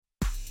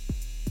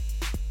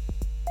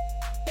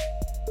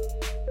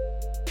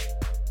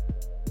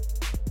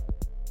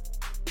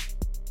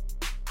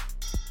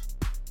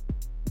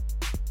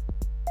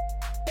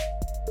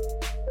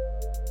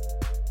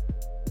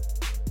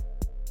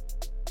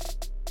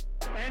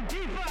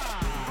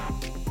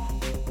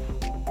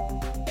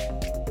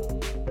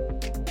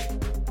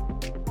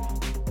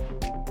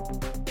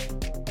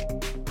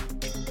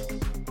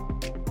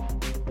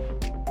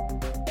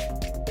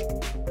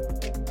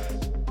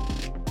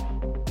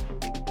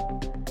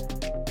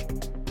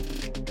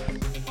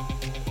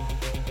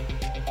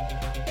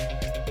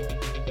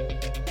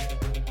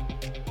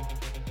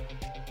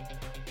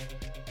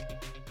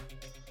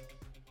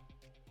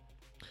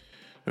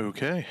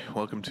Okay,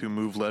 welcome to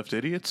Move Left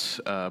Idiots,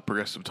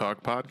 Progressive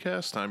Talk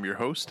Podcast. I'm your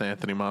host,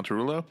 Anthony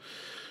Monterulo,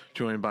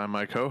 joined by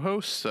my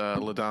co-host,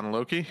 LaDonna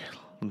Loki.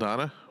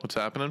 LaDonna, what's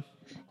happening?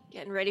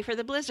 Getting ready for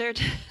the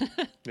blizzard.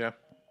 Yeah.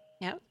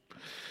 Yep.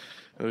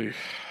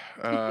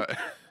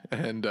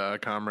 And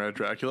Comrade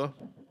Dracula.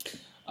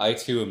 I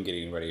too am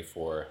getting ready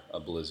for a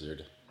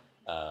blizzard.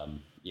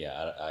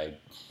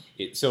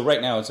 So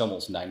right now it's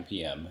almost 9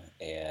 p.m.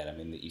 and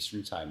I'm in the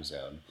Eastern time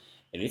zone.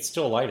 And it's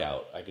still light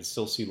out. I can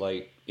still see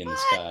light in the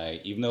sky,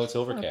 even though it's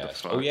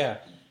overcast. Oh, yeah.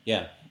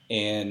 Yeah.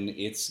 And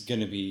it's going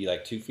to be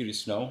like 2 feet of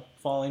snow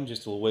falling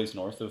just a little ways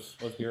north of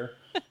here.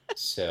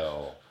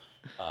 So,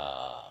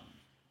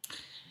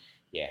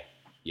 yeah.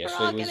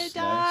 Yesterday We're all going to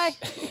die.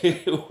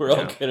 Nice. We're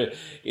all going to...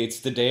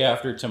 It's the day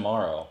after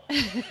tomorrow,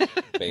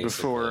 basically.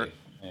 Before...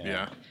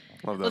 Yeah.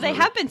 Well, they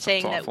have been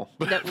saying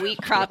that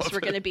wheat crops were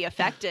going to be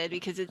affected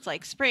because it's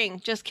like spring.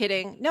 Just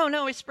kidding.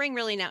 No, it's spring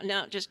really now.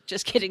 No,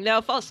 just kidding.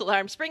 No, false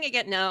alarm. Spring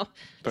again. No.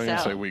 Don't even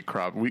say wheat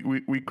crop.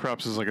 Wheat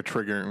crops is like a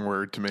triggering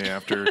word to me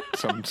after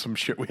some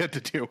shit we had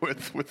to deal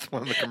with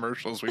one of the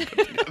commercials we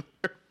put together.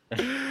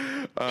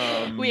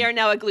 We are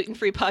now a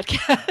gluten-free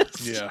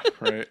podcast. Yeah,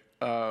 right.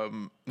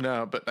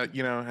 No, but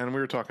and we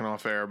were talking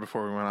off air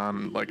before we went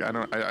on. Like, I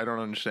don't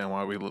understand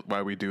why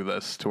we do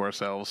this to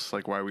ourselves.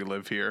 Like, why we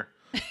live here.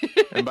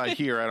 And by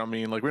here, I don't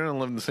mean like we don't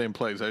live in the same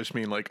place. I just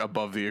mean like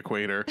above the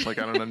equator. Like,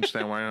 I don't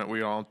understand why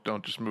we all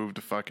don't just move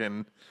to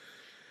fucking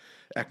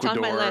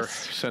Ecuador,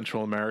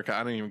 Central America.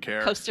 I don't even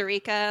care. Costa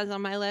Rica is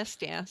on my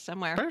list. Yeah,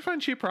 somewhere. I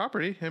find cheap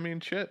property. I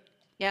mean, shit.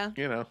 Yeah.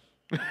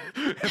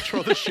 After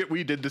all the shit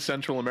we did to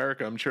Central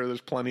America, I'm sure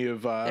there's plenty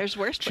of there's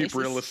worse cheap places.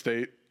 Real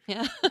estate.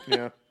 Yeah.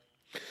 Yeah.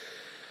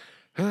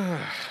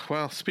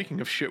 Well,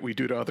 speaking of shit we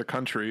do to other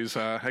countries,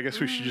 I guess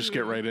we should just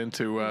get right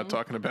into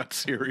talking about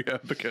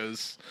Syria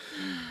because,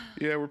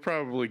 we're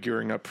probably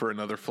gearing up for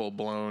another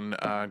full-blown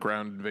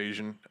ground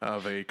invasion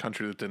of a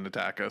country that didn't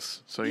attack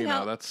us. So,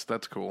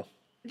 that's cool.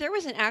 There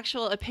was an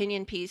actual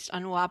opinion piece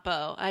on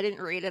WAPO. I didn't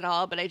read it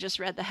all, but I just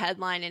read the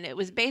headline, and it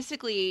was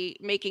basically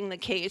making the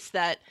case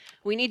that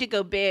we need to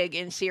go big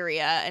in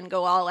Syria and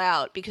go all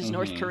out because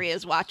North Korea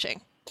is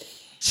watching.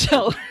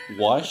 So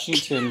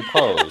Washington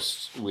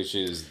Post, which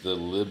is the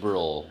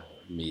liberal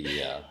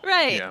media,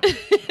 right?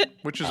 Yeah.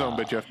 Which is owned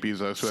by Jeff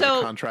Bezos, who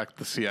had a contract with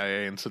the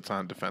CIA and sits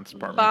on Defense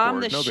Department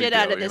bomb board. The shit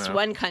out of this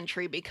one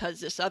country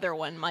because this other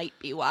one might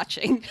be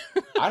watching.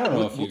 I don't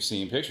know if you've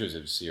seen pictures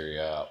of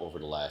Syria over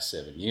the last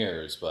 7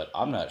 years, but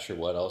I'm not sure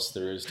what else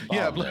there is to bomb.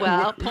 Yeah,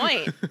 well,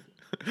 point.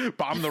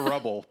 Bomb the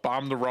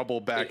rubble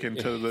back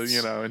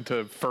into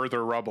into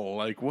further rubble.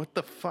 Like, what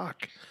the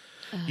fuck?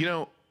 You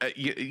know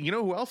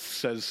who else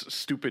says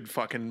stupid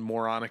fucking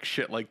moronic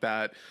shit like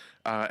that?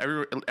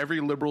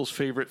 Every liberal's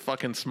favorite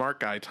fucking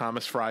smart guy,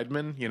 Thomas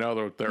Friedman.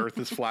 The Earth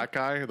is flat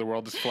guy. The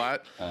world is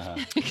flat. Uh-huh.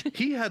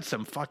 He had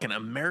some fucking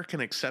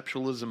American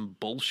exceptionalism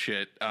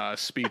bullshit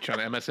speech on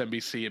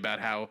MSNBC about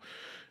how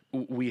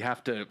we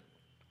have to.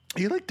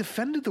 He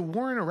defended the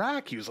war in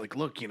Iraq. He was like,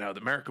 "Look,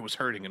 America was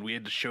hurting, and we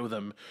had to show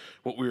them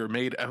what we were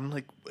made." I'm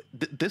like,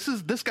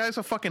 "This guy's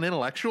a fucking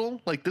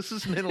intellectual. Like, this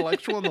is an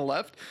intellectual on the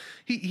left.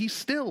 He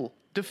still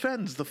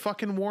defends the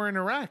fucking war in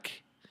Iraq.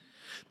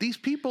 These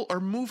people are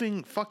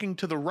moving fucking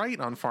to the right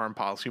on foreign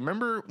policy.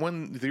 Remember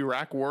when the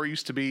Iraq War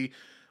used to be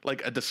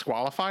like a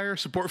disqualifier?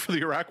 Support for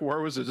the Iraq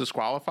War was a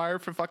disqualifier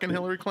for fucking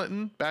Hillary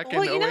Clinton back in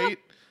 08.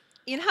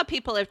 You know how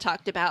people have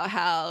talked about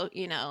how,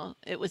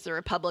 it was the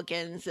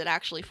Republicans that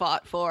actually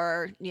fought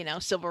for,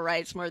 civil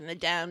rights more than the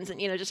Dems and,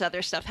 just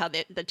other stuff, how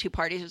the two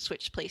parties have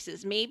switched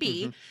places.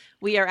 Maybe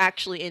we are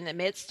actually in the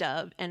midst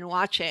of and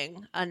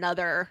watching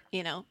another,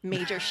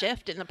 major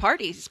shift in the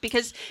parties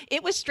because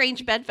it was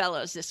strange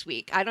bedfellows this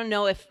week. I don't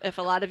know if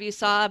a lot of you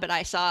saw, but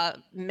I saw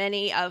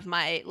many of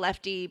my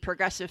lefty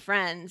progressive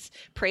friends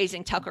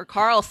praising Tucker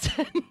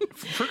Carlson.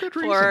 For good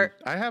reason.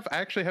 I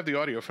actually have the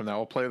audio from that.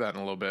 I'll play that in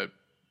a little bit.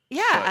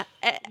 Yeah,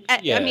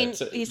 I mean,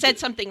 he said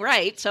something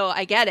right, so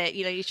I get it.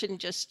 You shouldn't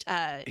just.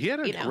 He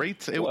had a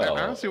great.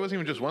 Honestly, it wasn't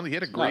even just one. He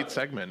had a great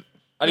segment.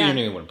 I didn't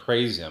hear anyone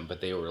praise him, but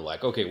they were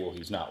like, "Okay, well,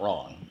 he's not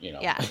wrong,"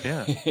 Yeah.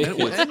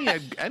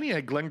 And he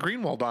had Glenn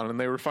Greenwald on, and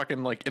they were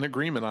fucking in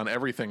agreement on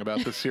everything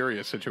about the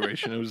Syria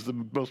situation. It was the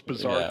most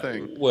bizarre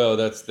thing. Well,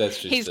 that's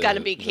just. He's got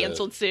to be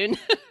canceled soon.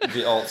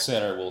 The alt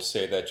center will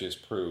say that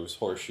just proves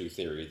horseshoe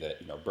theory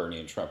that Bernie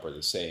and Trump are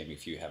the same.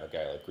 If you have a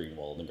guy like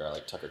Greenwald and a guy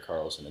like Tucker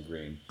Carlson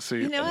agreeing,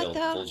 you know what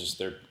though?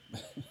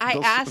 I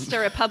asked a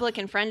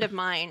Republican friend of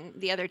mine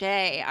the other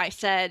day. I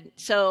said,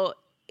 so.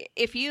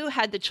 If you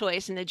had the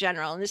choice in the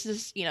general, and this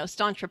is,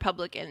 staunch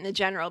Republican, in the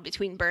general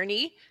between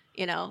Bernie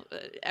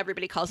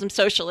everybody calls him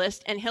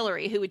socialist, and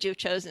Hillary, who would you have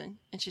chosen?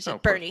 And she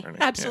said, Bernie.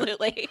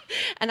 Absolutely. Yeah.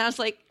 And I was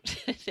like,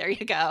 there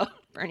you go.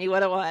 Bernie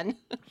would have won.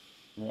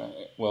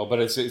 Right. Well, but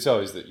it's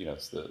always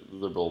it's the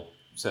liberal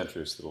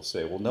centrists that'll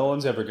say, well, no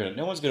one's going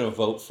to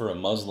vote for a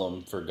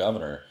Muslim for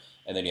governor.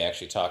 And then you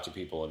actually talk to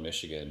people in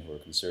Michigan who are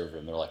conservative,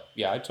 and they're like,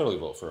 "Yeah, I'd totally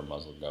vote for a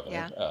Muslim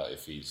governor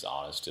if he's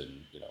honest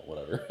and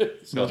whatever."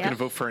 So, no one's going to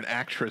vote for an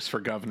actress for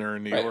governor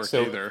in New York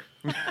either.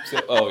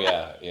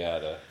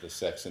 The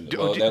sex and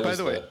by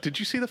the way, did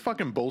you see the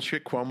fucking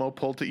bullshit Cuomo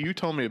pulled? You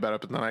told me about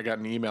it, but then I got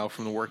an email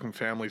from the Working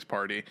Families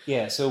Party.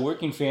 Yeah, so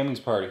Working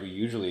Families Party, who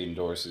usually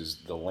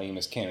endorses the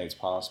lamest candidates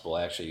possible,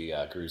 actually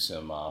grew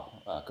some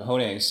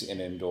cojones and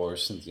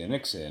endorsed Cynthia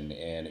Nixon,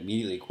 and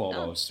immediately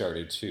Cuomo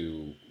started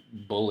to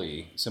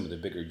bully some of the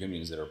bigger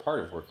unions that are part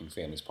of Working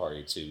Families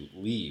Party to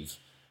leave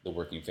the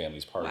Working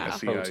Families Party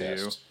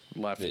protest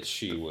that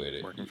she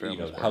would,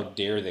 how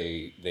dare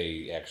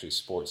they actually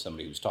support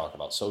somebody who's talking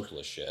about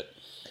socialist shit,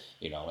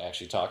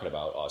 actually talking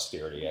about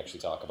austerity,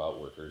 actually talk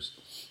about workers.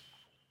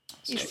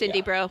 So,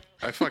 Cindy, bro.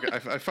 I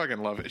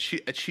fucking love it.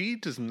 She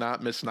does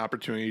not miss an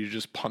opportunity to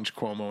just punch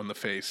Cuomo in the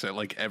face at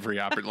like every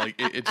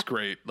it's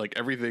great. Like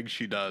everything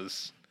she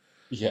does.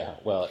 Yeah,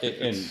 well,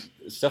 and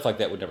stuff like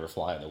that would never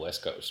fly on the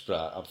West Coast.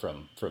 But I'm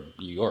from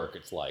New York.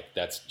 It's like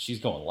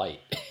she's going light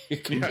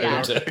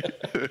compared to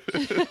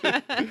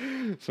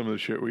some of the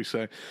shit we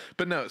say.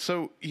 But no,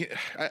 so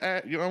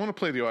I want to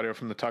play the audio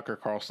from the Tucker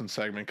Carlson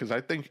segment because I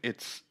think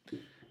it's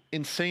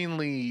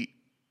insanely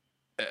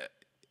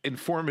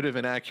informative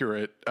and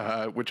accurate,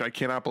 which I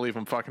cannot believe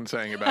I'm fucking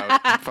saying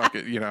about fuck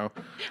it,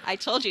 I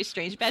told you,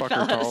 strange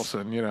bedfellows. Fucker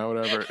Carlson,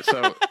 whatever.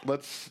 So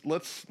let's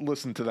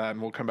listen to that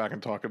and we'll come back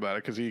and talk about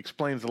it because he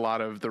explains a lot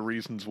of the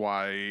reasons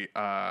why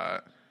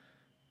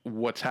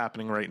what's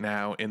happening right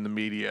now in the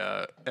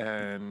media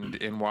and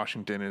in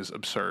Washington is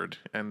absurd,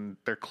 and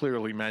they're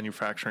clearly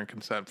manufacturing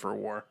consent for a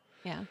war.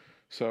 Yeah.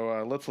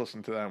 So let's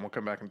listen to that and we'll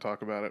come back and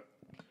talk about it.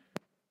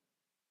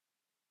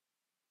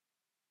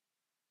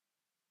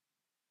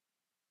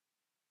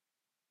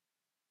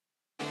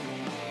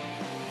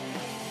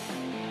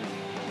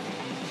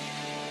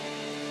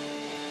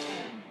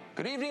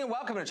 Good evening and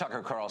welcome to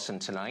Tucker Carlson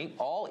Tonight.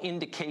 All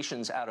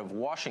indications out of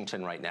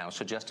Washington right now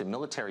suggest a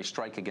military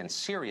strike against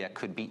Syria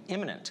could be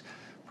imminent.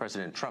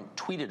 President Trump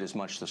tweeted as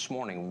much this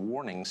morning,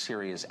 warning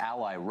Syria's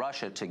ally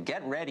Russia to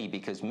get ready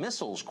because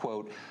missiles,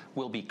 quote,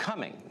 will be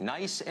coming,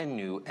 nice and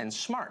new and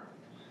smart.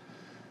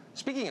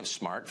 Speaking of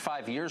smart,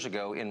 5 years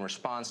ago, in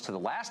response to the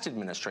last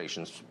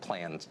administration's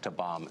plans to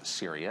bomb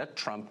Syria,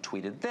 Trump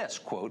tweeted this,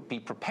 quote, be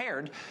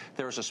prepared.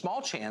 There is a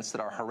small chance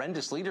that our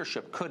horrendous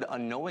leadership could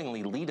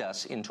unknowingly lead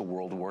us into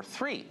World War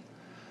III.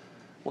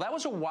 Well, that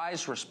was a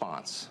wise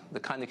response, the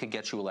kind that could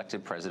get you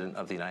elected president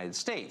of the United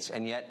States.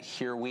 And yet,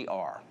 here we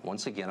are,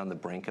 once again on the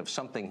brink of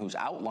something whose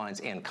outlines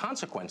and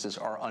consequences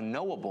are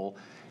unknowable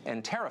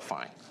and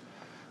terrifying.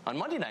 On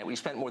Monday night, we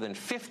spent more than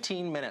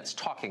 15 minutes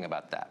talking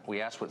about that.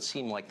 We asked what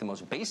seemed like the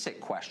most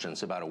basic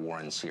questions about a war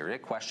in Syria,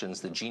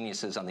 questions the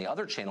geniuses on the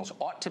other channels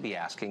ought to be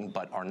asking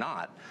but are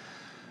not.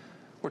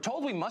 We're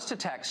told we must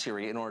attack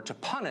Syria in order to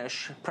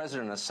punish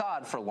President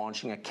Assad for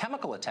launching a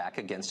chemical attack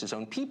against his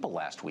own people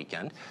last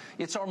weekend.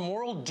 It's our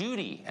moral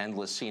duty,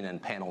 endless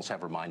CNN panels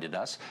have reminded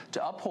us,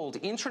 to uphold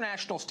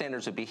international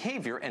standards of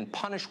behavior and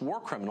punish war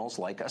criminals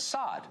like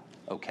Assad.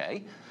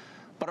 Okay.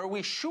 But are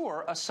we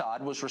sure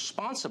Assad was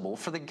responsible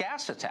for the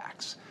gas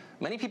attacks?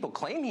 Many people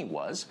claim he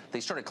was. They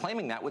started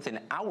claiming that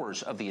within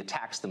hours of the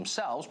attacks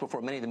themselves,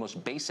 before many of the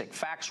most basic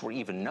facts were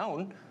even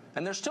known,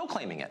 and they're still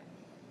claiming it.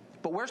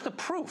 But where's the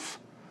proof?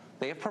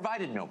 They have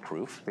provided no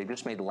proof. They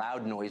just made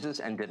loud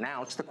noises and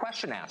denounced the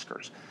question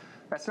askers.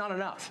 That's not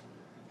enough.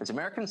 As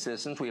American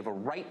citizens, we have a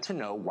right to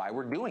know why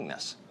we're doing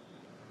this.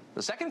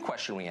 The second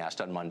question we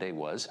asked on Monday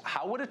was,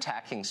 how would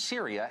attacking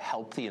Syria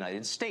help the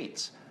United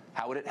States?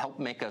 How would it help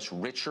make us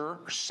richer,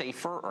 or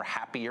safer, or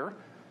happier?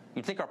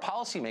 You'd think our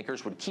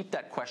policymakers would keep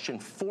that question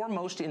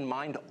foremost in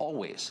mind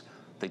always.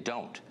 They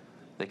don't.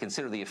 They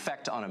consider the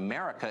effect on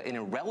America an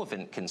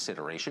irrelevant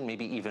consideration,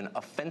 maybe even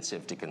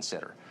offensive to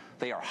consider.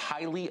 They are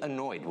highly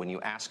annoyed when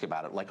you ask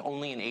about it, like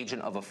only an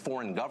agent of a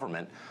foreign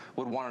government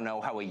would want to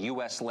know how a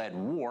U.S.-led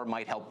war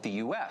might help the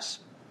U.S.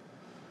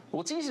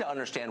 Well, it's easy to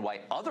understand why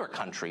other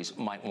countries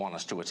might want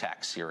us to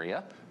attack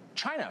Syria.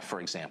 China,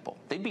 for example.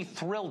 They'd be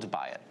thrilled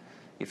by it.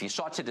 If you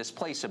sought to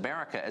displace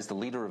America as the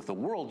leader of the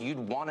world, you'd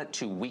want it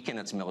to weaken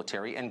its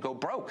military and go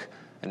broke.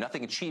 And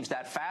nothing achieves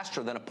that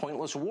faster than a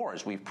pointless war,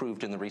 as we've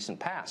proved in the recent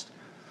past.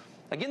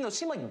 Again, those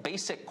seem like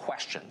basic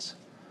questions.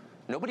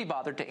 Nobody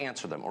bothered to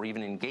answer them or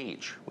even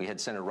engage. We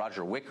had Senator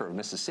Roger Wicker of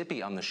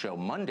Mississippi on the show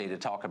Monday to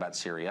talk about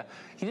Syria.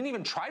 He didn't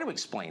even try to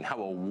explain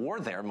how a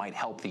war there might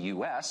help the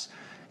U.S.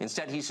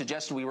 Instead, he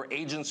suggested we were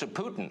agents of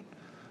Putin.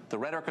 The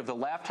rhetoric of the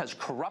left has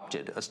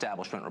corrupted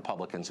establishment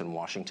Republicans in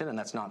Washington, and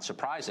that's not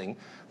surprising.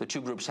 The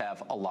two groups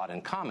have a lot in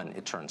common,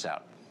 it turns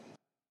out.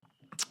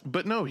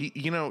 But no,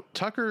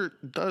 Tucker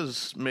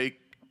does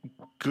make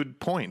good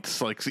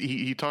points. Like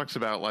he talks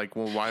about like,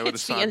 well, why would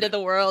It's Assad? the end of the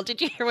world. Did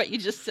you hear what you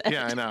just said?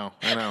 Yeah, I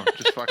know.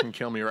 Just fucking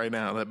kill me right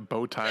now. That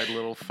bow-tied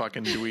little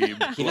fucking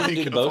dweeb. He doesn't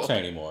do the bow tie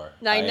anymore.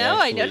 I know,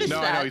 I noticed No,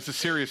 that. I know. He's a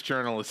serious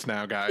journalist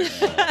now,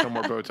 guys. No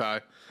more bow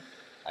tie.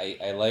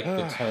 I like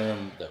the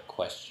term the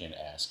question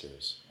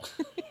askers.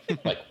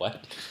 Like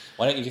what?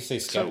 Why don't you just say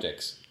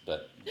skeptics?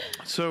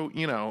 So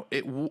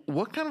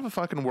what kind of a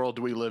fucking world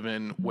do we live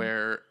in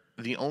where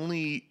the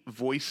only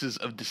voices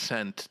of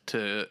dissent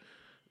to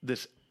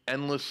this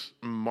endless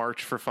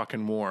march for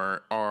fucking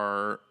war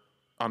are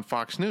on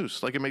Fox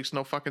News? Like, it makes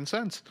no fucking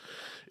sense.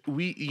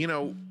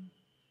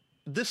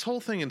 This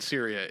whole thing in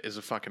Syria is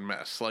a fucking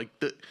mess. Like,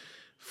 the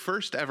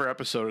first ever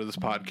episode of this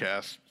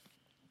podcast,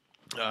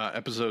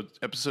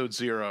 episode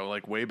 0,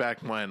 like way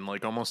back when,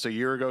 like almost a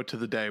year ago to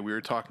the day, we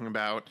were talking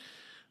about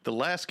the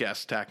last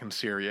gas attack in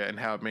Syria and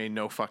how it made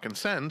no fucking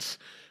sense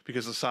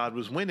because Assad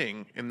was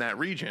winning in that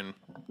region.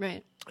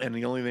 Right. And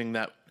the only thing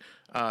that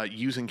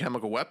using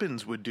chemical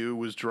weapons would do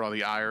was draw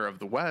the ire of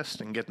the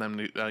West and get them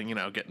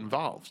to, get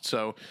involved.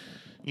 So,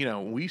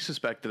 we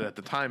suspected at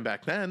the time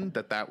back then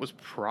that was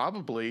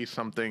probably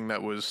something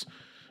that was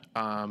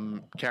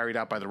carried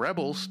out by the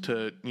rebels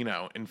to,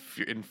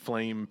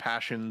 inflame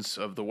passions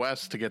of the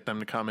West to get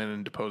them to come in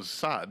and depose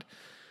Assad.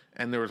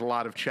 And there was a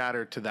lot of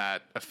chatter to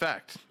that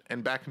effect.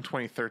 And back in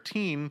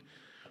 2013,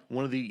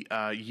 one of the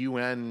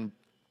UN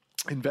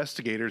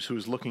investigators who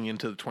was looking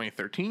into the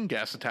 2013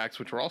 gas attacks,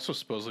 which were also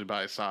supposedly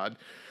by Assad,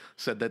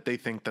 said that they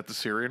think that the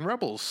Syrian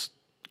rebels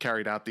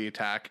carried out the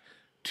attack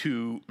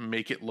to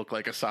make it look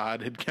like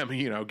Assad had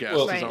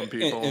gassed his own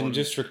people. And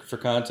just for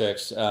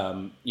context,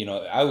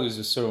 I was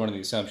just sort of under the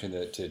assumption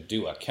that to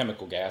do a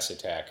chemical gas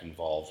attack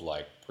involved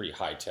like pretty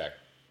high tech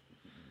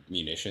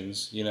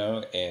munitions,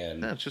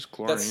 and it's just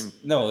chlorine.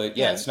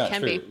 It's not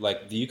true. Be.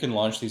 Like you can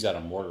launch these out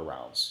of mortar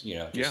rounds,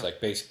 like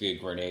basically a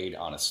grenade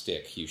on a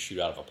stick you shoot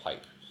out of a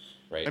pipe,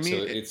 right? I mean,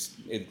 so it's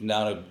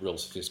not a real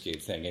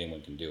sophisticated thing.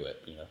 Anyone can do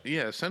it,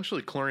 Yeah,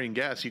 essentially chlorine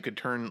gas. You could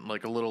turn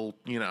like a little,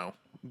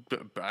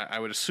 I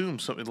would assume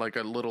something like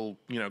a little,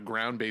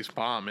 ground-based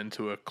bomb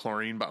into a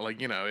chlorine bomb. Like,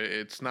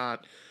 it's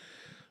not.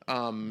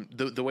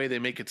 The way they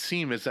make it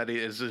seem is that it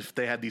is if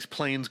they had these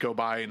planes go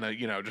by and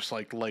just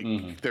like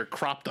they're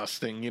crop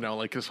dusting,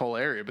 like this whole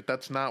area, but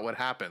that's not what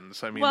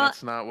happens. I mean,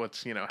 that's not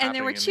what's happening. And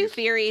there were two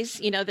theories.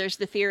 There's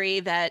the theory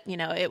that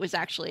it was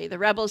actually the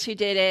rebels who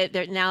did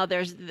it. Now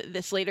there's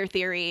this later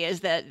theory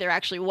is that there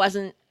actually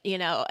wasn't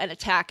an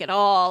attack at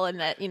all, and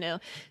that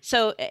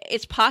so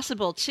it's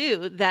possible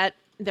too that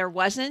there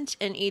wasn't,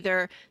 and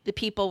either the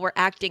people were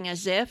acting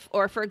as if,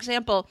 or for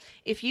example,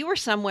 if you were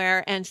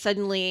somewhere and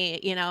suddenly,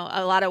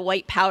 a lot of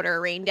white powder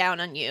rained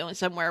down on you and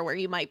somewhere where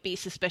you might be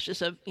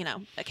suspicious of,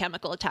 a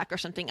chemical attack or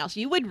something else,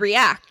 you would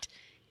react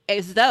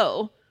as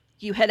though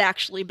you had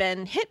actually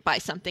been hit by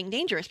something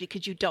dangerous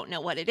because you don't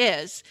know what it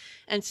is.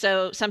 And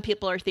so some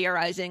people are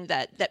theorizing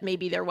that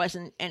maybe there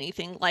wasn't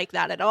anything like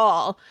that at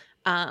all.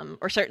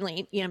 Or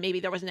certainly,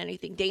 maybe there wasn't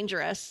anything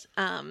dangerous,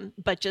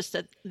 but just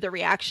that the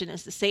reaction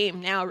is the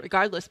same now,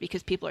 regardless,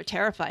 because people are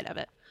terrified of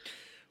it.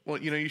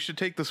 Well, you should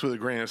take this with a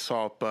grain of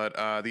salt, but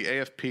the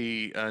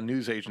AFP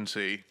news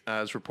agency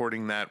is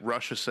reporting that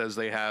Russia says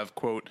they have,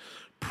 quote,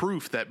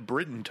 proof that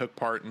Britain took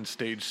part in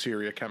staged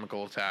Syria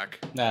chemical attack.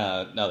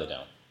 No, they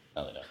don't.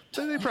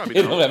 So they probably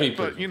They don't. don't have any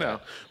proof but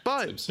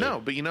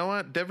but you know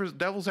what?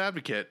 Devil's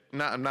advocate.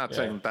 I'm not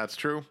saying that's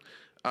true.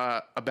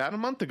 About a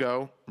month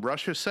ago,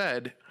 Russia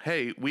said,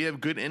 hey, we have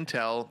good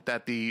intel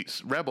that the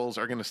rebels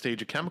are going to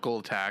stage a chemical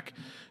attack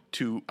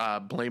to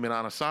blame it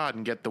on Assad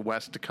and get the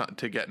West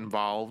to get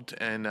involved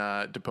and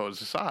depose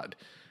Assad.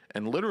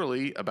 And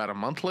literally, about a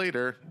month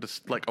later,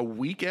 like a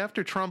week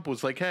after Trump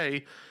was like,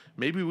 hey,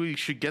 maybe we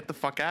should get the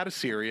fuck out of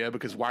Syria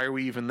because why are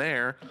we even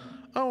there?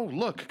 Oh,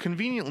 look,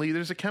 conveniently,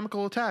 there's a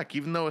chemical attack,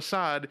 even though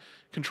Assad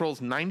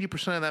controls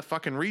 90% of that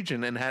fucking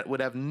region and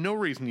would have no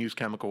reason to use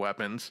chemical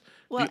weapons.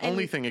 Well, the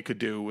only thing it could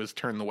do was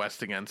turn the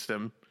West against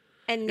him.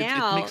 And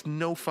now it makes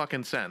no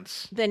fucking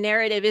sense. The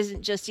narrative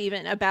isn't just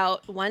even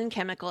about one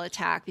chemical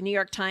attack. The New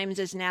York Times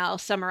is now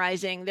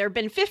summarizing there have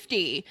been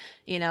 50,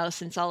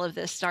 since all of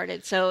this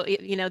started. So,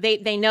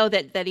 they know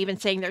that even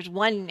saying there's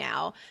one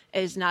now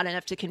is not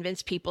enough to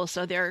convince people.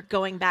 So they're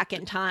going back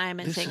in time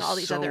and saying all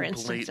these other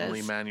instances.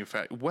 Blatantly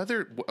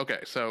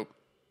manufactured.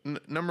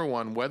 Number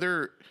one,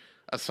 whether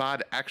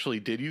Assad actually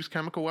did use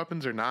chemical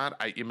weapons or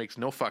not, it makes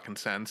no fucking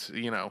sense.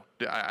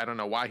 I don't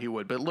know why he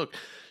would, but look.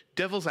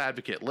 Devil's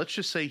advocate, let's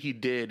just say he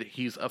did.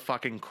 He's a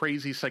fucking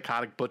crazy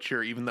psychotic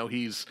butcher, even though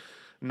he's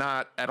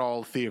not at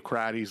all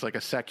theocrat. He's like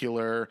a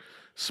secular,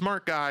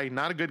 smart guy,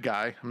 not a good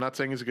guy. I'm not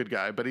saying he's a good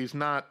guy, but he's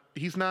not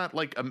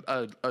like an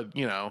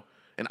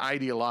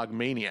ideologue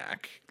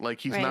maniac.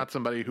 Like he's not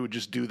somebody who would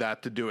just do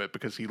that to do it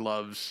because he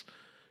loves,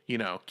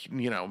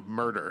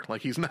 murder.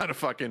 Like he's not a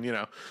fucking,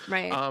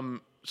 Right.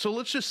 So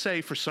let's just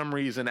say for some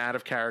reason out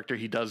of character,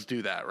 he does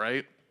do that,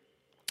 right?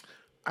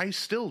 I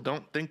still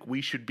don't think we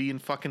should be in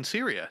fucking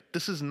Syria.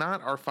 This is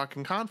not our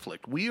fucking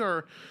conflict. We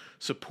are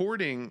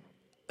supporting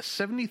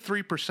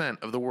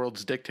 73% of the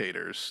world's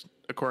dictators,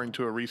 according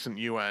to a recent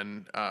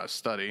UN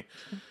study.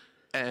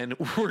 and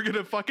we're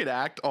gonna fucking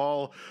act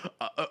all,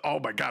 oh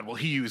my God, well,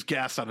 he used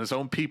gas on his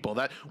own people.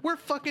 That we're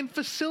fucking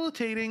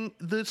facilitating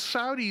the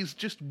Saudis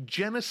just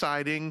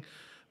genociding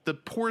the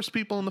poorest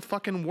people in the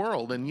fucking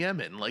world in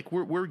Yemen. Like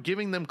we're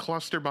giving them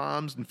cluster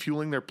bombs and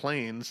fueling their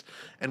planes,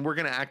 and we're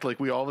gonna act like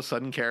we all of a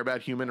sudden care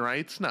about human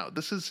rights. No,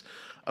 this is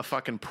a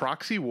fucking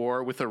proxy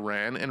war with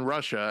Iran and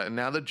Russia, and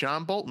now that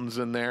John Bolton's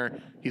in there,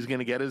 he's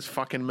gonna get his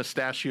fucking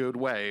mustachioed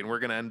way, and we're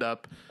gonna end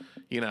up,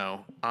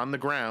 on the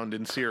ground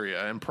in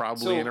Syria and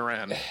probably in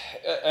Iran.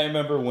 I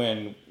remember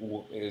when,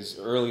 as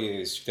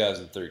early as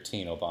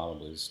 2013, Obama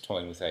was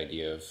toying with the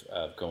idea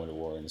of going to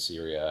war in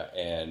Syria,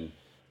 and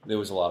there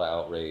was a lot of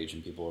outrage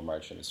and people were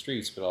marching in the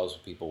streets, but also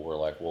people were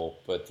like, well,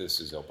 but this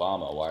is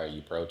Obama. Why are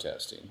you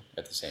protesting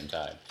at the same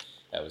time?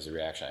 That was the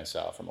reaction I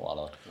saw from a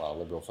lot of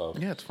liberal folk.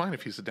 Yeah, it's fine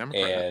if he's a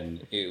Democrat.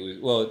 And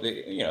it was,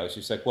 it's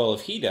just like, well,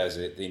 if he does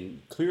it,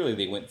 then clearly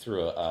they went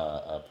through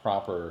a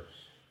proper,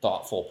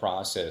 thoughtful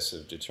process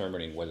of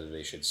determining whether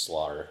they should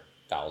slaughter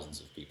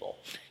thousands of people.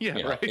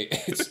 Yeah, right.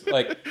 It's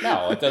like,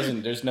 no, it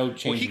doesn't. There's no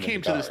change. Well, he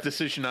came to this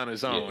decision on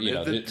his own.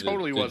 It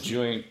totally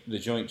wasn't. The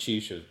joint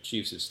chiefs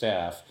of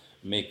staff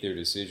make their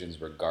decisions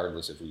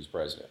regardless of who's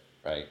president.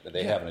 Right?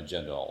 They have an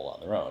agenda all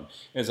on their own.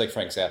 And it's like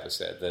Frank Zappa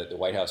said, the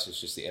White House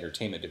is just the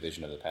entertainment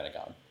division of the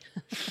Pentagon.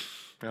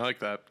 I like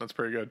that. That's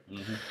pretty good.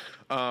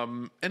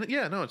 Mm-hmm. And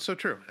yeah, no, it's so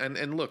true.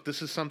 And look,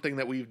 this is something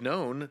that we've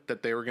known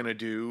that they were going to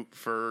do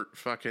for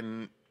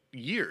fucking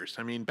years.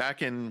 I mean,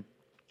 back in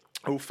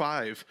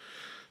 2005,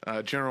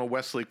 General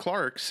Wesley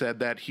Clark said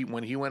that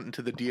when he went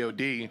into the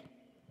DOD,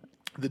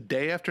 the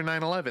day after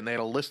 9/11, they had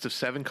a list of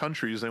 7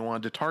 countries they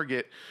wanted to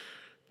target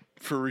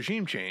for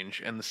regime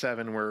change. And the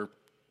 7 were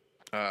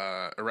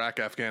Iraq,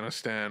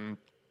 Afghanistan,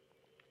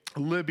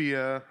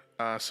 Libya,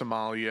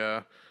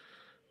 Somalia,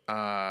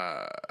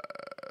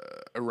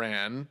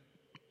 Iran,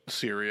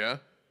 Syria,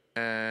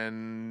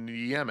 and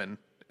Yemen.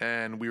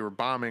 And we were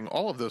bombing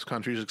all of those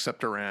countries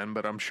except Iran,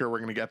 but I'm sure we're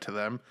going to get to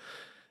them.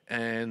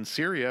 And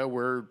Syria,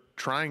 we're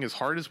trying as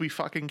hard as we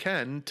fucking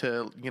can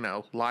to,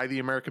 lie the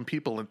American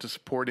people into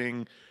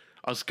supporting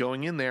us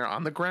going in there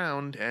on the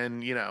ground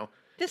and,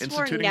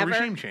 instituting a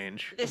regime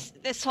change.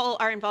 This whole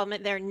our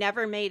involvement there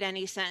never made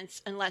any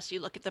sense unless you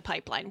look at the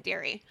pipeline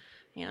theory.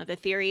 The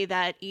theory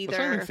that either... Well,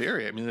 it's not even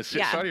theory. I mean,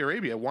 Saudi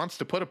Arabia wants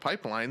to put a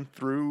pipeline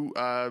through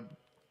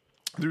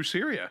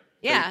Syria.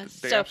 Yeah,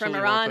 they so from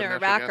Iran or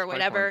Iraq or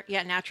whatever,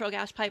 pipeline. Natural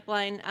gas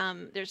pipeline.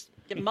 There's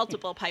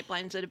multiple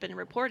pipelines that have been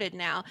reported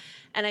now.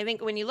 And I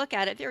think when you look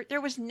at it, there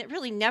was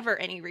really never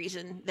any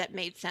reason that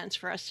made sense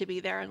for us to be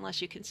there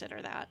unless you consider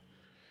that.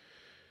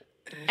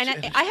 And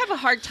I have a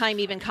hard time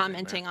even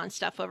commenting on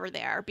stuff over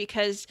there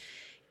because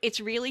it's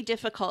really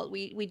difficult.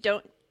 We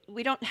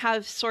don't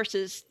have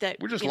sources that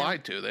we're just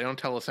lied to. They don't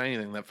tell us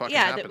anything that fucking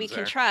happens that we can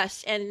there.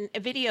 trust. And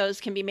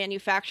videos can be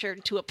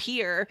manufactured to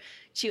appear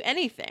to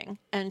anything.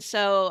 And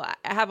so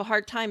I have a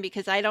hard time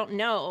because I don't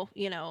know,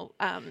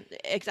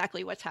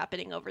 exactly what's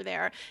happening over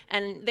there.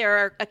 And there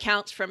are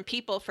accounts from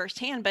people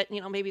firsthand, but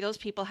maybe those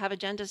people have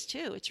agendas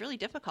too. It's really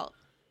difficult.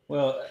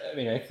 Well, I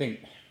mean, I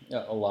think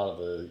a lot of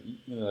the,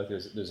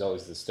 there's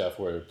always this stuff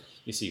where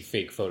you see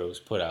fake photos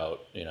put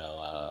out,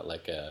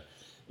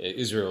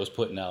 Israel was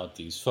putting out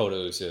these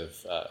photos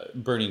of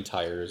burning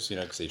tires,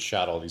 because they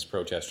shot all these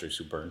protesters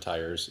who burned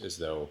tires as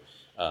though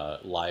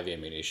live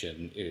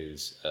ammunition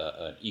is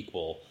an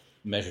equal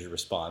measured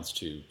response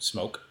to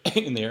smoke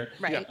in there.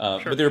 Right.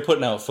 Sure. But they were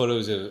putting out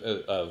photos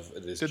of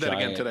this Did giant... that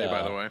again today,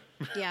 by the way.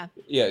 Yeah.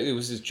 Yeah, it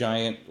was this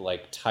giant,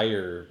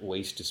 tire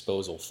waste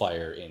disposal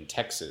fire in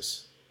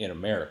Texas, in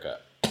America.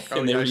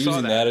 And they were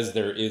using that as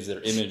their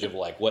image of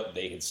what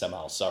they had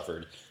somehow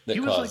suffered that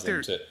caused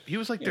them to. He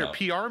was their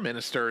PR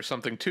minister or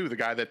something too. The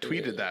guy that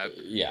tweeted that.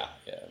 Yeah,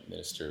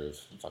 minister of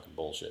fucking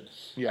bullshit.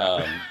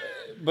 Yeah,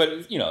 but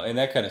and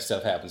that kind of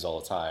stuff happens all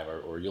the time.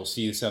 Or you'll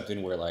see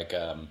something where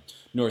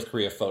North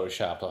Korea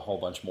photoshopped a whole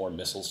bunch more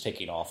missiles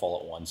taking off all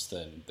at once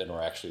than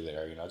were actually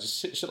there.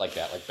 Just shit like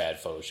that, like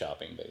bad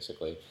photoshopping,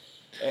 basically.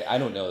 I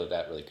don't know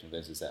that really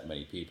convinces that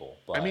many people.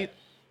 But I mean,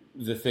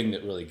 the thing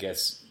that really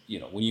gets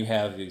when you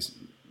have these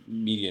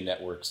media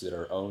networks that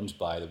are owned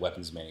by the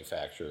weapons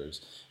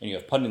manufacturers, and you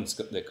have pundits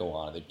that go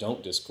on that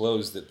don't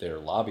disclose that they're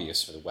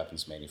lobbyists for the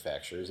weapons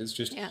manufacturers. It's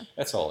just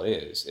that's all it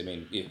is. I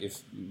mean,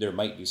 if there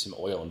might be some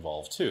oil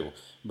involved too,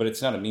 but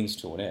it's not a means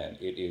to an end.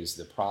 It is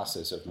the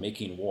process of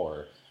making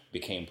war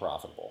became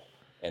profitable,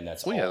 and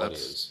that's all it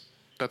is.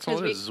 That's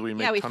all it is. We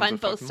make we tons fund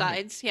of both fucking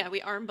sides. Money. Yeah,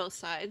 we arm both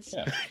sides.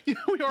 Yeah,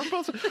 we arm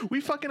both.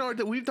 We fucking are.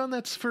 We've done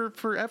that for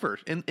forever.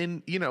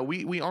 And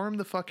we armed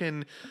the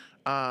fucking.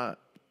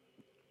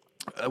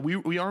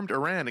 We armed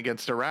Iran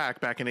against Iraq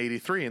back in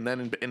 '83, and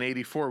then in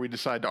 '84 we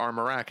decided to arm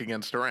Iraq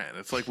against Iran.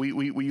 It's like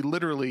we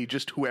literally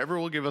just whoever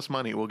will give us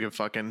money, we'll give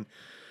fucking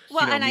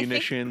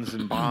munitions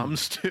and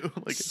bombs to.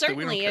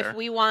 Certainly, if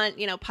we want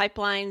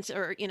pipelines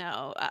or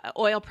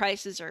oil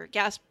prices or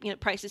gas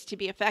prices to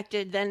be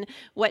affected, then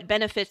what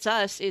benefits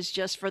us is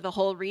just for the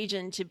whole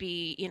region to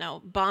be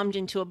bombed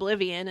into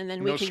oblivion, and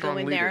then we can go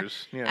in there,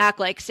 act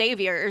like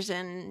saviors,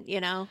 and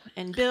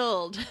and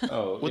build.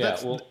 Oh, well,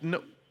 yeah.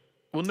 no.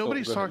 Well,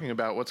 nobody's talking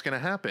about what's going to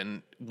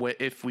happen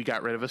if we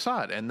got rid of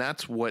Assad. And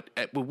that's what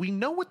we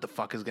know what the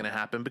fuck is going to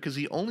happen, because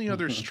the only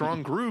other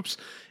strong groups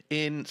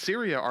in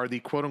Syria are the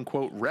quote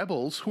unquote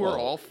rebels who are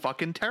all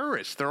fucking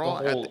terrorists. They're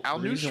all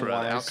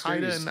al-Nusra,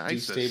 Al-Qaeda, and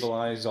ISIS.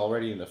 Destabilized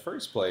already in the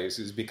first place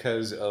is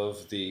because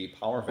of the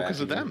power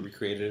vacuum we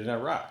created in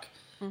Iraq.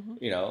 Mm-hmm.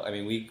 You know, I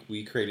mean,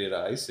 we created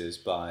ISIS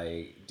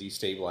by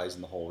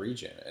destabilizing the whole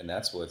region, and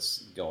that's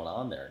what's going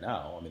on there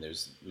now. I mean,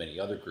 there's many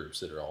other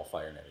groups that are all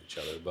firing at each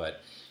other,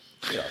 but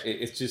you know,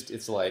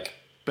 it's like.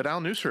 But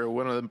al-Nusra,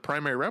 one of the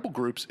primary rebel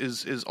groups,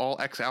 is all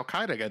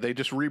ex-Al-Qaeda guy. They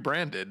just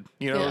rebranded.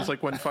 You know, it's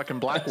like when fucking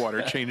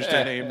Blackwater changed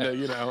their name to,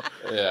 you know,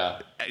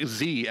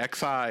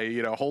 XI,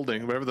 you know,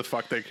 Holding, whatever the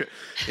fuck they could.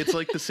 It's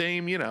like the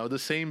same, you know, the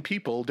same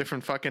people,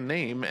 different fucking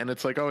name. And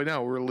it's like, oh,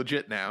 no, we're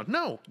legit now.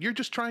 No, you're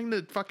just trying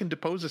to fucking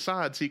depose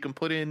Assad so you can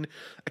put in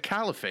a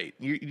caliphate.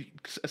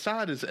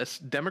 Assad is a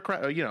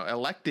Democrat, you know,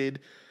 elected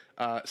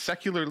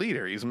secular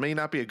leader. He may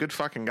not be a good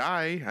fucking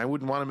guy. I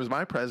wouldn't want him as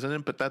my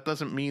president, but that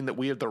doesn't mean that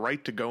we have the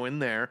right to go in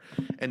there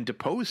and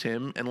depose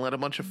him and let a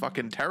bunch of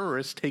fucking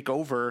terrorists take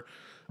over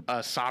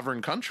a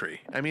sovereign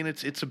country. I mean,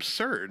 it's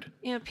absurd.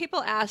 You know,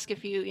 people ask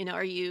if you know,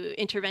 are you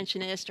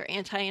interventionist or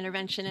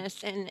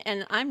anti-interventionist?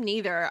 And I'm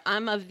neither.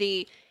 I'm of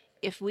the,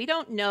 if we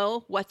don't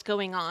know what's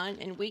going on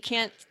and we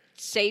can't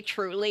say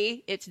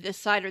truly it's this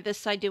side or this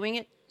side doing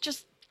it,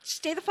 just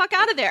stay the fuck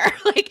out of there.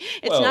 Like,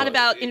 it's not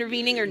about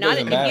intervening or not.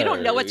 If you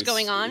don't know what's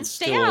going on,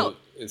 stay out.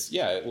 It's you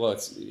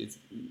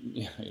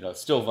know, it's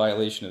still a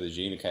violation of the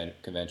Geneva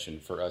Convention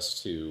for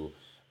us to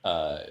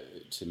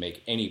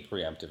make any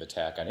preemptive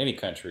attack on any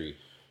country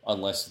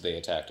unless they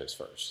attacked us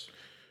first.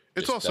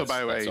 It's also,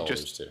 by the way,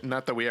 just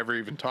not that we ever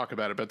even talk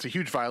about it, but it's a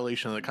huge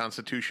violation of the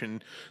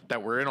Constitution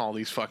that we're in all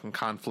these fucking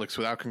conflicts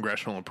without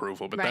congressional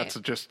approval. But that's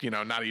just, you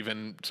know, not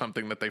even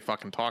something that they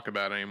fucking talk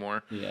about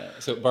anymore. Yeah.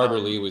 So Barbara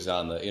Lee was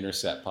on the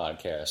Intercept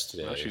podcast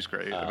today. Oh, she's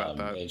great about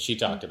that. And she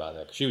talked about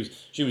that. She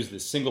was the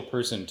single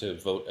person to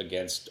vote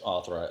against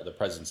the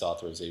president's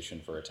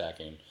authorization for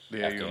attacking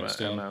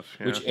Afghanistan,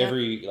 which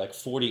every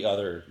 40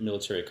 other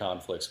military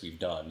conflicts we've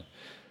done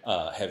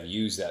have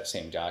used that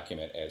same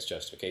document as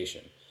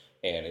justification.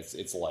 And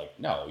it's like,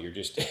 no, you're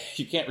just,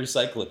 you can't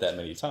recycle it that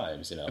many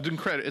times, you know.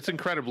 It's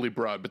incredibly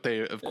broad, but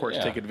they, of course,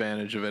 take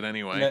advantage of it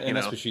anyway. And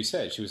that's what she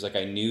said. She was like,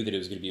 I knew that it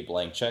was going to be a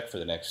blank check for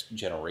the next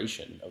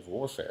generation of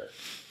warfare.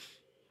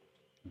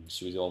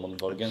 She was the only one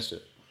to vote against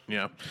it.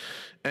 Yeah.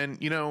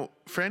 And, you know,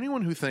 for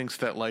anyone who thinks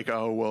that, like,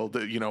 oh, well,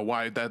 you know,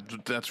 why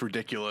that's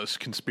ridiculous,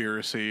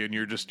 conspiracy, and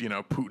you're just, you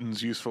know,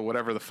 Putin's useful,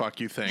 whatever the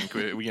fuck you think,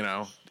 you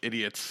know,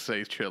 idiots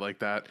say shit like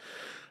that.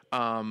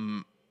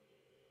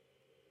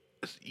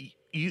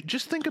 You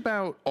just think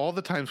about all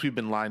the times we've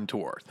been lied to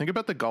war. Think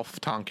about the Gulf of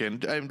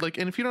Tonkin. And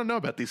if you don't know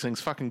about these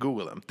things, fucking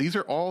Google them. These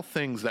are all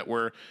things that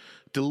were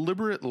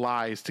deliberate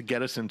lies to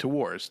get us into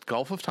wars.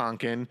 Gulf of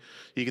Tonkin.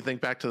 You can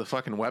think back to the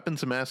fucking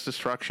weapons of mass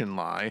destruction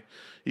lie.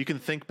 You can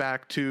think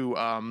back to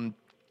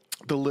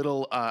the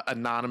little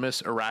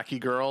anonymous Iraqi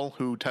girl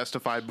who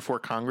testified before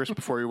Congress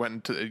before we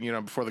went into, you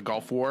know, before the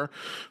Gulf War,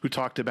 who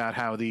talked about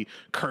how the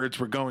Kurds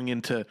were going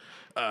into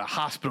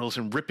hospitals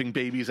and ripping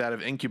babies out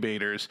of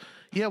incubators.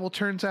 Yeah, well,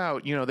 turns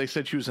out, you know, they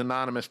said she was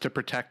anonymous to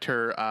protect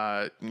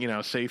her, you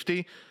know,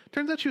 safety.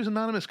 Turns out she was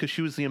anonymous because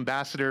she was the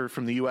ambassador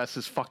from the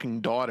U.S.'s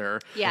fucking daughter.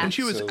 Yeah. And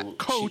she was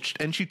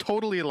coached, and she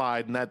totally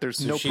lied, and that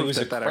there's no proof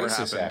that ever happened.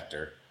 She was a crisis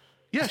actor.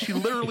 Yeah, she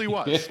literally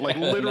was. Like,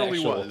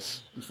 literally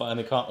was. You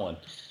finally caught one.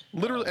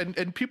 Literally,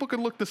 and people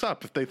can look this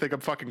up if they think I'm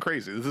fucking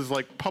crazy. This is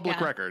like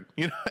public record,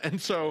 you know. And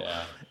so,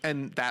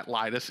 and that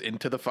lied us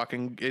into the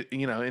fucking,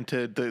 you know,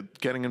 into the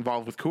getting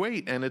involved with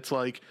Kuwait. And it's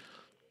like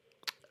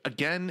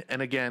again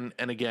and again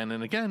and again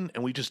and again,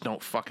 and we just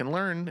don't fucking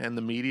learn. And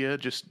the media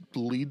just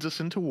leads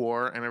us into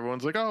war, and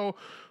everyone's like, oh,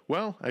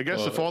 well, I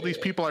guess if all these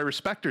people I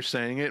respect are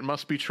saying it, it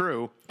must be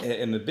true.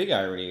 And the big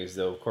irony is,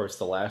 though, of course,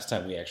 the last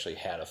time we actually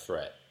had a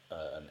threat,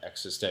 an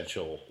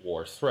existential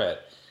war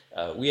threat.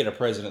 We had a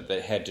president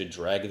that had to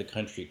drag the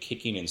country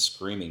kicking and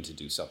screaming to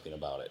do something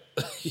about it.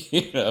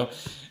 You know,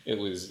 it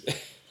was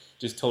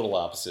just total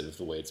opposite of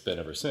the way it's been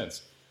ever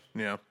since.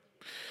 Yeah.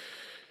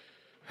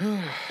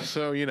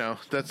 So, you know,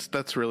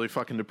 that's really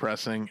fucking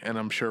depressing, and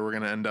I'm sure we're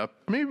going to end up,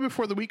 maybe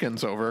before the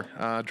weekend's over,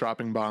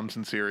 dropping bombs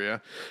in Syria.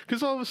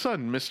 Because all of a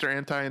sudden, Mr.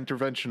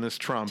 Anti-Interventionist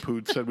Trump,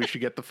 who said we should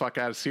get the fuck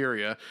out of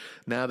Syria,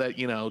 now that,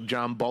 you know,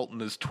 John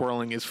Bolton is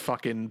twirling his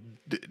fucking,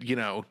 you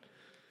know,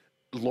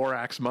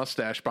 Lorax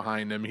mustache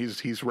behind him,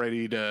 he's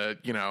ready to,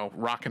 you know,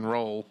 rock and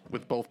roll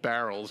with both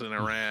barrels in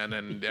Iran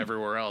and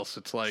everywhere else.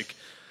 It's like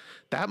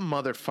that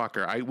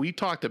motherfucker. We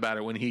talked about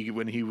it when he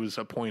was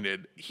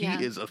appointed. He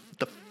is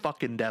the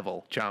fucking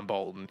devil, John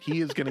Bolton.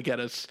 He is going to get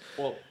us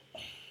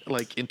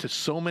like into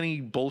so many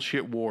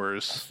bullshit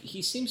wars.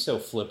 He seems so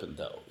flippant,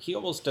 though. He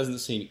almost doesn't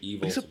seem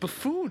evil. He's a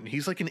buffoon.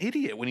 He's like an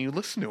idiot when you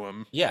listen to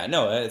him. Yeah,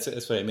 no, that's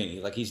what I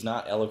mean. He's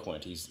not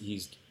eloquent.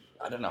 He's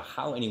I don't know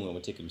how anyone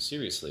would take him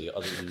seriously,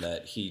 other than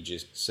that he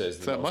just says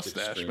the most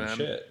extreme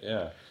shit.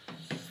 Yeah,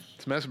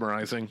 it's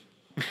mesmerizing.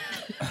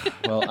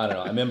 Well, I don't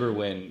know. I remember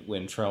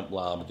when Trump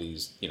lobbed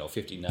these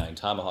 59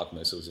 Tomahawk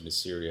missiles into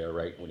Syria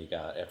right when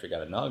after he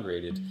got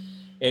inaugurated,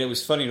 and it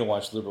was funny to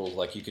watch liberals,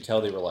 like, you could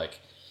tell they were like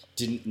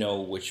didn't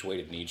know which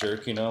way to knee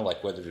jerk,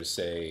 like whether to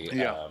say,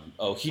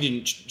 oh, he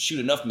didn't shoot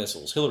enough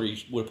missiles,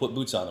 Hillary would have put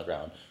boots on the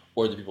ground,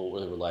 or the people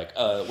where they were like,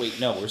 wait,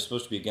 no, we're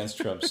supposed to be against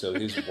Trump, so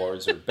his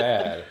wars are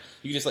bad.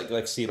 You just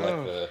like see like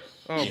the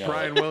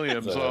Brian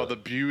Williams, the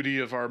beauty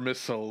of our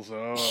missiles.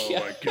 Oh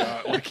my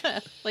God,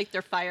 like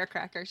they're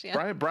firecrackers.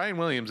 Yeah, Brian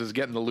Williams is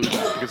getting the loot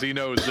out because he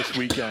knows this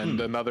weekend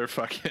another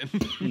fucking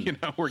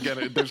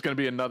there's gonna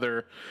be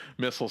another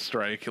missile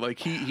strike. Like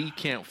he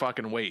can't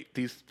fucking wait.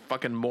 These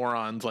fucking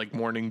morons like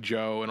Morning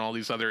Joe and all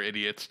these other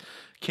idiots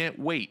can't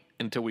wait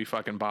until we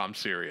fucking bomb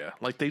Syria.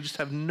 Like, they just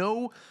have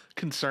no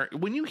concern.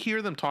 When you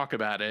hear them talk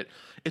about it,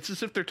 it's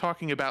as if they're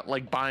talking about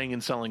like buying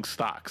and selling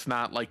stocks,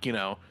 not like,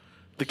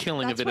 the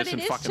killing of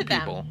innocent fucking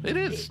people. It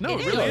is. No,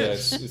 it really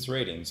is. It's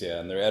ratings, yeah,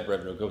 and their ad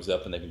revenue goes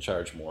up, and they can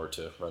charge more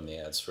to run the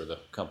ads for the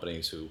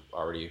companies who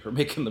already are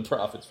making the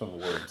profits from the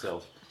war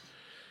themselves.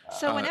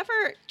 So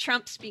whenever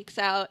Trump speaks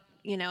out,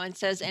 and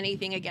says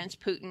anything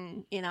against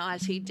Putin,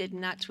 as he did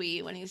in that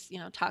tweet when he's,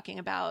 talking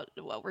about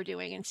what we're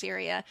doing in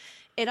Syria,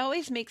 it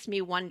always makes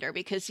me wonder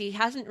because he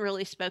hasn't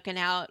really spoken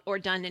out or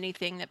done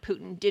anything that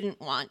Putin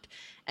didn't want.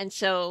 And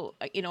so,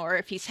 or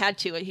if he's had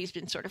to, he's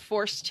been sort of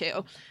forced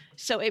to.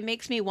 So it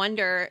makes me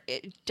wonder,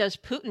 does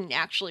Putin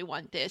actually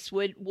want this?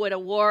 Would a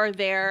war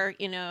there,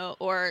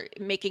 or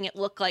making it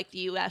look like the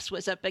U.S.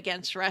 was up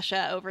against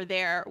Russia over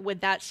there,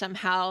 would that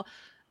somehow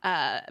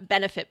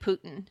benefit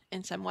Putin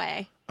in some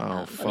way?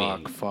 Oh,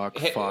 fuck.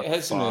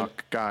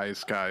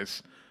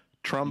 Guys.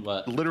 Trump,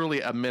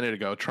 literally a minute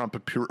ago, Trump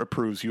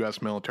approves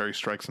U.S. military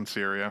strikes in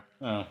Syria.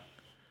 Oh.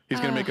 He's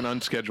going to make an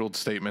unscheduled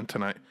statement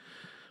tonight.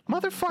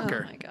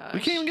 Motherfucker. Oh my gosh.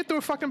 We can't even get through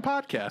a fucking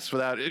podcast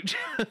without it.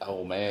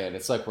 Oh, man.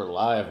 It's like we're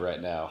live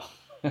right now.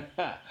 He's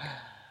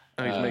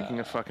making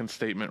a fucking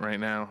statement right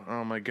now.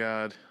 Oh, my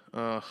God.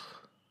 Ugh.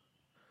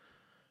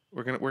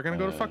 We're gonna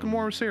go to fucking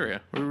war with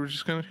Syria. We're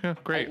just gonna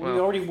great. We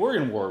already were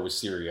in war with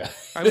Syria.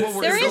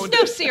 There is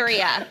no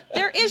Syria.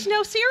 There is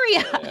no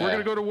Syria. Yeah. We're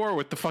gonna go to war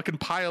with the fucking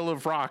pile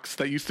of rocks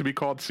that used to be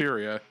called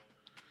Syria.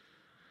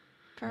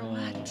 For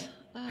what?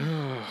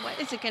 What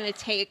is it gonna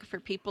take for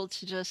people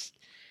to just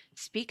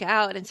speak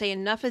out and say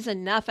enough is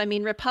enough? I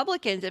mean,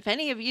 Republicans, if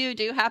any of you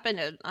do happen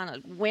to, on a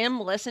whim,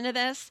 listen to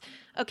this,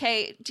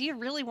 okay, do you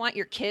really want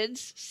your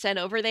kids sent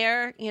over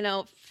there,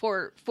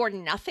 for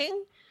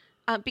nothing?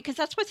 Because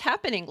that's what's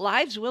happening.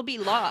 Lives will be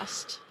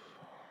lost.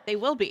 They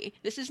will be.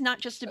 This is not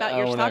just about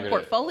your stock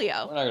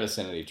portfolio. We're not going to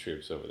send any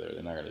troops over there.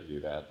 They're not going to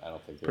do that. I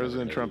don't think.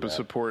 President Trump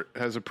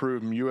has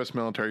approved U.S.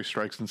 military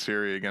strikes in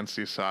Syria against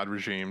the Assad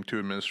regime. Two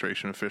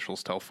administration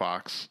officials tell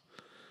Fox.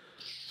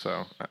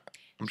 So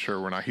I'm sure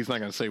we're not. He's not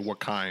going to say what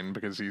kind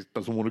because he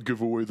doesn't want to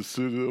give away the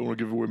city. I don't want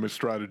to give away my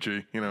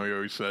strategy. He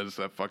always says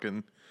that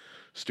fucking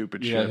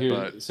stupid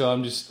shit. So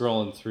I'm just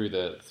scrolling through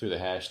the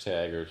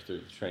hashtag or through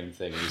the train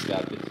thing. And he's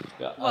got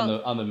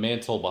on the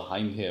mantle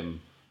behind him.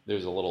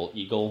 There's a little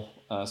eagle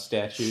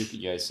statue.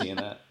 You guys seeing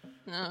that?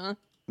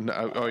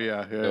 No, oh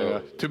yeah.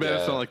 Too bad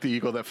it's not like the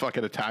eagle that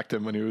fucking attacked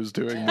him when he was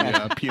doing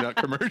the peanut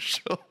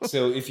commercial.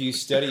 So if you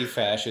study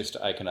fascist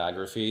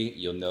iconography,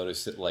 you'll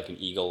notice that like an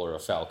eagle or a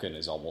falcon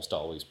is almost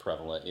always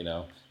prevalent.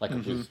 Like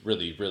with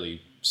really,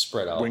 really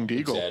spread out, winged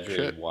eagle,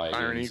 exaggerated wide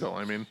iron wings. eagle.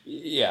 I mean,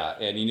 yeah,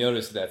 and you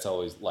notice that's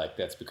always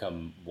that's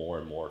become more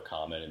and more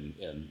common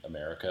in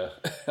America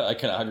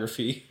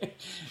iconography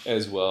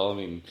as well. I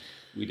mean,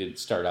 we didn't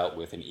start out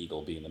with an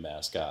eagle being the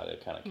mascot.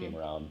 It kind of came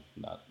around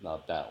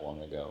not that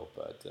long ago,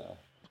 but.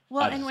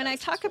 Well, and when I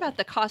talk about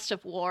the cost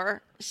of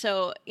war,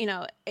 so,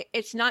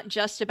 it's not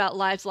just about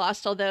lives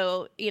lost,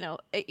 although,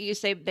 you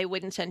say they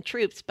wouldn't send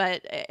troops,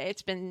 but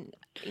it's been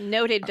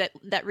noted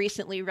that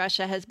recently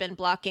Russia has been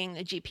blocking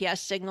the GPS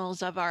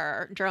signals of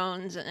our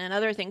drones and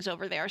other things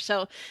over there.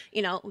 So,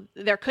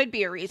 there could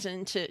be a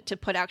reason to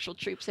put actual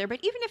troops there.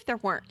 But even if there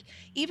weren't,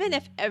 even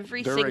if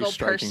every They're single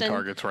striking person...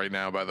 targets right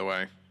now, by the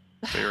way.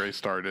 They already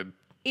started.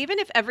 Even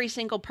if every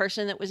single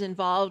person that was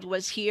involved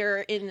was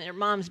here in their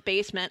mom's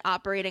basement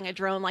operating a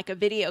drone like a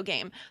video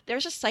game,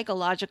 there's a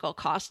psychological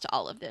cost to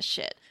all of this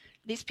shit.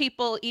 These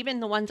people, even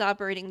the ones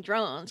operating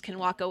drones, can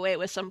walk away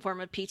with some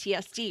form of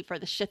PTSD for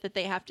the shit that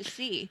they have to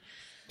see.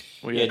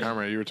 Well, yeah,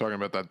 Conrad, you were talking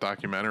about that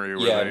documentary.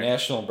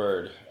 National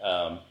Bird.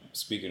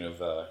 Speaking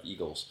of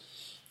eagles,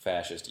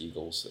 fascist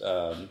eagles,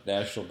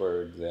 National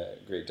Bird,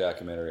 that great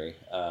documentary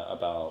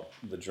about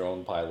the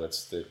drone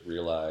pilots that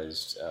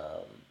realized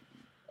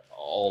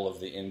all of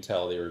the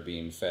intel they were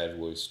being fed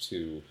was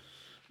to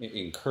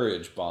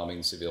encourage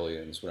bombing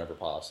civilians whenever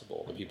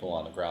possible. The people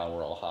on the ground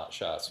were all hot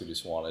shots who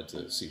just wanted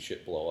to see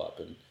shit blow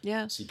up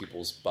and see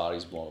people's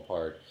bodies blown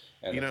apart.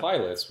 And the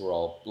pilots were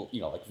all,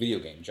 like video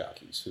game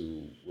jockeys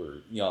who were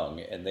young,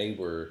 and they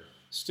were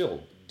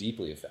still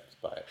deeply affected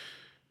by it.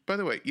 By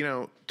the way,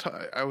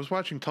 I was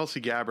watching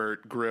Tulsi Gabbard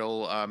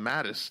grill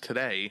Mattis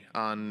today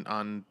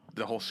on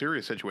the whole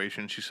Syria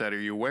situation. She said, "Are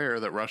you aware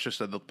that Russia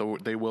said that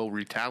they will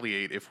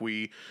retaliate if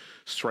we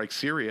strike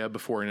Syria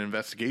before an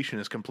investigation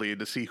is completed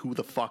to see who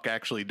the fuck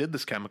actually did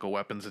this chemical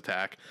weapons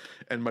attack?"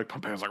 And Mike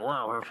Pompeo was like,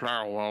 "Well,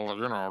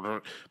 you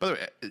know." By the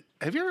way,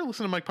 have you ever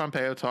listened to Mike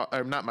Pompeo talk?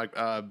 Not Mike,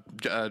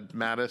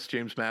 Mattis,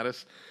 James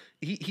Mattis.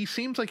 He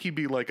seems like he'd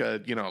be like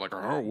a, you know, like,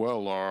 oh,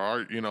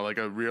 well, you know, like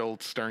a real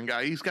stern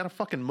guy. He's got a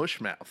fucking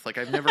mush mouth. Like,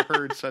 I've never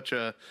heard such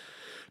a,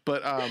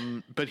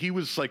 but he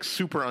was like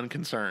super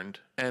unconcerned.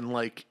 And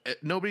like,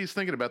 nobody's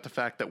thinking about the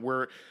fact that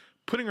we're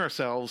putting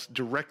ourselves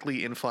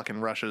directly in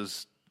fucking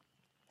Russia's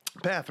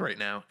path right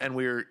now. And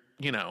we're,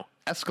 you know,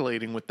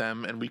 escalating with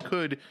them. And we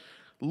could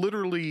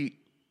literally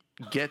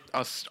get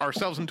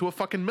ourselves into a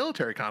fucking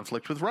military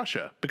conflict with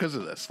Russia because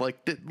of this.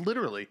 Like,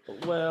 literally.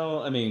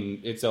 Well, I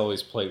mean, it's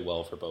always played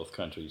well for both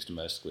countries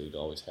domestically to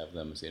always have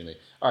them as the enemy.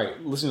 All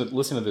right, listen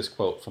to this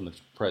quote from the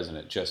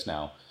president just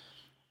now.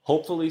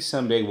 Hopefully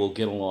someday we'll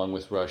get along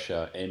with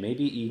Russia and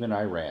maybe even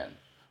Iran.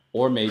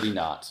 Or maybe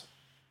not.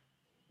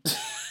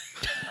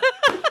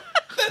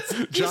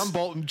 John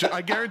Bolton,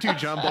 I guarantee you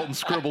John Bolton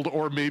scribbled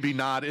 "or maybe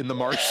not" in the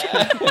Martian.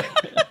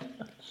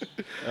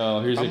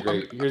 Oh, here's a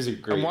great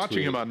I'm watching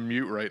tweet. him on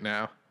mute right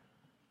now.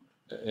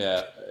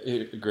 Yeah,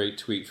 a great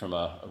tweet from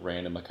a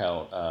random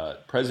account.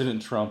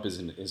 President Trump is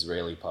an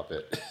Israeli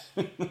puppet.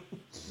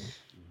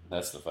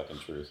 That's the fucking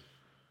truth.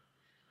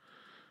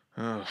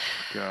 Oh,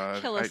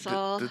 God. Kill us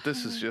all.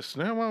 This is just,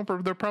 well,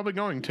 they're probably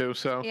going to,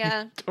 so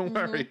Yeah. don't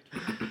worry.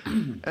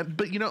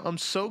 But, you know, I'm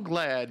so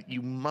glad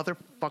you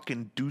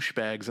motherfucking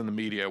douchebags in the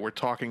media were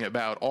talking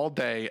about all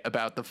day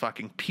about the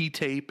fucking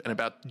P-tape and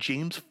about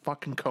James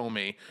fucking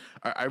Comey.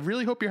 I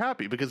really hope you're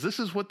happy, because this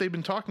is what they've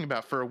been talking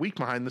about for a week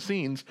behind the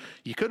scenes.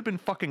 You could have been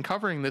fucking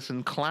covering this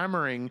and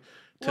clamoring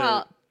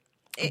to...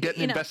 get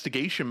an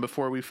investigation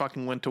before we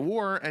fucking went to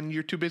war, and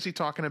you're too busy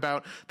talking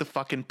about the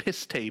fucking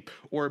piss tape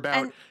or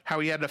about how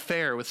he had an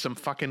affair with some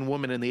fucking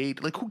woman in the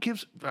 80s. Like, who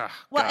gives... Well,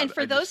 God, and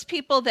for those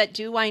people that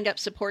do wind up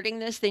supporting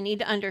this, they need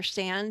to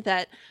understand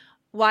that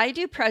why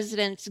do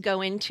presidents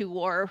go into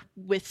war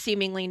with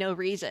seemingly no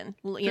reason?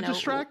 To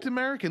distract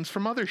Americans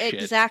from other shit.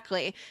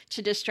 Exactly.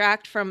 To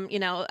distract from,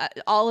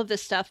 all of the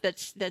stuff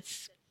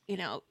that's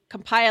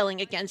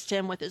compiling against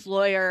him with his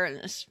lawyer and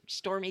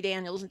Stormy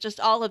Daniels and just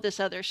all of this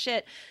other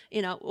shit.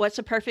 What's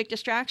a perfect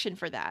distraction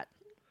for that?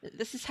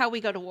 This is how we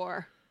go to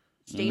war.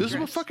 It's dangerous. This is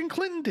what fucking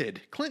Clinton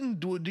did. Clinton,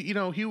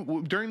 he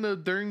during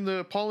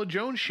the Paula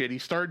Jones shit, he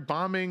started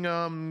bombing.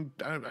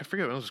 I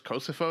forget, it was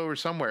Kosovo or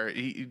somewhere.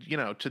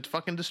 To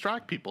fucking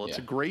distract people. It's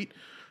a great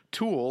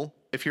tool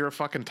if you're a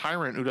fucking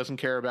tyrant who doesn't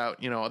care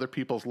about other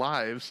people's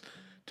lives,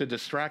 to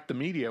distract the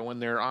media when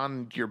they're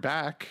on your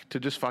back, to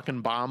just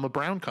fucking bomb a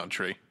brown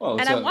country. Well,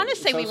 and I want to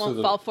say we won't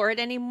fall for it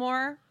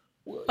anymore,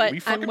 but we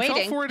fucking I'm waiting.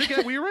 fell for it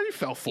again. We already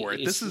fell for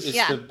it. It's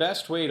the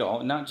best way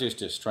to not just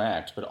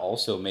distract, but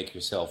also make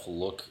yourself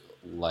look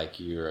like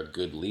you're a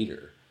good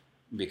leader.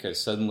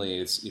 Because suddenly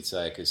it's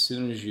like, as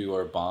soon as you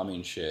are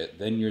bombing shit,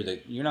 then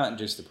you're not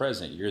just the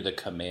president, you're the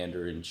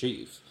commander in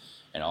chief.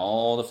 And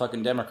all the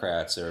fucking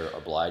Democrats are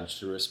obliged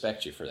to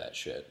respect you for that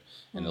shit.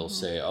 And they'll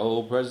say,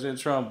 oh, President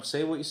Trump,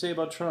 say what you say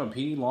about Trump.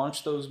 He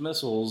launched those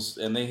missiles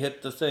and they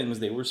hit the things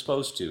they were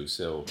supposed to.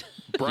 So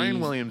Brian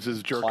Williams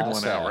is jerking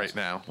one out right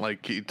now.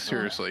 Like,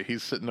 seriously,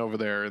 he's sitting over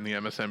there in the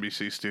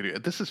MSNBC studio.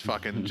 This is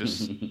fucking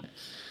just...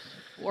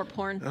 war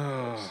porn.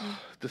 Oh,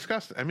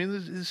 disgusting. I mean,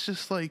 it's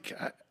just like...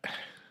 I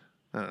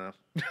don't know.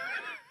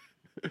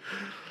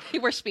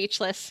 We're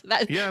speechless.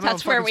 That's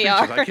speechless. where we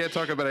are. I can't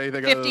talk about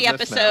anything 50 other than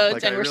episodes this now.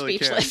 Like, and I we're really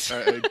speechless.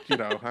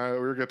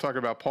 We're going to talk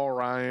about Paul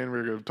Ryan.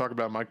 We're going to talk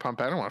about Mike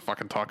Pompeo. I don't want to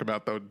fucking talk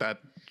about that.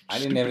 I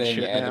didn't have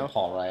anything to add now. to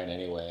Paul Ryan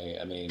anyway.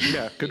 I mean,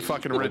 yeah, good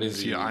fucking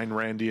riddance, you Ayn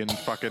Randian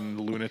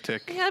fucking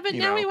lunatic. Yeah, but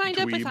now we wind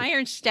up with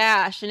Iron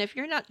Stash, and if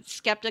you're not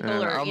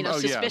skeptical or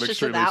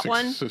suspicious of that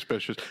one,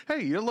 suspicious.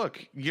 Hey,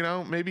 look,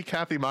 maybe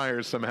Kathy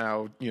Myers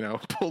somehow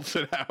pulls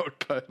it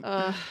out, but.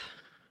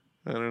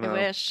 I don't know.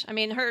 I wish. I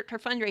mean, her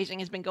fundraising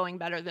has been going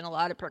better than a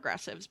lot of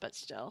progressives, but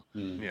still.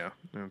 Yeah,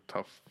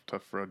 tough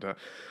road to.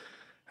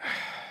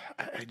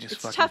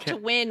 It's tough to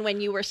win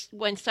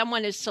when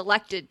someone is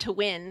selected to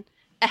win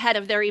ahead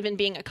of there even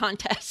being a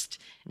contest,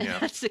 and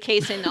that's the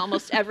case in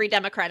almost every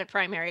Democratic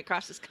primary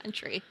across this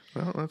country.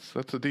 Well, that's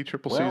the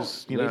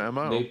DCCC's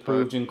MO. They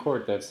proved in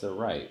court that's their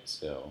right,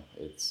 so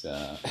it's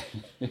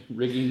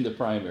rigging the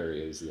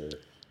primary is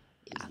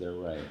their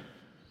right.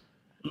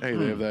 Hey,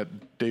 they have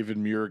that David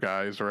Muir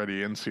guy is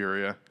already in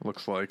Syria,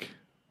 looks like.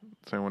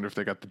 So I wonder if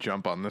they got the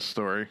jump on this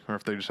story, or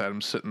if they just had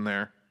him sitting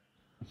there.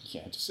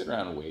 Yeah, just sit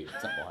around and wait.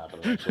 Something will happen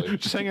eventually.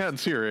 Just hang out in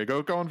Syria.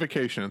 Go on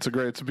vacation. It's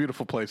a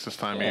beautiful place this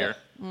time of year.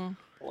 Mm.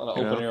 A lot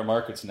of open air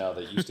markets now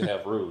that used to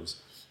have roofs.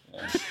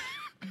 Yeah.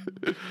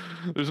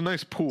 There's a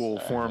nice pool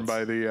formed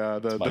by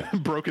the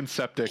broken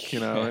septic,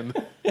 and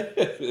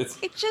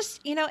it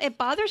just, it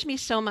bothers me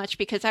so much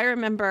because I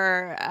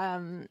remember,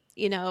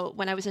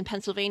 when I was in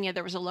Pennsylvania,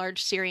 there was a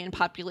large Syrian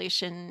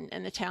population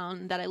in the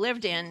town that I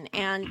lived in,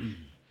 and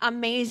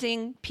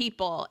amazing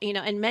people,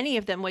 and many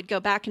of them would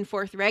go back and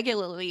forth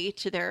regularly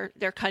to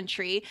their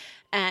country,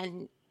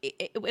 and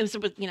it was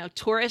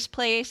tourist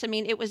place. I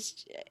mean, it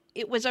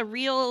was a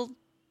real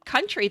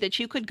country that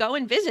you could go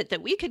and visit,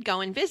 that we could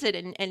go and visit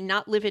and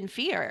not live in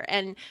fear.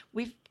 And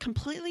we've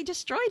completely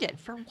destroyed it.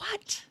 For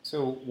what?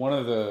 So one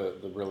of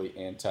the really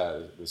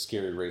the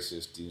scary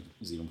racist,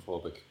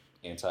 xenophobic,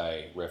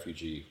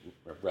 anti-refugee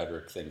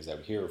rhetoric things I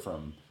would hear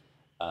from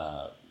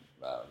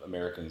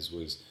Americans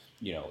was,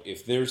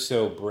 if they're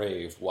so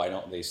brave, why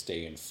don't they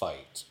stay and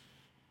fight?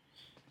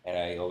 And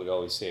I would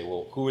always say,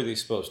 well, who are they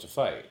supposed to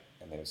fight?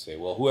 And they would say,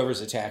 well, whoever's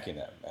attacking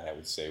them. And I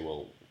would say,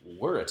 well,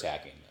 we're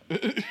attacking them.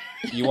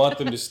 You want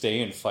them to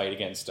stay and fight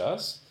against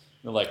us?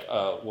 And they're like,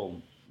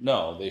 well,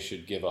 no, they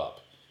should give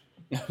up.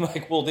 I'm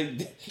like, well,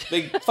 they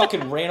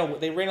fucking ran out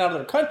of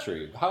their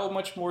country. How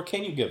much more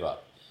can you give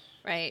up?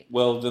 Right.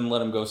 Well, then let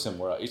them go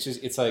somewhere else.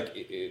 It's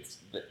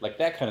like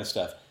that kind of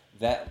stuff.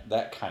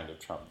 That kind of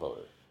Trump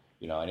voter.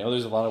 I know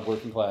there's a lot of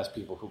working class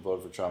people who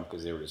voted for Trump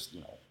because they were just,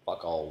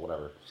 fuck all,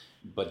 whatever.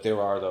 But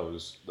there are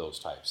those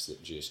types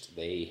that just,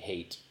 they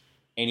hate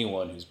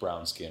anyone who's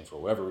brown skinned for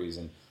whatever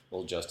reason.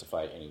 Will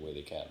justify it any way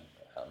they can.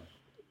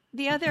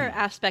 The other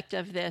aspect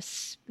of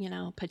this,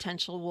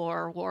 potential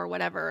war,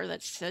 whatever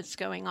that's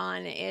going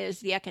on is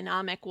the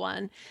economic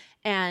one.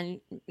 And,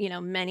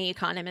 many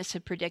economists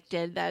have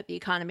predicted that the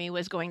economy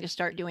was going to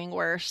start doing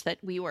worse, that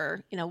we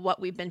were,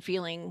 what we've been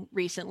feeling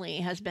recently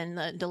has been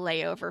the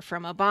layover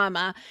from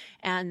Obama,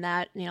 and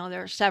that,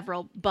 there are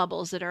several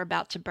bubbles that are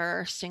about to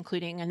burst,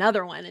 including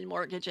another one in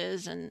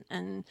mortgages.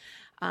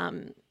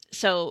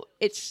 So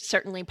it's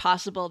certainly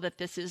possible that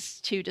this is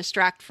to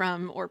distract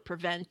from or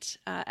prevent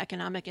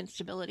economic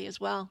instability as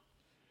well.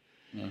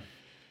 Yeah.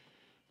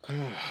 I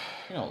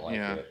don't like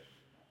it.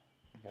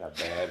 I got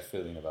a bad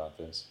feeling about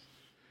this.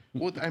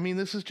 Well, I mean,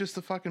 this is just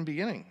the fucking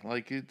beginning.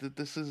 Like,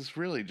 this is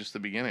really just the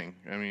beginning.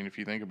 I mean, if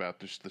you think about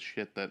just the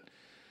shit that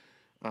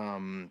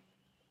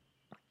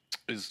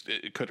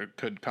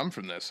could come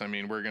from this. I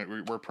mean,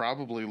 we're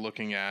probably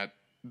looking at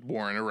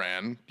war in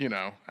Iran.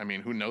 I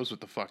mean, who knows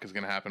what the fuck is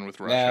going to happen with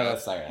Russia? No,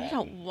 that's not going to happen.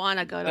 You don't want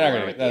to go to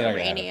war with the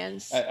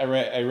Iranians.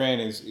 Iran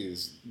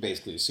is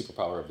basically a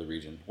superpower of the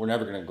region. We're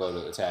never going to go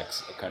to attack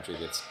a country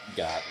that's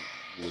got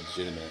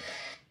legitimate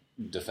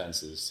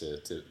defenses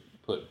to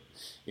put.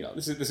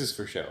 This is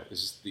for show.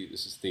 This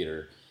is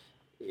theater.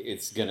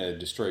 It's going to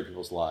destroy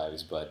people's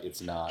lives, but it's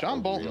not.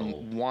 John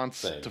Bolton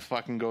wants to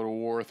fucking go to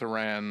war with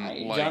Iran.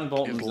 John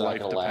Bolton's his life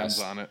not going to depends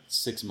last on it.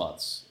 6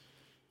 months.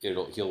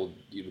 It'll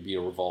be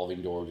a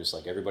revolving door just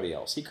like everybody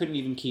else. He couldn't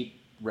even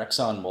keep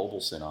Rexon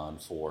Mobilson on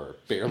for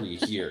barely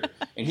a year.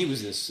 And he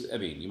was this, I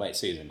mean, you might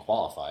say he's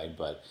unqualified,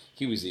 but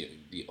he was the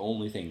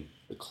only thing,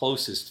 the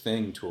closest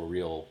thing to a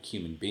real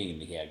human being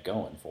that he had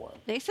going for him.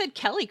 They said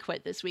Kelly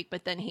quit this week,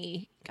 but then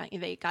they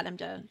got him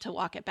to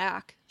walk it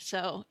back.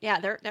 So yeah,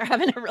 they're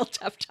having a real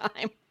tough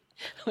time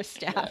with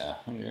staff. Yeah,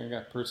 they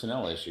got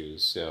personnel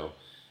issues. So,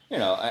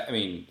 I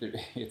mean,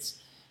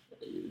 it's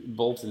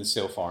Bolton's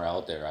so far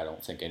out there. I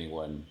don't think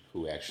anyone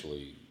who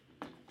actually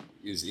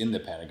is in the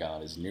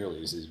Pentagon is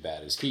nearly as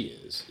bad as he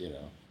is.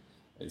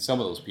 And some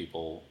of those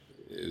people,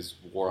 as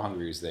war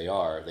hungry as they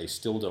are, they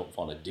still don't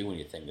want to do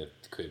anything that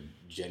could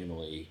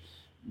genuinely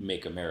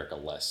make America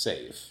less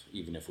safe,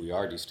 even if we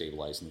are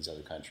destabilizing these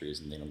other countries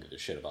and they don't give a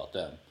shit about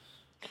them.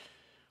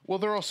 Well,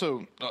 they're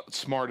also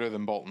smarter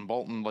than Bolton.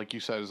 Bolton, like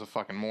you said, is a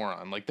fucking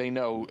moron. Like, they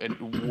know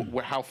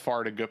how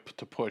far to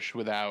push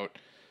without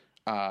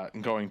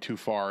going too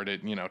far to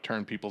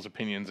turn people's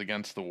opinions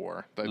against the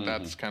war.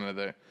 That's kind of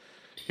the.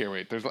 Here,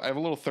 wait. I have a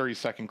little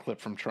 30-second clip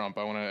from Trump.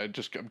 I'm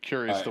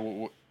curious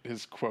to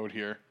his quote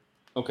here.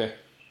 Okay.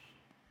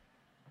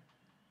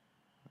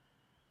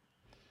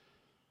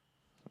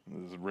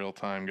 This is real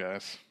time,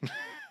 guys.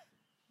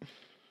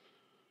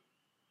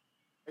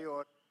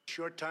 A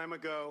short time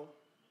ago,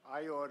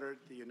 I ordered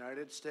the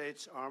United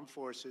States Armed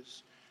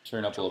Forces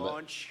to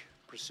launch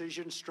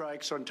precision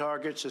strikes on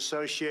targets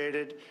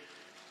associated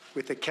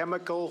with the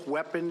chemical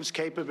weapons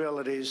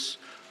capabilities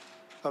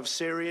of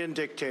Syrian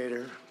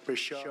dictator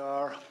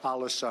Bashar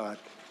al-Assad.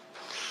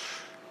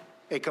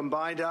 A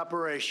combined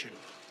operation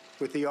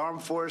with the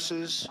armed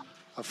forces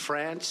of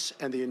France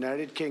and the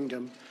United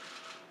Kingdom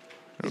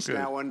is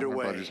now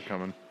underway.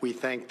 We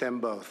thank them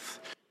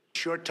both.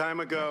 Short time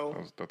ago.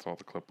 That's all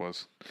the clip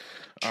was.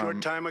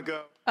 Short time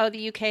ago. Oh,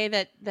 the UK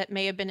that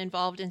may have been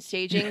involved in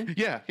staging.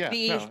 Yeah,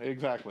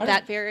 exactly.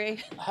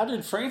 How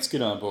did France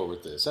get on board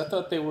with this? I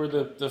thought they were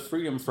the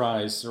Freedom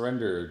Fries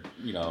surrendered.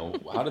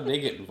 How did they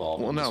get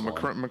involved? Well, no,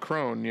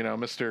 Macron.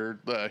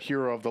 Mr.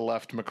 Hero of the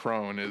Left,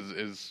 Macron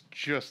is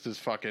just as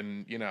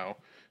fucking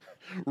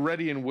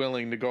ready and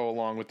willing to go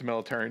along with the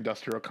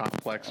military-industrial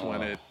complex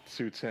when it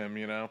suits him.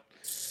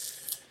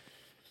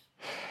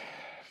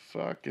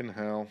 Fucking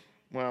hell.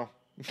 Well,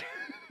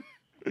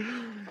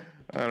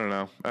 I don't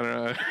know. I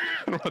don't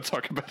want to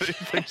talk about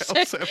anything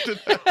else after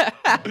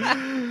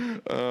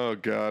that. Oh,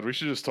 God. We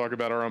should just talk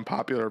about our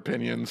unpopular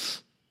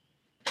opinions.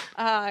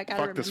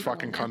 Fuck this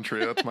fucking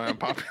country. That's my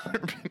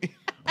unpopular opinion.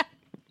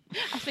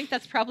 I think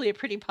that's probably a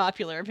pretty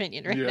popular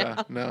opinion now.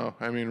 Yeah, no.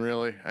 I mean,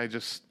 really. I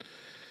just...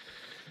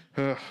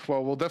 well,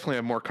 we'll definitely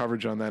have more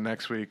coverage on that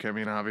next week. I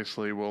mean,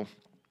 obviously, we'll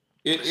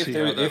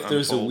If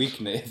there's a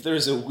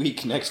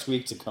week next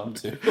week to come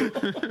to,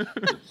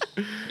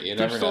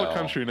 there's still a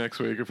country next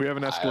week. If we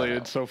haven't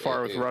escalated so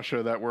far with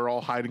Russia that we're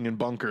all hiding in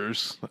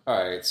bunkers.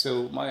 All right,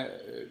 so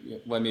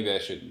maybe I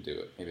shouldn't do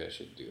it.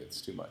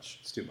 It's too much.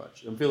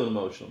 I'm feeling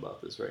emotional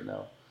about this right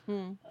now.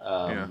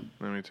 Yeah,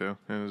 me too.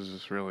 It was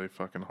just really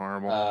fucking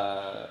horrible.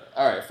 All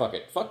right, fuck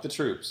it. Fuck the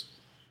troops.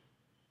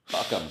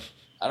 Fuck them.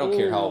 I don't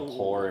care how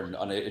poor and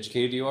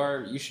uneducated you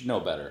are. You should know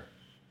better.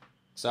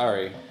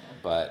 Sorry,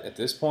 but at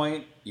this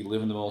point, you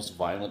live in the most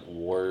violent,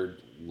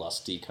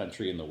 war-lusty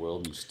country in the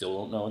world, and you still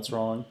don't know it's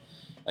wrong.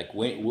 Like,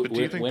 when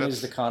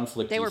is the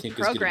conflict you think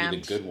is going to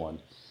be the good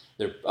one?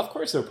 Of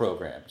course they're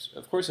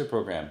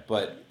programmed,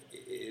 but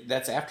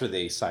that's after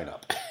they sign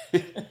up.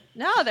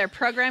 No, they're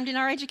programmed in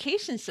our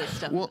education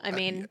system. Well, I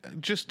mean,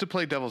 just to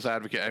play devil's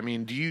advocate, I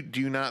mean, do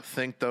you not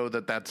think though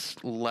that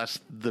that's less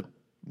the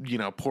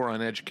poor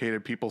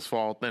uneducated people's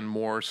fault and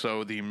more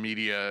so the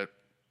media,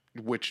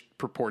 which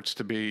purports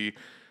to be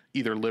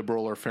either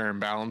liberal or fair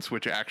and balanced,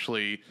 which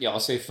actually I'll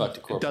say fuck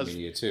the corporate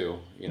media too,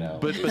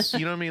 But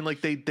you know what I mean?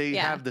 Like they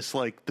have this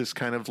this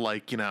kind of I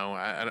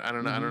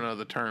don't know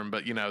the term,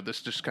 but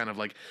this just kind of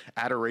like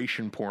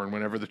adoration porn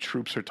whenever the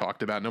troops are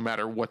talked about, no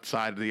matter what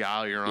side of the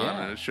aisle you're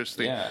on. And it's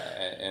just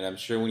and I'm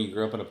sure when you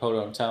grew up in a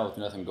podunk town with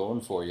nothing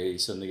going for you, you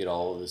suddenly get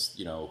all of this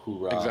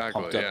hoorah,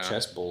 pumped up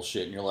chest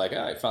bullshit, and you're like,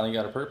 I finally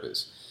got a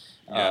purpose.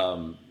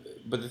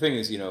 But the thing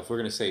is, if we're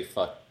gonna say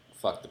fuck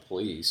the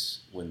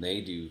police when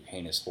they do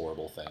heinous,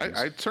 horrible things.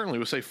 I certainly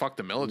would say fuck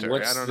the military.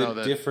 What's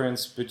the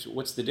difference?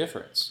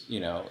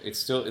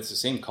 It's the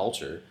same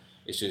culture.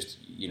 It's just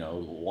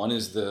one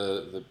is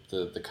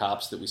the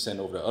cops that we send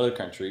over to other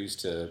countries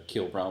to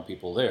kill brown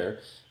people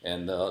there,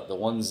 and the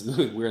ones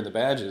wearing the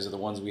badges are the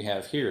ones we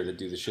have here that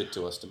do the shit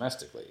to us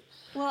domestically.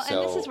 Well, and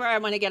this is where I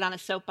want to get on a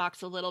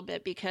soapbox a little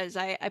bit, because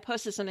I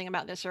posted something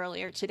about this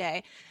earlier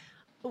today.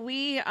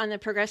 We, on the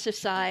progressive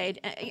side,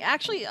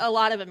 actually a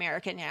lot of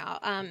America now,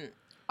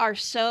 are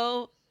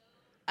so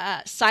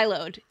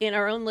siloed in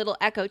our own little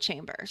echo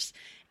chambers.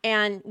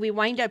 And we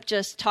wind up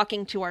just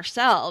talking to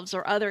ourselves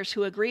or others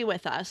who agree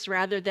with us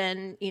rather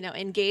than,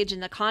 engage in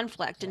the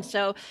conflict. And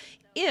so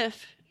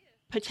if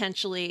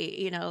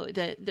potentially,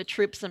 the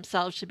troops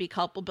themselves should be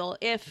culpable,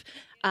 if,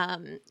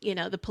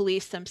 the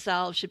police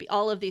themselves should be,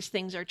 all of these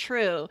things are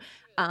true.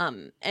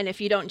 And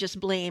if you don't just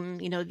blame,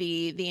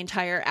 the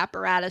entire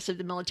apparatus of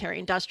the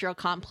military-industrial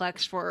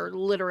complex for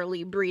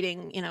literally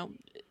breeding,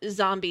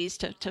 zombies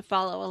to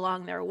follow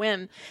along their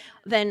whim,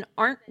 then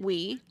aren't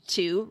we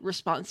too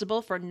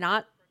responsible for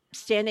not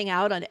standing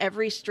out on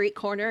every street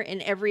corner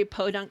in every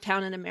podunk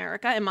town in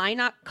America? Am I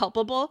not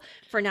culpable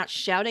for not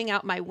shouting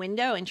out my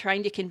window and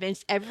trying to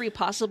convince every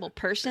possible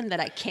person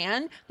that I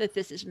can that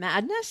this is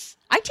madness?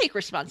 I take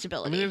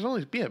responsibility. I mean, there's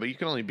only but you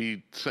can only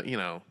be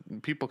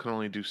people can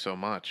only do so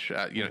much.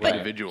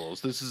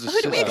 Individuals. This is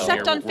who do we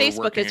accept on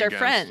Facebook as our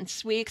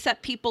friends? We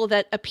accept people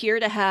that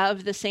appear to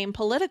have the same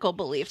political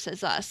beliefs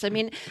as us. I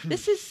mean,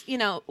 this is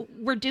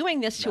we're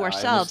doing this to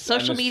ourselves.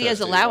 Social media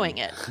is allowing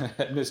it.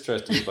 I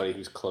mistrust anybody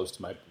who's close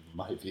to my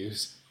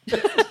views.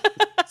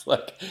 It's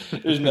like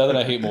there's nothing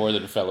I hate more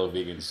than fellow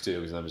vegans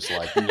too, because I'm just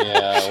like,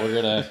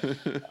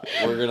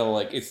 we're gonna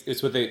like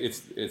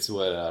it's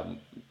what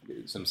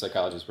some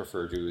psychologists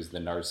refer to as the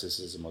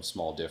narcissism of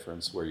small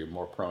difference, where you're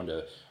more prone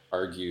to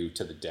argue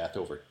to the death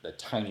over the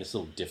tiniest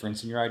little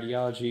difference in your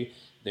ideology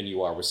than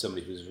you are with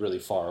somebody who's really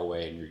far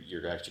away and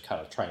you're actually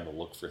kind of trying to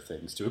look for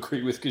things to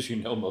agree with because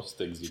most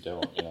things you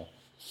don't.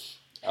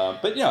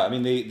 But I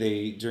mean,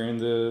 they during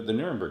the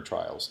Nuremberg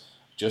trials,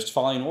 just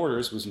following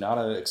orders was not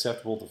an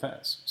acceptable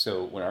defense.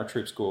 So when our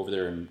troops go over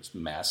there and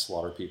mass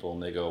slaughter people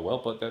and they go, well,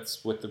 but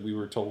that's what we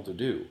were told to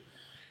do.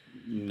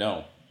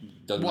 No.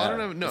 Doesn't matter.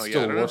 I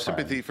don't have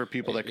sympathy for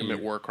people that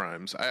commit war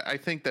crimes. I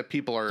think that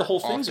people are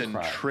often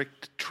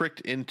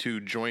tricked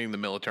into joining the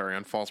military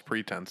on false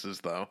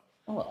pretenses, though.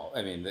 Well,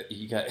 I mean,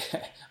 you got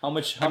how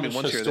much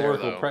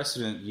historical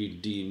precedent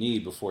do you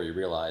need before you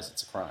realize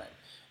it's a crime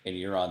and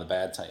you're on the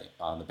bad team?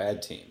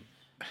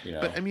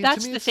 But I mean,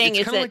 that's to me, the thing.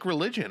 It's kind of like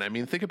religion. I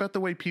mean, think about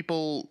the way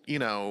people,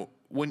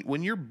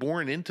 when you're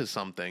born into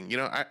something.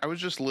 I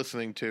was just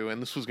listening to,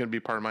 and this was going to be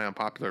part of my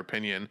unpopular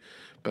opinion,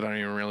 but I don't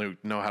even really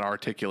know how to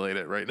articulate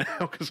it right now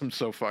because I'm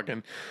so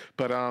fucking.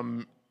 But I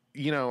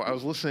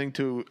was listening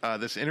to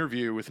this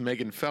interview with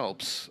Megan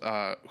Phelps,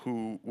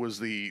 who was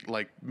the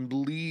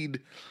lead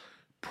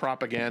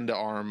propaganda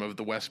arm of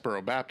the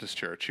Westboro Baptist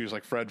Church. She was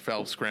like Fred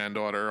Phelps'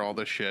 granddaughter, all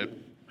this shit.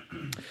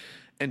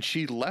 And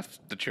she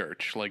left the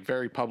church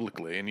very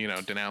publicly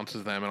and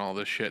denounces them and all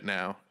this shit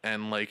now.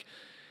 And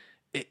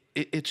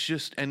it's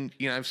just, and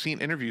I've seen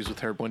interviews with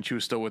her when she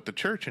was still with the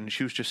church, and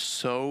she was just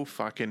so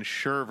fucking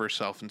sure of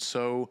herself and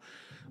so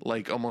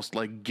almost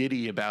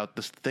giddy about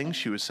this thing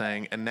she was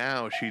saying. And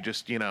now she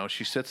just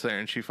she sits there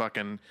and she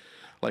fucking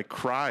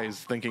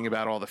cries thinking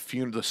about all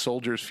the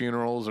soldiers'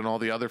 funerals and all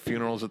the other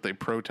funerals that they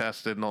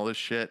protested and all this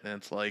shit.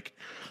 And it's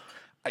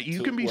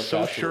you can be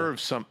so sure of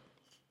some.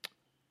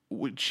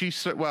 she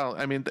said, well,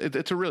 I mean,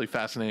 it's a really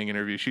fascinating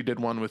interview. She did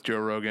one with Joe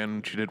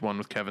Rogan. She did one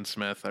with Kevin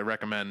Smith. I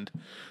recommend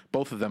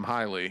both of them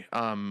highly.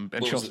 And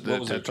What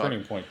was her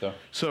turning point, though?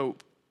 So,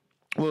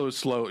 well, it was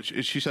slow.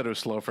 She said it was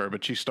slow for her,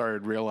 but she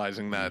started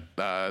realizing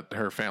that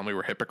her family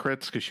were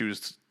hypocrites because she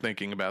was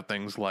thinking about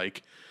things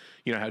like,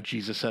 you know, how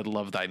Jesus said,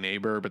 love thy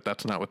neighbor, but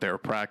that's not what they were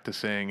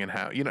practicing, and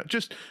how, you know,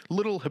 just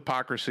little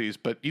hypocrisies.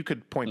 But you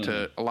could point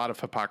to a lot of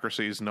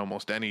hypocrisies in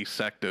almost any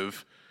sect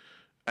of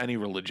any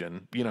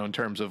religion, you know, in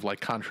terms of like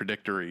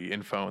contradictory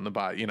info in the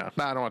Bible, you know.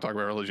 I don't want to talk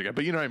about religion again,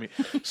 but you know what I mean.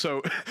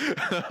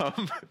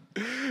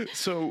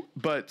 So,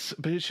 but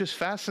it's just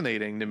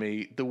fascinating to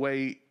me the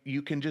way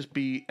you can just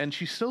be, and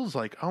she still's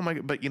like, oh my,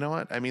 but you know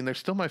what? I mean, they're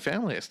still my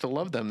family. I still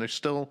love them. They're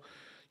still,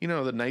 you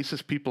know, the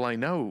nicest people I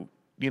know.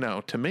 You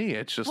know, to me,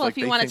 it's just well, like, if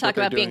you want to talk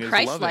about being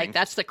Christ-like,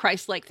 that's the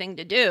Christ-like thing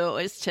to do,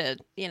 is to,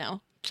 you know,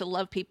 to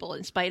love people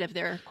in spite of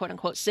their quote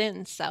unquote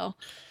sins. So.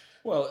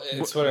 Well,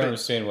 it's what I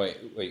understand. Why,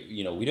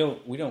 you know, we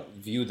don't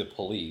view the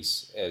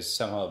police as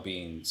somehow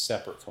being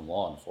separate from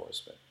law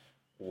enforcement.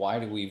 Why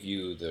do we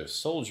view the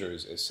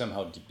soldiers as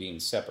somehow being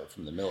separate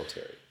from the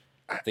military?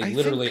 They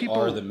literally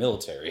are the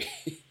military.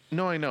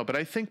 No, I know, but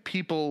I think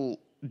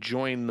people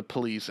join the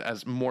police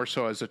as more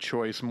so as a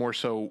choice, more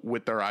so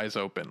with their eyes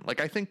open.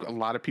 Like, I think a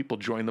lot of people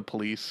join the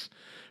police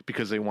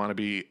because they want to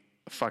be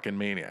fucking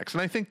maniacs,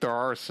 and I think there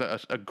are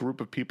a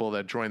group of people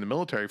that join the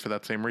military for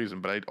that same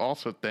reason. But I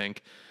also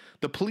think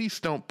the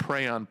police don't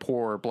prey on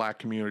poor black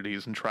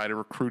communities and try to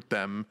recruit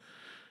them,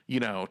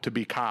 you know, to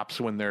be cops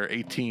when they're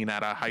 18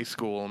 out of high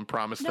school and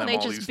promise them all these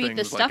things. They just beat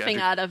the stuffing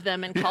out of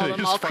them and call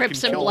them all fucking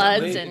Crips and kill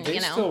Bloods, them. and they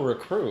you know. still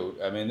recruit.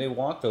 I mean, they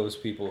want those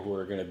people who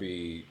are going to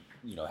be,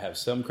 you know, have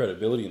some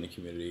credibility in the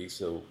community.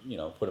 So, you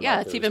know, put them out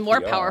there it's even as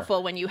more PR.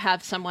 powerful when you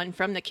have someone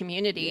from the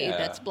community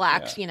that's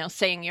black, you know,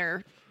 saying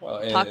your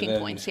talking and then,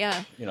 points.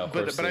 Yeah, you know,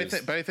 but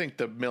I think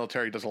the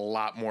military does a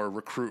lot more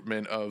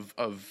recruitment of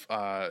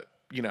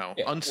you know,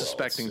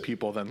 unsuspecting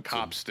people than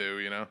cops do.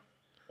 You know,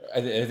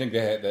 I think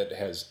that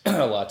has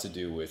a lot to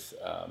do with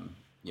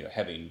you know,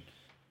 having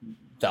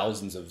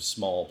thousands of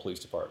small police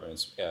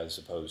departments as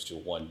opposed to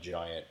one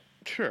giant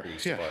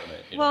police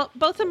department. Well,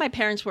 both of my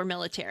parents were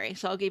military,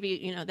 so I'll give you,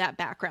 you know, that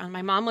background.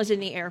 My mom was in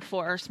the Air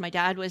Force. My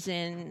dad was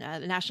in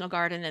the National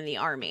Guard and then the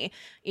Army.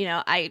 You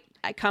know, I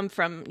come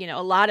from, you know,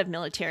 a lot of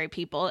military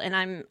people,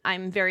 and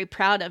I'm very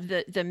proud of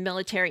the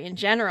military in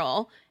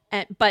general.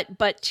 And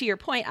but to your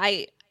point,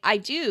 I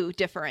do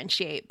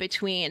differentiate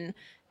between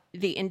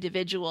the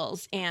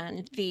individuals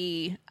and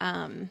the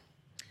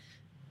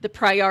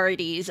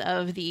priorities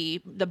of the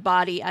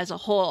body as a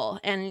whole.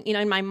 And, you know,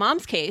 in my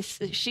mom's case,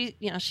 she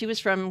was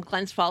from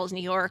Glens Falls,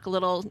 New York, a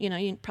little, you know,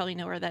 you probably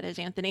know where that is,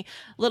 Anthony,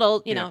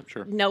 little, you know,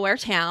 nowhere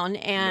town.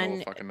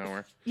 And fucking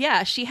nowhere.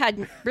 Yeah, she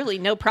had really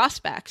no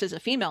prospects as a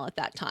female at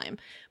that time,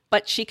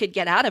 but she could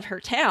get out of her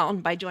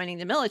town by joining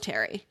the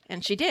military.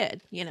 And she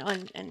did, you know,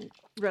 and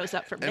rose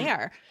up from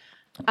there.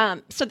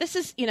 So this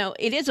is, you know,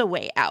 it is a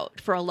way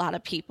out for a lot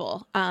of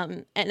people.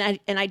 And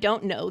I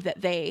don't know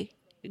that they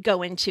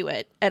go into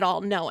it at all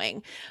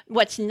knowing.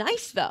 What's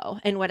nice, though,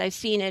 and what I've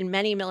seen in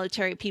many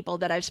military people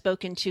that I've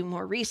spoken to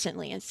more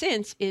recently and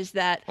since, is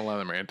that a lot of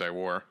them are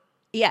anti-war.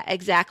 Yeah,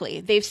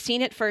 exactly. They've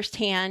seen it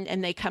firsthand,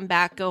 and they come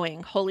back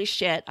going, holy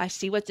shit, I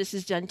see what this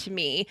has done to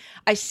me.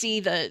 I see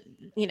the,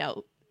 you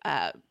know,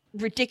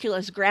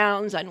 ridiculous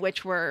grounds on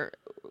which we're,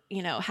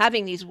 you know,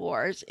 having these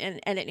wars, and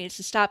it needs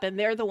to stop. And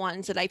they're the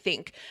ones that I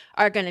think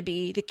are going to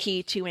be the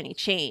key to any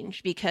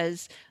change,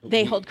 because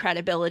they hold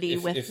credibility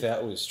with. If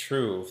that was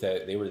true, if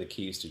that they were the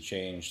keys to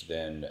change,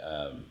 then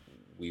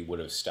we would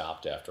have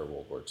stopped after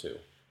World War II.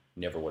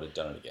 Never would have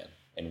done it again.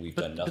 And we've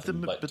done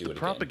nothing but do it again. But the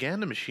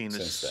propaganda machine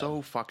is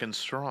so fucking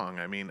strong.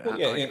 I mean,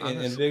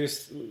 and the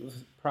biggest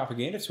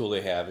propaganda tool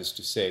they have is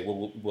to say,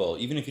 well,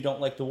 even if you don't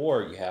like the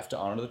war, you have to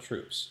honor the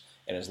troops.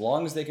 And as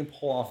long as they can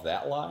pull off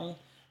that lie,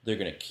 they're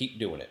going to keep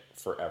doing it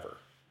forever.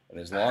 And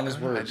as long as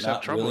we're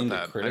not willing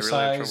to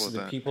criticize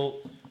the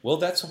people, well,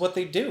 that's what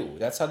they do.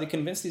 That's how they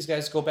convince these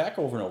guys to go back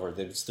over and over,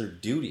 that it's their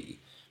duty.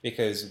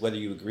 Because whether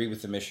you agree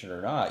with the mission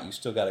or not, you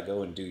still got to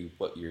go and do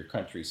what your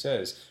country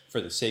says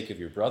for the sake of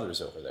your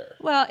brothers over there.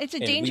 Well, it's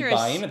dangerous. We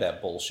buy into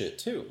that bullshit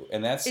too,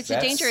 and that's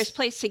a dangerous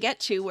place to get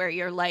to, where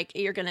you're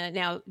going to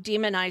now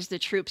demonize the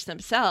troops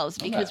themselves.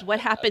 Because what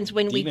happens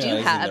when we do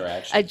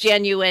have a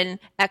genuine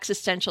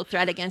existential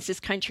threat against this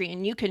country,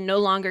 and you can no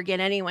longer get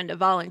anyone to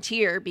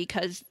volunteer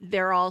because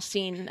they're all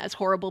seen as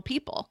horrible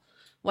people?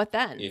 What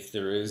then? If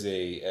there is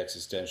a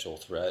existential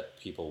threat,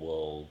 people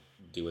will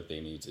do what they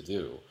need to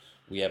do.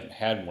 We haven't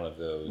had one of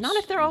those. Not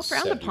if they're all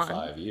frowned upon.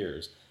 75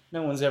 years.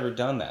 No one's ever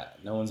done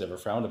that. No one's ever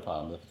frowned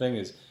upon them. The thing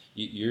is,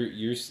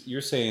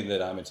 you're saying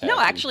that I'm attacking. No,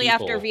 actually,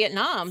 after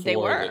Vietnam, they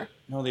were.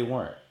 No, they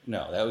weren't.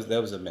 No,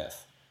 that was a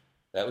myth.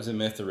 That was a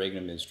myth the Reagan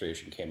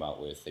administration came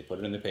out with. They put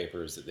it in the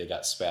papers that they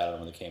got spat on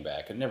when they came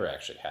back. It never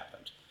actually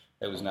happened.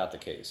 That was not the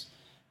case.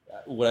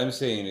 What I'm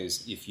saying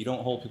is, if you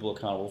don't hold people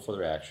accountable for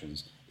their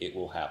actions, it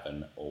will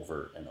happen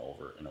over and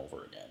over and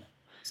over again.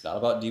 It's not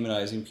about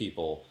demonizing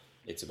people.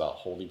 It's about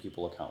holding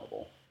people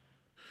accountable.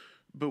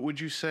 But would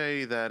you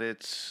say that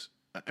it's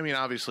I mean,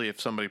 obviously, if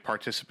somebody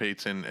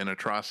participates in an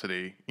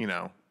atrocity,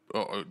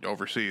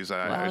 overseas, Well,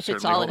 I if certainly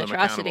it's all hold an them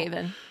atrocity,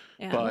 accountable. then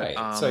yeah. But,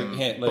 Right. It's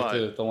like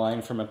but the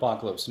line from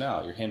Apocalypse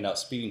Now. You're handing out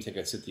speeding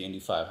tickets at the Indy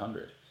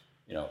 500.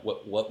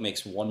 What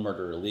makes one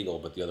murder illegal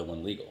but the other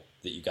one legal?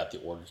 That you got the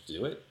order to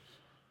do it?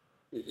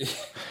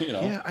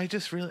 Yeah, I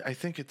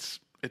think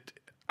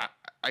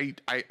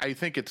I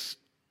think it's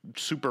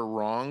super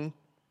wrong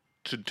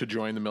to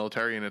join the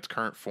military in its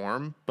current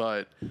form,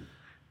 but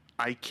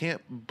I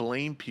can't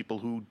blame people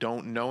who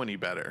don't know any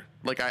better.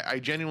 Like, I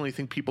genuinely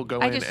think people go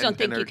in. I just don't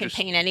think and you can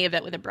paint any of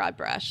it with a broad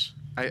brush.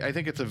 I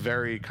think it's a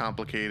very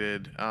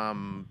complicated.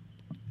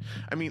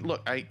 I mean,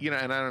 look, and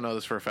I don't know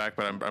this for a fact,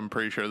 but I'm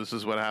pretty sure this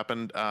is what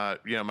happened.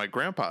 My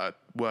grandpa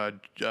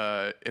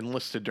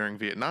enlisted during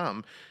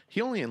Vietnam. He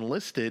only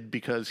enlisted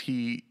because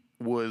he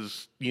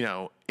was,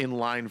 in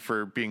line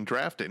for being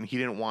drafted, and he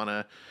didn't want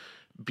to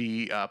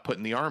be put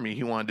in the Army.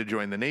 He wanted to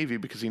join the Navy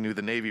because he knew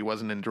the Navy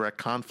wasn't in direct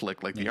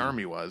conflict like the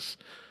Army was.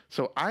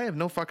 So I have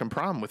no fucking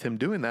problem with him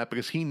doing that,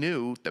 because he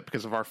knew that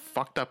because of our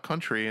fucked up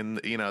country and,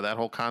 that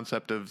whole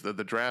concept of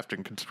the draft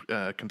and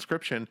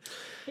conscription,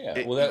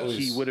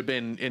 he would have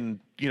been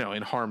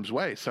in harm's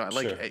way. So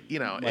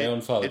my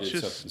own father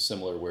did something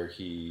similar, where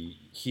he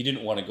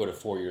didn't want to go to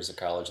 4 years of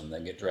college and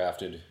then get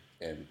drafted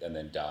and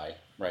then die.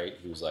 Right?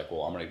 He was like,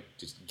 well, I'm going to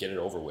just get it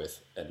over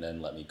with and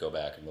then let me go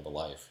back and live a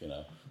life.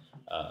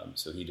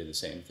 So he did the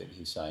same thing.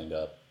 He signed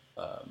up.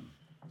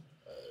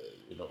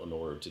 In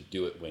order to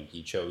do it when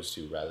he chose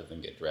to, rather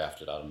than get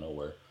drafted out of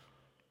nowhere.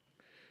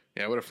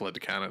 Yeah, I would have fled to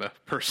Canada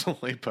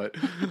personally, but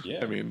yeah,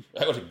 I mean,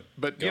 I would have.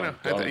 But join the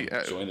Viet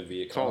Cong.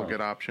 It's all a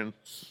good option.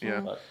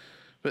 Yeah,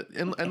 but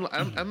and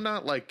I'm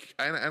not like,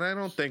 and I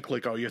don't think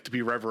like, oh, you have to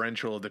be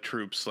reverential of the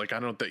troops. Like, I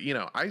don't think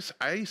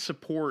I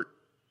support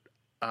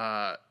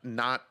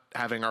not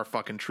having our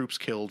fucking troops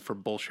killed for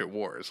bullshit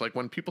wars. Like,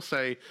 when people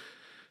say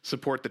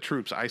support the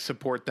troops, I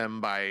support them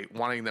by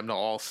wanting them to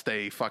all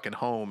stay fucking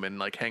home and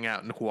like hang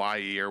out in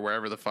Hawaii or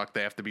wherever the fuck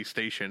they have to be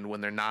stationed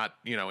when they're not,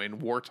 in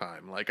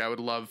wartime. Like, I would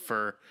love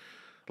for,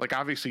 like,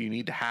 obviously you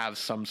need to have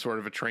some sort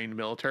of a trained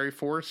military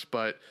force,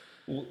 but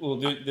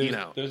there's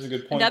a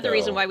good point. Another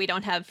reason why we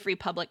don't have free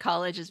public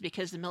college is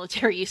because the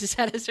military uses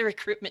that as a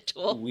recruitment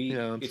tool.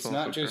 It's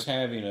not just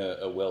having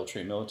a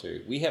well-trained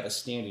military. We have a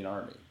standing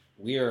army.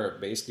 We are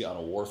basically on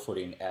a war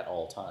footing at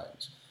all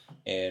times.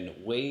 And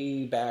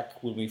way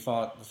back when we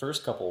fought the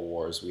first couple of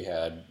wars we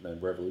had, the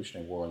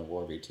Revolutionary War and the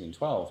War of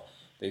 1812,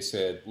 they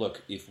said,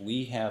 look, if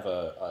we have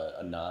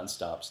a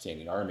nonstop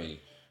standing army,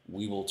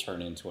 we will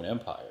turn into an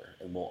empire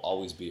and we'll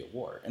always be at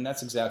war. And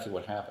that's exactly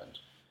what happened.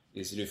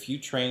 Is that if you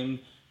train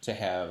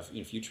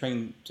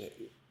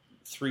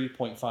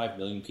 3.5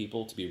 million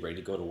people to be ready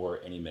to go to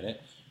war any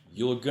minute,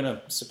 you're going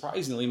to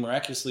surprisingly,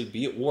 miraculously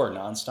be at war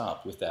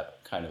nonstop with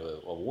that kind of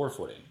a war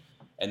footing.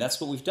 And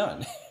that's what we've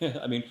done.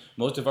 I mean,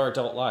 most of our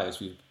adult lives,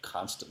 we've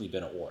constantly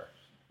been at war.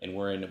 And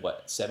we're in,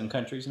 7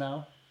 countries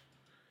now?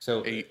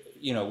 So, 8.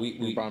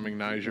 We're bombing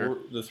Niger.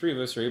 The three of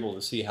us are able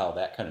to see how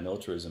that kind of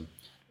militarism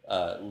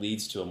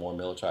leads to a more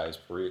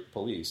militarized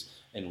police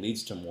and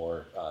leads to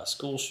more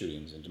school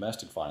shootings and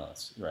domestic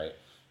violence, right?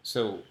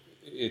 So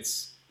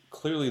it's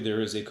clearly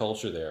there is a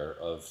culture there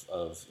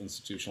of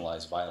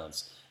institutionalized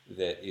violence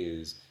that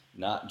is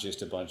not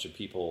just a bunch of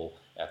people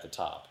at the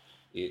top.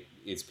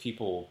 It's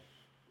people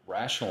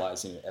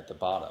rationalizing it at the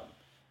bottom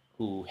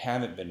who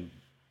haven't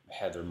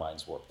had their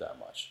minds warped that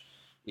much.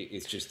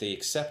 It's just they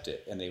accept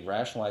it and they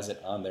rationalize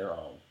it on their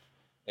own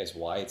as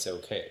why it's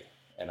okay.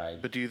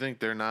 But do you think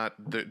they're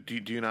not? Do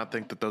you not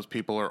think that those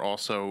people are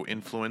also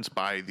influenced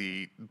by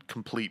the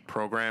complete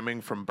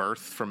programming from birth,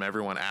 from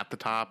everyone at the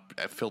top,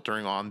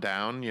 filtering on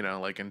down?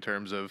 Like, in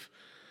terms of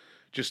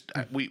just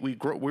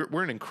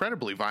we're an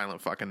incredibly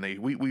violent fucking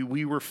nation.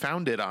 We were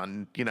founded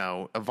on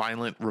a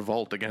violent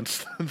revolt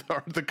against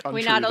the country.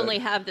 We not only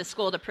have the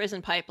school to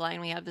prison pipeline,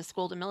 we have the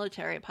school to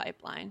military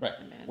pipeline. Right.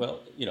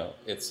 Well,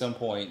 at some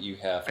point you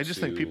have. I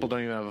just think people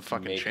don't even have a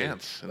fucking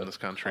chance in this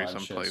country.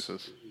 Some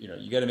places.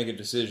 You got to make a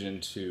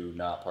decision to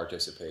not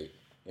participate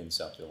in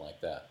something like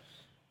that.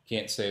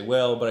 Can't say,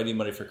 well, but I need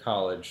money for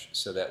college,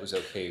 so that was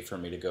okay for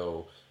me to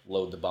go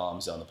load the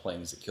bombs on the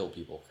planes that kill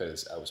people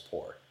because I was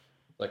poor.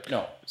 Like,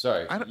 no,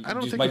 sorry. I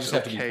don't think might it's just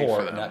have okay to be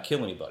poor for and not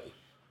kill anybody.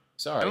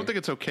 Sorry. I don't think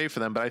it's okay for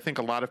them, but I think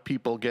a lot of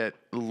people get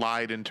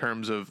lied in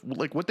terms of,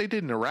 like, what they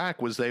did in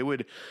Iraq was they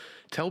would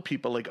tell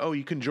people, like, oh,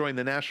 you can join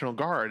the National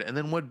Guard. And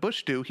then what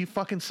Bush do? He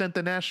fucking sent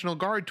the National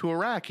Guard to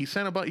Iraq. He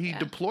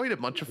deployed a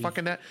bunch of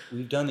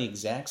We've done the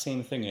exact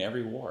same thing in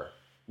every war.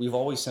 We've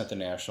always sent the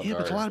National Guard.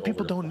 Yeah, but a lot of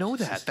people don't know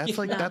that. That's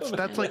like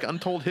that's like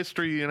untold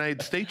history of the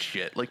United States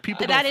shit. Like,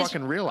 people don't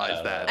fucking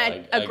realize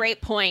that. A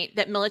great point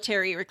that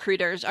military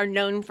recruiters are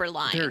known for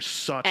lying. They're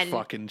such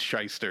fucking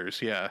shysters.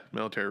 Yeah,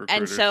 military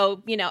recruiters. And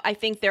so, I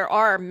think there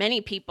are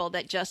many people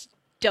that just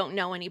don't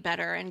know any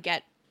better and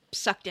get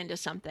sucked into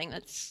something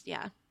that's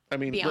I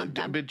mean, beyond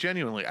them. but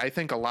genuinely, I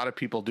think a lot of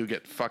people do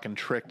get fucking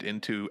tricked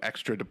into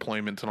extra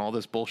deployments and all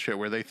this bullshit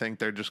where they think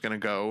they're just going to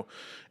go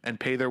and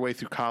pay their way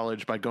through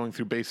college by going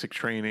through basic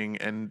training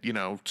and, you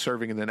know,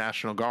 serving in the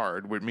National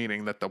Guard,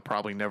 meaning that they'll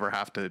probably never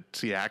have to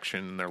see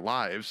action in their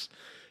lives.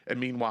 And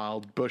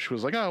meanwhile, Bush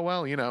was like, oh,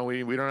 well, you know,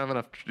 we don't have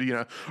enough, you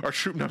know, our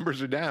troop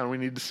numbers are down. We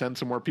need to send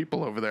some more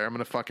people over there. I'm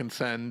going to fucking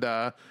send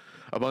a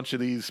bunch of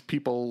these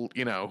people,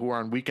 you know, who are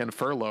on weekend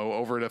furlough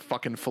over to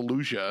fucking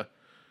Fallujah.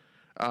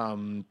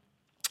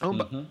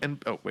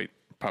 Wait,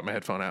 pop my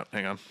headphone out.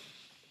 Hang on.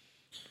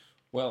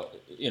 Well,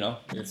 you know,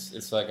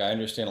 it's like I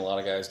understand a lot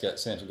of guys got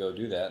sent to go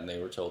do that, and they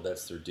were told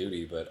that's their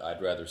duty. But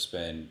I'd rather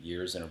spend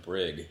years in a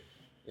brig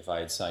if I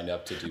had signed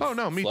up to do. Oh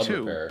no, me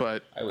too. Repair.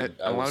 But I would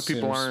a lot of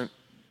people aren't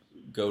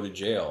go to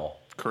jail.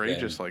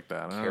 Courageous like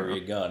that. Carry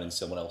a gun in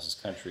someone else's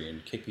country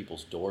and kick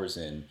people's doors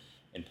in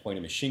and point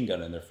a machine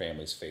gun in their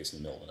family's face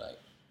in the middle of the night.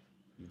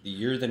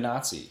 You're the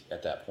Nazi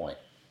at that point.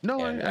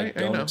 No, and I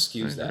don't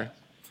excuse that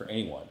for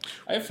anyone.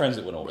 I have friends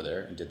that went over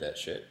there and did that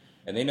shit,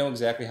 and they know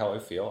exactly how I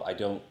feel. I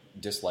don't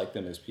dislike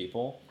them as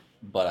people,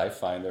 but I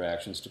find their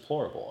actions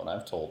deplorable, and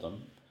I've told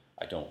them.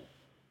 I don't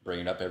bring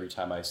it up every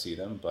time I see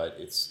them, but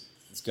it's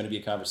going to be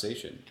a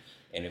conversation.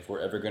 And if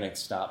we're ever going to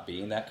stop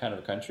being that kind of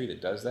a country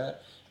that does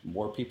that,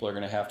 more people are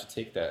going to have to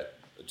take that,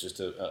 just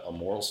a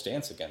moral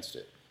stance against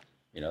it.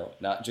 You know,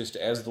 not just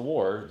as the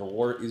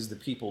war is the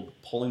people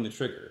pulling the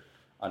trigger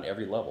on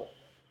every level.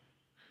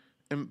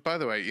 And by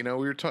the way, you know,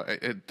 we were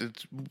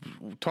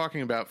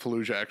talking about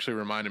Fallujah actually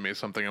reminded me of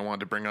something I wanted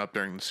to bring up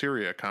during the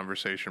Syria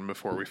conversation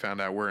before we found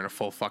out we're in a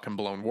full fucking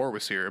blown war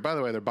with Syria. By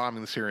the way, they're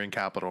bombing the Syrian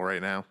capital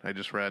right now. I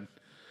just read.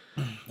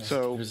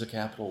 So there's a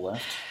capital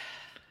left.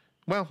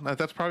 Well,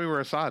 that's probably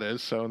where Assad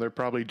is, so they're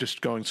probably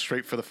just going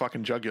straight for the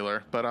fucking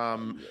jugular. But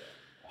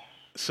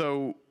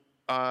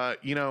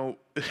you know,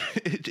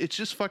 it's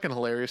just fucking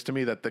hilarious to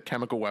me that the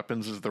chemical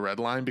weapons is the red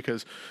line,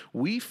 because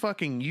we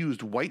fucking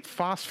used white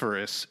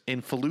phosphorus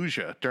in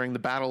Fallujah during the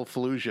Battle of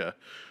Fallujah.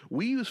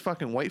 We use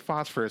fucking white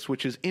phosphorus,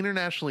 which is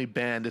internationally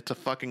banned. It's a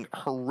fucking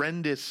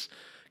horrendous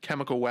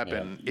chemical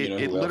weapon. Yeah.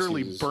 It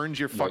literally burns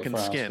your fucking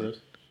skin.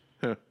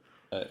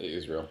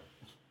 Israel.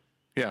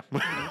 Yeah,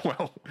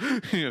 well,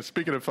 you know,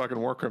 speaking of fucking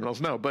war criminals,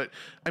 no, but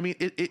I mean,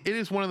 it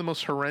is one of the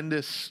most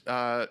horrendous,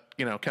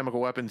 you know, chemical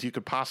weapons you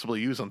could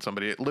possibly use on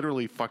somebody. It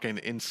literally fucking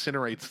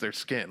incinerates their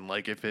skin,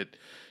 like if it,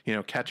 you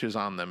know, catches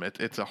on them.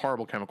 It's a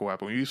horrible chemical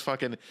weapon. We use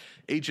fucking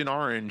Agent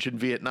Orange in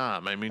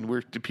Vietnam. I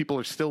mean, people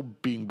are still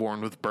being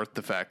born with birth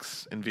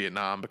defects in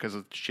Vietnam because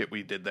of the shit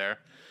we did there.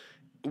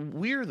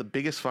 We're the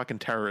biggest fucking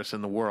terrorists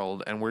in the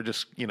world, and we're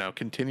just, you know,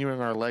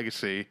 continuing our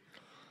legacy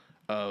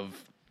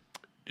of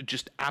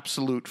just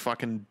absolute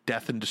fucking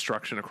death and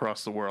destruction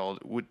across the world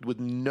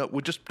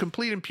with just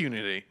complete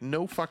impunity,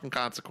 no fucking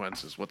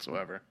consequences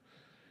whatsoever.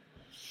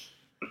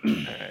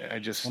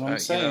 That's what I'm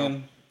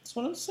saying. That's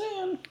what I'm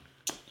saying.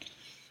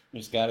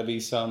 There's got to be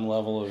some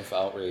level of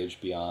outrage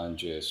beyond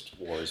just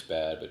war is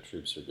bad, but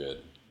troops are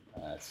good.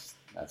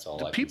 That's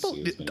all I can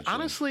see.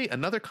 Honestly,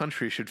 another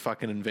country should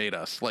fucking invade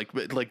us, like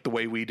the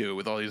way we do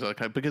with all these other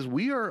countries, because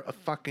we are a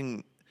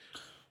fucking.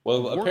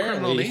 Well,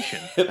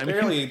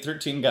 apparently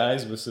 13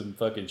 guys with some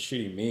fucking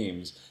shitty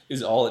memes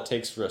is all it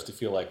takes for us to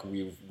feel like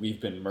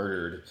we've been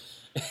murdered.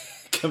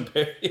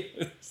 Compared,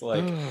 it's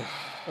like,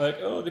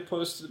 oh, they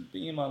posted a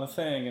beam on a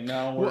thing, and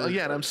now we're... Well,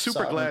 yeah, and I'm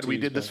super glad we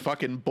did this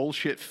fucking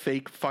bullshit,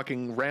 fake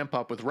fucking ramp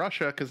up with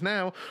Russia, because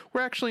now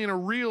we're actually in a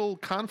real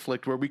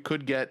conflict where we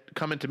could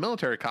come into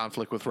military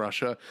conflict with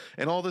Russia,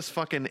 and all this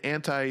fucking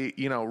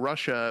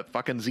Russia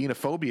fucking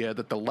xenophobia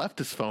that the left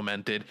has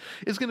fomented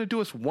is going to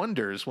do us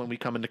wonders when we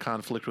come into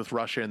conflict with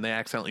Russia and they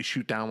accidentally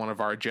shoot down one of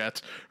our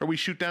jets, or we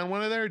shoot down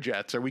one of their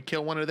jets, or we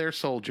kill one of their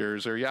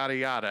soldiers, or yada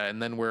yada, and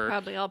then we're...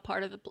 Probably all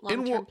part of the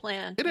long-term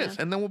plan. It is,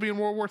 and then we'll be in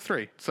World War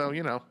III. So,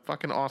 you know,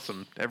 fucking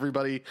awesome.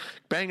 Everybody,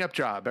 bang up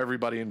job.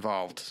 Everybody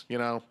involved. You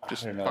know,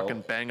 just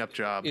fucking bang up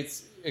job.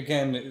 It's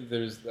again.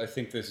 I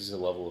think this is a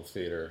level of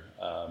theater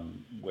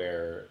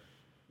where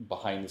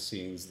behind the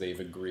scenes they've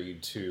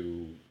agreed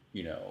to,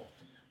 you know,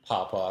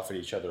 pop off at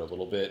each other a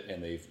little bit,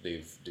 and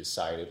they've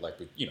decided, like,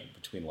 you know,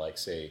 between, like,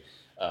 say,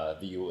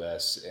 the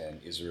U.S.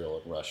 and Israel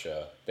and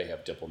Russia, they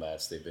have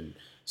diplomats. They've been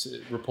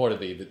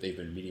reportedly that they've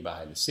been meeting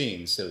behind the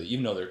scenes, so that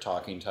even though they're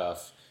talking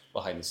tough.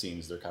 Behind the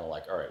scenes, they're kind of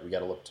like, all right, we got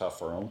to look tough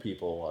for our own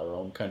people, our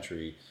own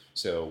country.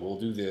 So we'll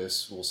do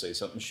this. We'll say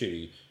something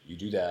shitty. You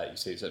do that. You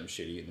say something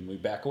shitty, and then we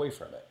back away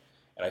from it.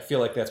 And I feel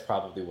like that's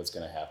probably what's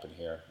going to happen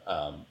here.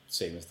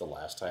 Same as the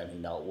last time he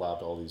now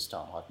lobbed all these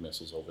Tomahawk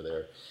missiles over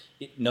there.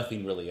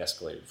 Nothing really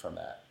escalated from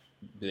that.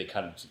 They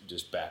kind of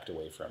just backed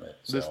away from it.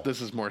 So. This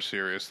is more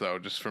serious, though,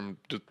 just from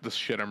the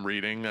shit I'm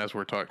reading as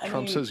we're talking.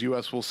 Trump says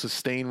U.S. will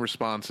sustain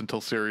response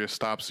until Syria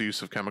stops the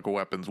use of chemical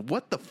weapons.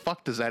 What the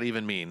fuck does that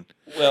even mean?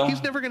 Well,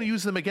 he's never going to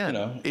use them again, you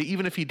know,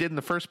 even if he did in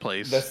the first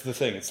place. That's the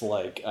thing. It's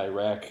like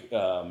Iraq.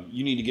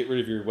 You need to get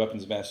rid of your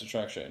weapons of mass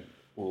destruction.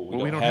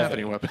 we don't have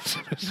any weapons.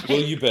 Well,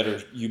 you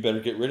better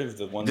get rid of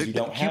the ones you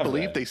don't have. Do you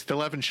believe they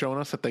still haven't shown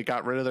us that they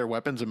got rid of their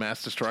weapons of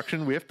mass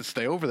destruction? We have to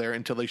stay over there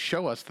until they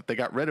show us that they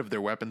got rid of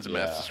their weapons of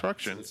mass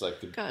destruction. It's like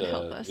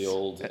the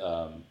old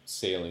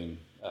sailing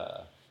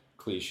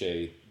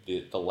cliche.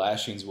 The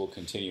lashings will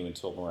continue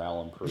until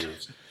morale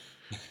improves.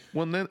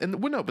 Well,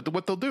 but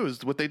what they'll do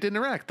is what they did in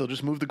Iraq. They'll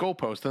just move the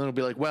goalpost. Then it'll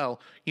be like, well,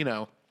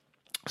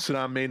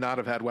 Saddam may not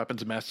have had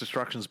weapons of mass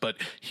destruction, but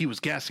he was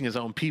gassing his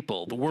own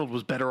people. The world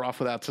was better off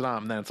without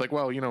Saddam. And then it's like,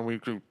 well,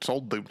 we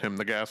sold him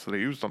the gas that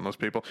he used on those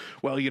people.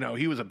 Well,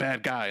 he was a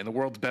bad guy, and the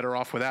world's better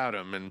off without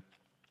him. And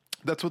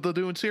that's what they'll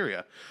do in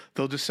Syria.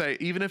 They'll just say,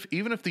 even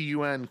if the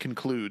UN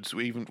concludes,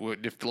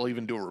 if they'll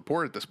even do a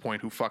report at this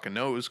point, who fucking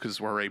knows, because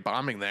we're already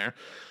bombing there.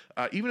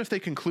 Even if they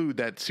conclude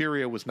that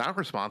Syria was not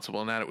responsible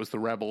and that it was the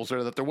rebels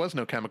or that there was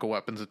no chemical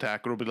weapons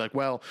attack, it'll be like,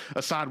 well,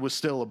 Assad was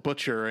still a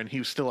butcher and he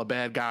was still a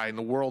bad guy and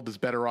the world is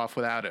better off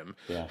without him.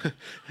 Yeah.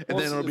 And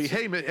then it'll be,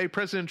 hey,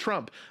 President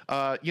Trump,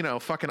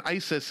 fucking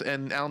ISIS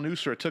and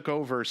al-Nusra took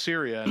over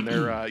Syria and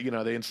they're,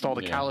 they installed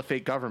a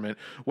caliphate government.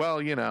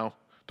 Well,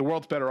 the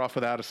world's better off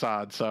without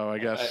Assad, so I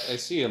guess... I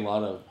see a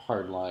lot of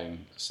hardline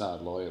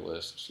Assad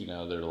loyalists,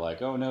 they're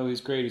like, oh no,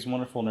 he's great, he's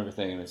wonderful and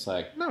everything, and it's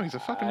like... No, he's a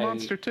fucking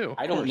monster too.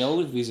 I don't know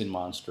if he's a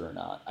monster or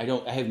not. I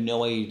have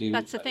no idea.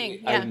 That's the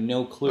thing, I have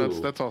no clue.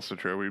 That's also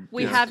true.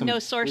 We have no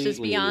sources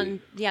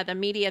beyond the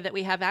media that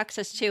we have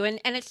access to, and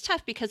it's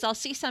tough because I'll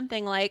see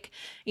something like,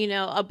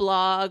 a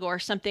blog or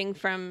something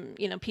from,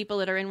 people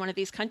that are in one of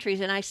these countries,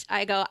 and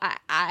I go,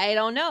 I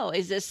don't know,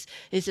 is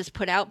this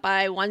put out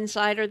by one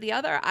side or the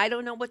other? I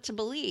don't know what to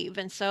believe.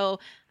 And so,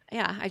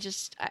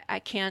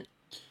 I can't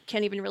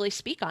even really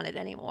speak on it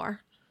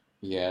anymore.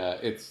 Yeah,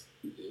 it's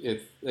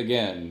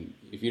again,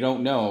 if you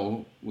don't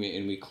know,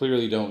 we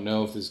clearly don't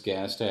know if this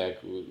gas stack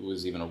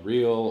was even a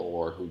real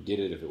or who did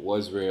it if it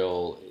was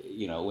real.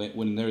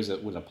 When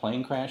a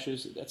plane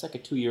crashes, that's like a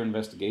 2-year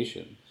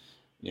investigation.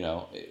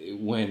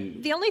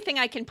 When the only thing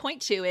I can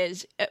point to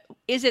is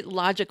it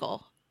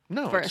logical?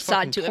 No, for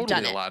Assad to have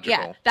done it. Illogical.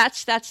 Yeah,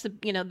 that's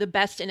the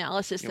best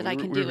analysis that I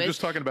can do. We were just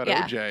talking about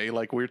OJ,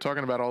 like we were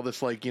talking about all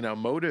this,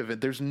 motive,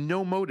 and there's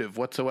no motive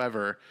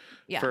whatsoever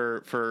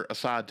for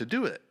Assad to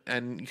do it,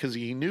 and because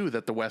he knew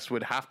that the West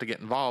would have to get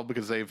involved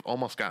because they've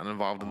almost gotten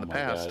involved in the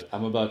past. God.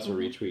 I'm about to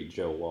retweet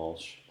Joe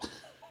Walsh.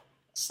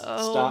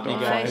 Stop me,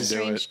 guys!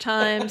 Strange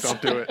times.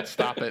 Don't do it.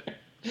 Stop it.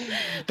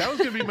 That was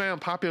going to be my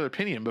unpopular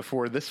opinion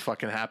before this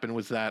fucking happened.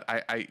 Was that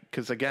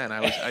because again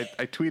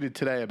I tweeted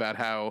today about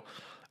how.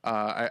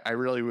 I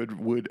really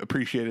would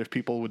appreciate it if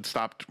people would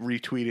stop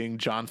retweeting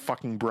John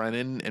fucking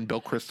Brennan and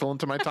Bill Kristol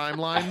into my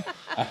timeline.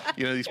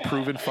 These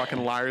proven fucking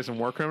liars and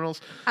war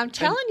criminals. I'm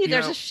telling you,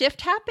 there's a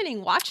shift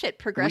happening. Watch it.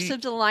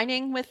 Progressives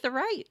aligning with the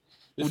right.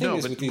 The thing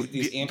is, with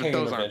these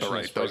those aren't the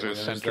right. Those are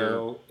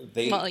center.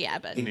 They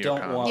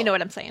don't want. You know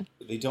what I'm saying?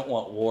 They don't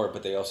want war,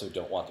 but they also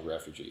don't want the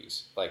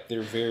refugees. Like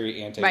they're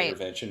very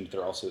anti-intervention. Right.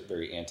 They're also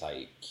very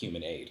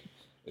anti-human aid.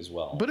 As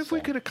well. But if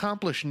we could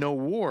accomplish no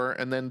war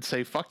and then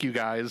say "fuck you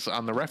guys"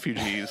 on the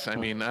refugees, I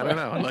mean, I don't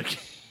know,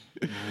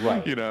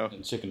 right?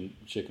 And chicken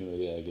or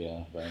the egg,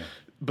 yeah. Right.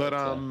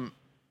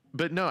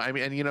 But no, I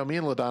mean, and me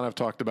and LaDonna have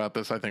talked about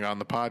this, I think, on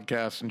the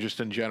podcast and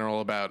just in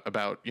general about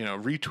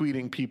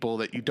retweeting people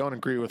that you don't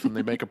agree with when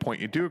they make a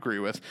point you do agree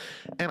with,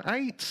 and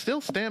I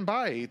still stand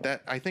by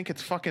that. I think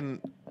it's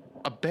fucking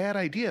a bad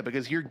idea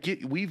because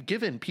we've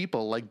given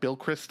people like Bill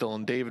Kristol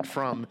and David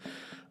Frum.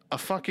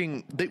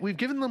 We've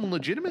given them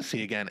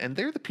legitimacy again, and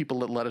they're the people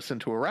that led us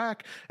into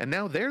Iraq, and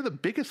now they're the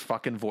biggest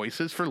fucking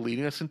voices for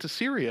leading us into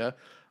Syria,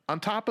 on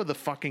top of the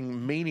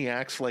fucking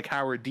maniacs like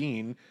Howard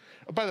Dean.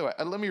 Oh, by the way,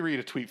 let me read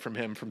a tweet from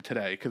him from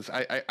today, because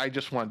I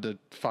just wanted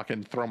to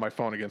fucking throw my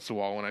phone against the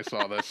wall when I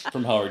saw this.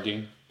 From Howard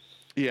Dean?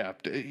 Yeah.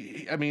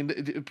 I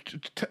mean,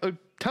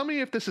 tell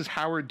me if this is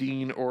Howard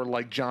Dean or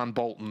like John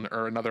Bolton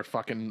or another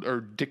fucking,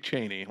 or Dick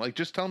Cheney. Like,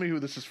 just tell me who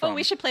this is from. Oh,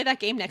 we should play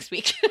that game next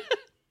week.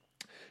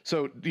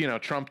 So,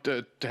 Trump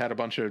had a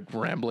bunch of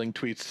rambling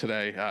tweets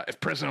today. If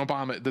President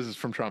Obama, this is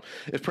from Trump,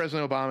 if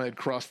President Obama had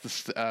crossed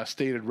the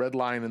stated red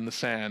line in the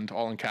sand,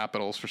 all in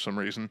capitals for some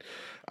reason,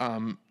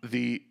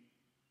 the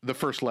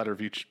first letter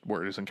of each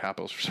word is in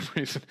capitals for some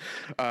reason,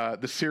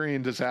 the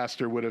Syrian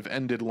disaster would have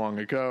ended long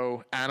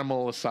ago.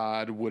 Animal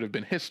Assad would have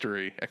been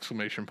history, !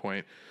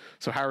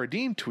 So Howard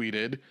Dean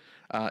tweeted,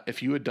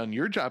 if you had done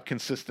your job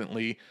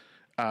consistently,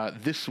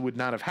 this would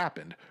not have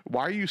happened.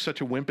 Why are you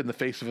such a wimp in the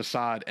face of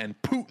Assad and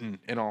Putin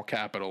in all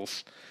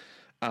capitals?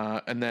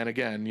 And then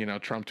again,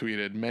 Trump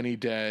tweeted, many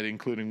dead,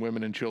 including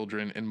women and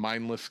children, in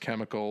mindless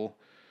chemical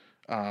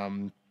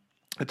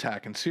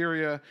attack in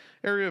Syria.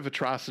 Area of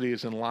atrocity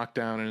is in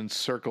lockdown and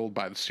encircled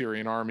by the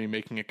Syrian army,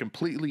 making it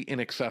completely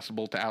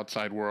inaccessible to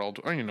outside world.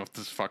 I don't even know if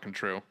this is fucking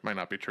true. Might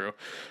not be true.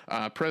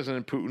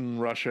 President Putin,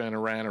 Russia, and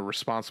Iran are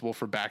responsible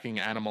for backing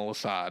Animal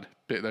Assad.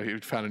 He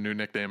found a new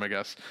nickname, I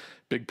guess.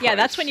 Big price. Yeah,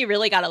 that's when you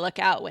really got to look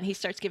out. When he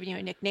starts giving you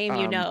a nickname,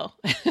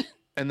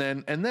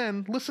 And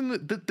then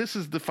listen to this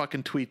is the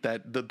fucking tweet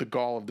that the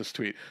gall of this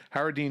tweet.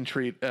 Howard Dean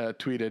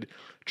tweeted,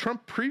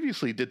 Trump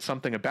previously did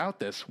something about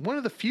this. One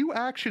of the few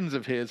actions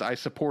of his I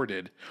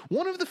supported.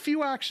 One of the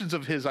few actions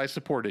of his I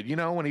supported. You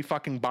know, when he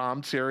fucking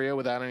bombed Syria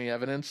without any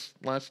evidence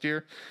last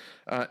year.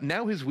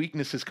 Now his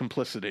weakness is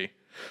complicity.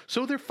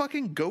 So they're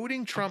fucking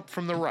goading Trump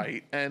from the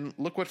right, and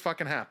look what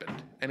fucking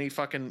happened. And he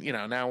fucking, you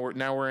know, now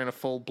we're in a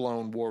full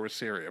blown war with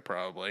Syria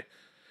probably.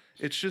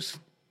 It's just,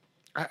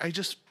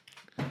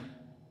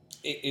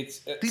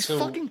 It's these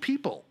fucking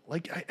people.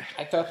 Like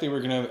I thought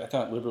I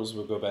thought liberals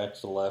would go back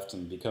to the left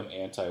and become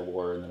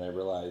anti-war, and then I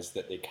realized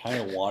that they kind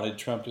of wanted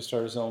Trump to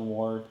start his own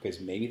war because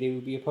maybe they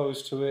would be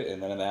opposed to it,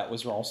 and then that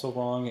was also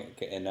wrong.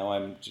 And now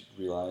I'm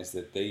realized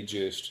that they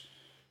just.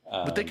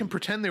 But they can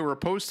pretend they were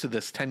opposed to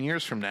this 10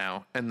 years from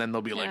now, and then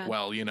they'll be like,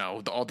 well, you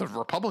know, all the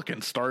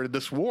Republicans started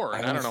this war,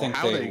 and I don't know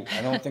how they...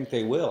 I don't think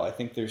they will. I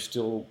think they're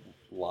still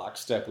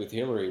lockstep with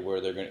Hillary, where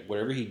they're going to...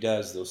 Whatever he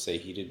does, they'll say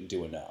he didn't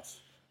do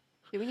enough.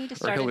 Do we need to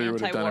start an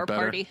anti-war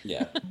party?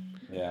 Yeah.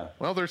 Yeah.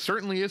 Well, there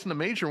certainly isn't a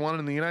major one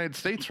in the United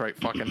States right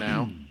fucking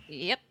now.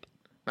 Yep.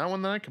 Not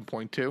one that I can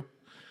point to.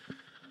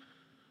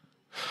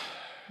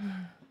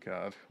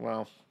 God,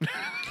 well...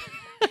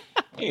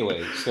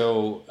 Anyway,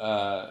 so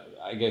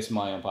I guess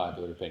my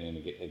unpopular opinion,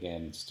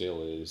 again,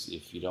 still is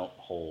if you don't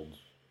hold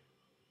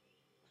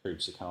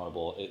troops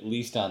accountable, at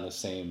least on the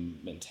same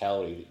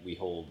mentality that we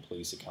hold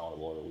police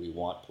accountable or we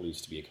want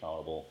police to be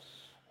accountable,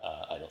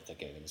 I don't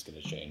think anything's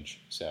going to change.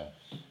 So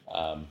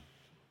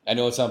I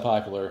know it's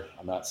unpopular.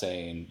 I'm not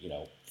saying, you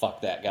know,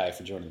 fuck that guy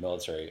for joining the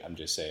military. I'm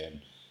just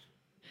saying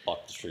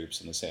fuck the troops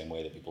in the same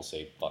way that people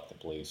say fuck the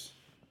police.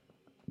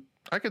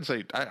 I could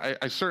say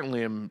I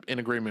certainly am in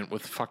agreement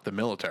with fuck the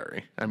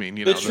military. I mean,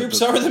 you know, the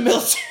troops are the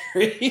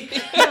military.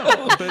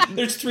 No, but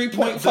there's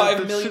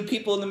 3.5 million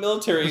people in the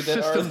military that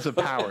are systems of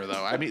power,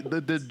 though. I mean,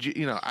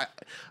 you know,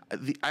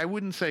 I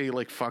wouldn't say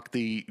like fuck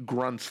the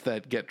grunts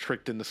that get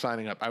tricked into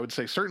signing up. I would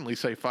certainly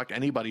say fuck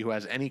anybody who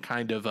has any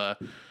kind of a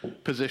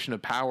position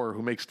of power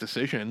who makes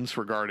decisions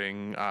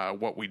regarding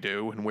what we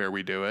do and where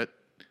we do it.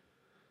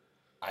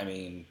 I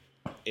mean,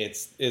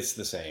 it's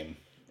the same.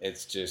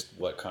 It's just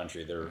what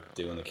country they're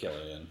doing the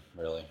killing in,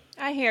 really.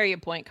 I hear your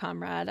point,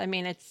 comrade. I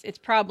mean, it's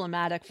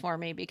problematic for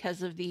me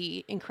because of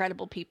the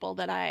incredible people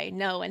that I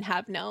know and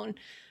have known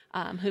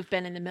who've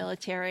been in the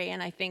military,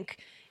 and I think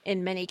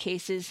in many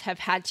cases have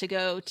had to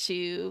go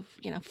to,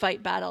 you know,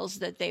 fight battles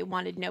that they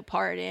wanted no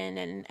part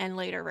in and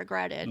later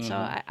regretted. Mm-hmm.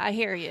 So I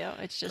hear you.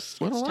 It's just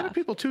a lot tough. of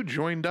people too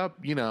joined up,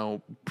 you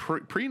know,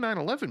 pre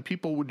 9/11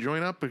 people would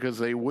join up because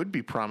they would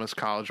be promised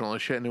college and all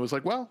this shit, and it was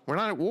like, well, we're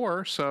not at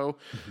war, so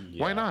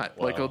why not?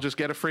 Well, like, I'll just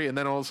get a free, and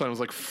then all of a sudden it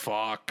was like,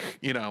 fuck,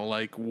 you know,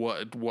 like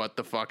what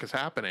the fuck is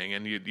happening?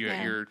 And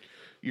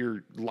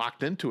you're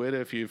locked into it.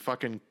 If you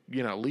fucking,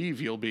 you know, leave,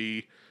 you'll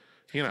be,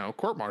 you know,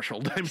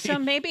 court-martialed. I mean, so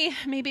maybe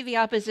the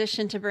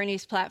opposition to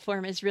Bernie's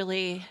platform is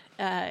really,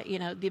 you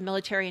know, the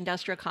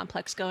military-industrial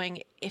complex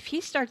going, if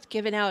he starts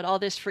giving out all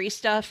this free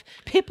stuff,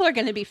 people are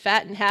going to be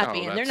fat and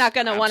happy, and they're not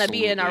going to want to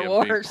be in our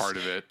wars. Part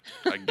of it,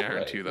 I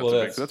guarantee you.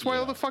 That's why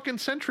all the fucking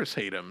centrists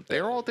hate him. They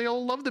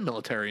all love the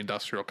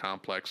military-industrial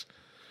complex.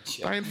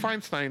 Yeah. Dianne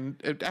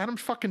Feinstein,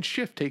 Adam's fucking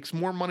Schiff takes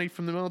more money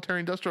from the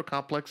military-industrial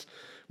complex,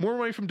 more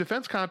money from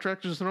defense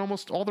contractors than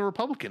almost all the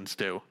Republicans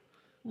do.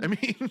 I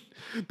mean,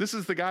 this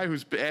is the guy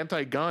who's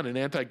anti-gun and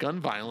anti-gun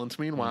violence.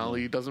 Meanwhile,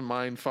 he doesn't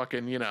mind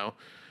fucking, you know,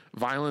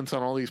 violence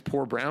on all these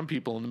poor brown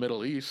people in the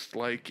Middle East.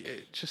 Like,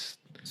 it just...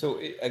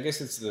 So I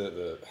guess it's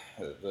the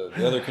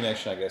other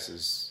connection, I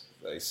guess,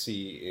 I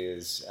see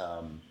is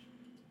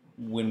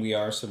when we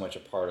are so much a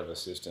part of a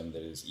system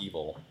that is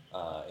evil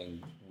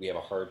and we have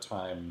a hard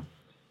time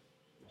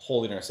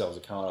holding ourselves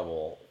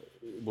accountable,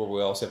 where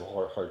we also have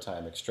a hard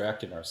time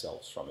extracting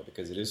ourselves from it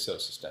because it is so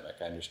systemic.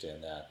 I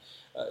understand that.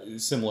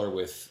 Similar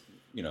with,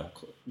 you know,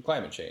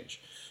 climate change.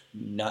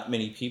 Not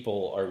many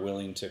people are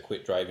willing to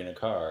quit driving a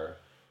car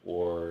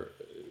or,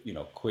 you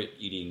know, quit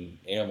eating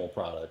animal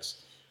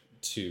products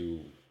to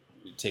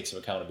take some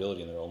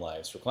accountability in their own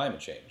lives for climate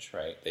change,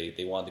 right?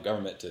 They want the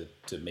government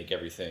to make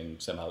everything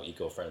somehow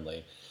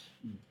eco-friendly.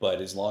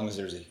 But as long as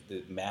there's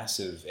the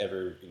massive,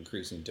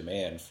 ever-increasing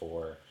demand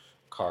for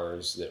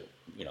cars that,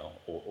 you know,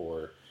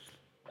 or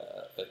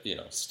you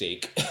know,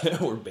 steak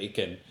or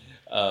bacon,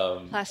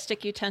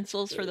 plastic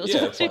utensils for those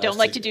who don't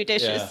like to do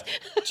dishes. Yeah.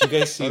 Did you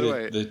guys see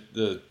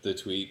the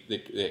tweet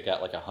that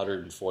got like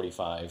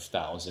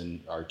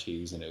 145,000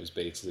 RTs, and it was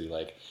basically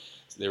like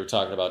they were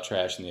talking about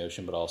trash in the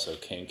ocean, but also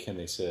kink, and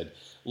they said,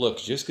 "Look,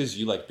 just because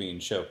you like being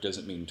choked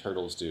doesn't mean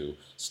turtles do.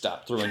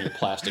 Stop throwing your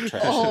plastic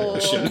trash in the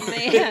ocean."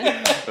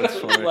 Man. That's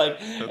funny.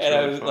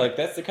 I was like,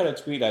 that's the kind of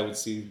tweet I would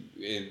see.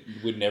 It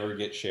would never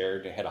get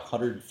shared. It had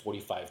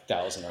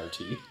 145,000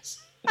 RTs.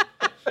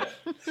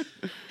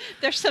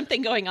 There's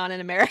something going on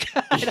in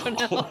America. I don't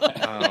know.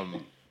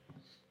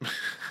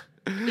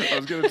 I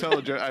was going to tell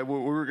a joke. We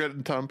were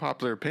getting to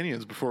unpopular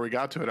opinions before we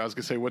got to it. I was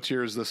going to say, what's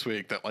yours this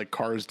week? That like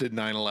cars did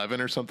 9/11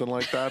 or something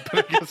like that.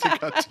 But I guess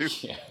it got too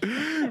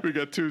we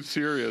got too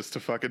serious to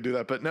fucking do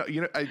that. But no,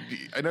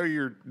 I know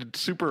you're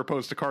super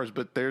opposed to cars,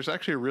 but there's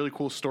actually a really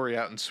cool story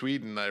out in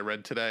Sweden that I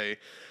read today.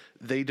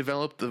 They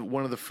developed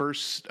one of the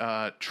first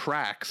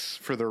tracks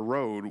for their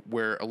road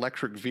where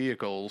electric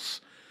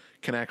vehicles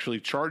can actually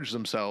charge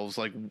themselves,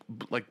 like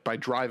by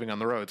driving on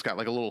the road. It's got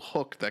like a little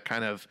hook that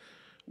kind of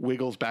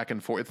wiggles back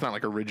and forth. It's not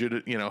like a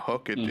rigid,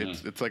 hook.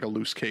 It's like a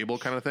loose cable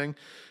kind of thing.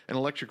 And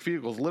electric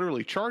vehicles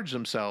literally charge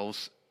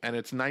themselves, and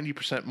it's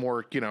 90%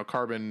 more,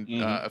 carbon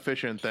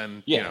efficient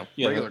than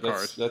regular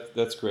cars.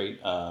 That's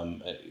great.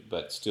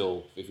 But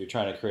still, if you're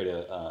trying to create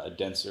a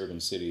dense urban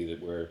city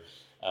where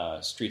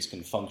streets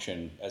can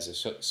function as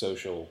a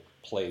social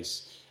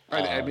place.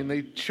 I mean,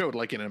 they showed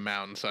like in a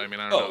mountain, so I mean,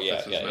 I don't know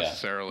if this is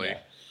necessarily. Yeah.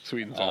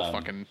 Sweden's all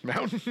fucking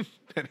mountain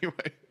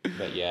anyway.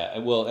 But yeah,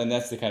 well, and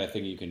that's the kind of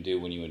thing you can do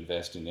when you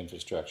invest in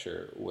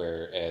infrastructure.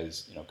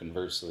 Whereas,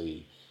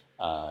 conversely,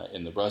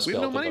 in the Rust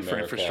Belt of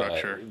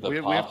America,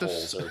 the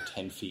potholes are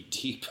 10 feet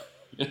deep.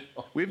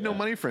 We have no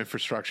money for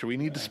infrastructure. We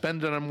need to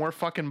spend it on more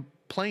fucking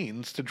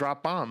planes to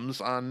drop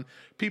bombs on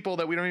people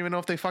that we don't even know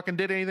if they fucking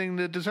did anything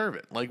to deserve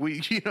it. Like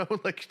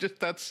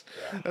that's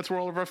where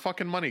all of our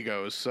fucking money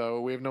goes.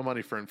 So we have no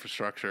money for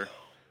infrastructure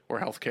or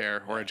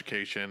healthcare or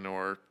education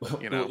or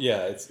Well,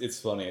 yeah, it's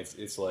funny.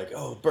 It's like,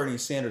 oh, Bernie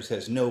Sanders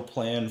has no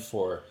plan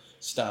for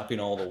stopping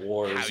all the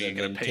wars and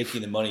then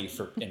taking the money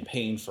and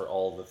paying for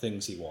all the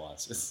things he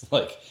wants. It's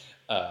like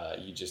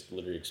you just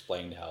literally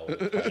explained how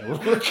it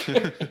would work.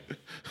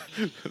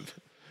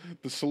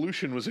 The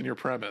solution was in your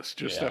premise,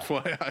 just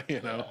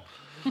FYI,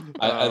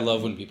 I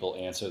love when people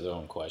answer their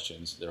own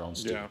questions, their own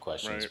stupid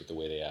questions with the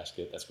way they ask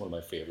it. That's one of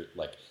my favorite.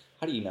 Like,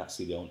 how do you not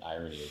see the own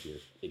irony of your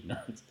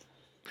ignorance?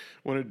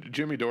 When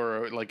Jimmy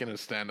Dore, like in his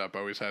stand-up,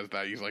 always has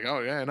that. He's like, "Oh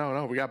yeah,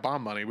 no, we got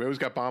bomb money. We always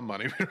got bomb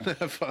money. We don't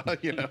have,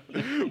 we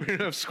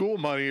don't have school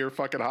money or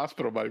fucking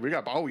hospital money. We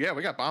got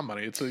bomb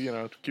money. It's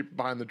to keep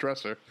behind the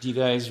dresser." Do you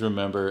guys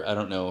remember? I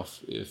don't know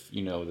if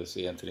you know this,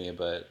 Anthony,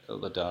 but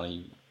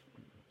LaDonna,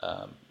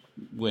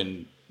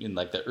 when in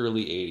like the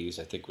early '80s,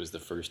 I think was the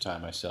first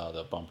time I saw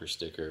the bumper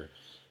sticker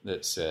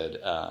that said,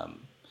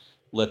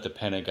 "Let the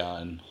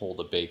Pentagon hold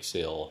a bake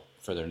sale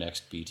for their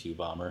next B-2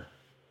 bomber."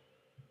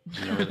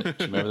 Do you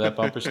remember that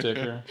bumper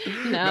sticker?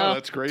 No,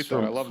 that's great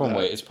though. I love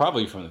that. It's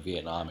probably from the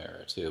Vietnam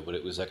era too, but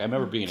it was like I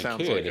remember being a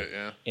kid,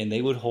 and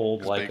they would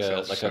hold like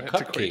a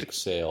cupcake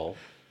sale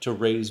to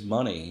raise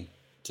money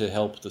to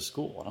help the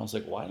school, and I was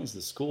like, why does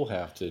the school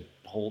have to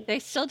hold? They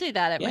still do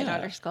that at my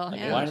daughter's school.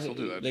 Like, yeah, why do still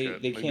do that?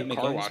 They can't make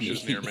car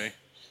washes near me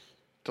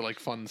to like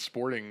fund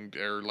sporting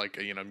or like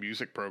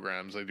music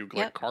programs. They do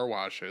like car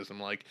washes. I'm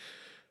like,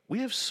 we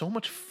have so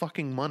much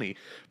fucking money,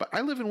 but I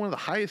live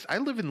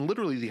in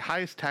literally the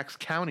highest tax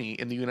county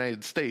in the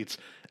United States,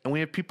 and we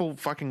have people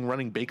fucking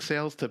running bake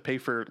sales to pay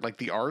for like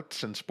the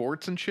arts and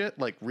sports and shit.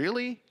 Like,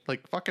 really?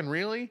 Like, fucking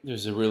really?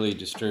 There's a really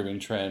disturbing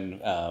trend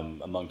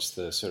amongst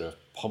the sort of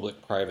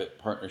public-private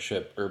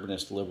partnership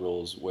urbanist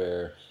liberals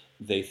where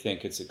they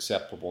think it's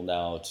acceptable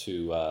now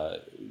to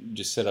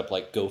just set up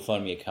like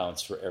GoFundMe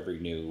accounts for every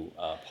new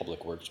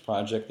public works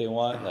project they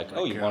want.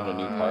 You want a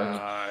new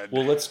park?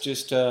 Well, let's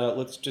just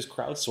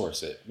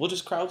crowdsource it. We'll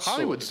just crowdsource.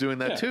 Hollywood's doing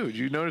that too. Did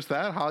you notice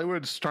that?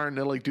 Hollywood's starting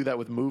to like do that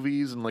with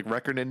movies, and like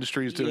record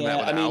industries doing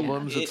that with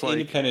albums. It's like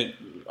independent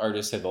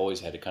artists have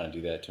always had to kind of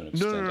do that to an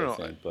extent. No. I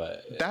think,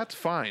 but that's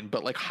fine.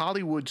 But like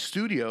Hollywood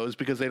studios,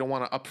 because they don't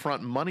want to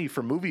upfront money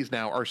for movies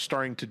now, are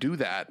starting to do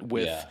that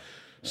with. Yeah.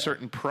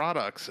 Certain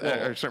products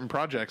or certain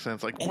projects, and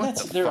it's like,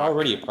 they're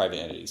already a private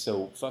entity,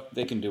 so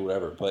they can do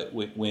whatever. But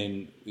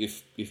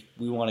if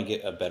we want to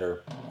get a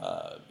better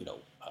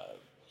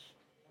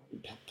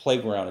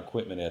playground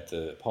equipment at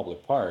the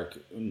public park,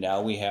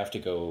 now we have to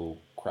go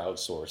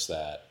crowdsource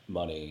that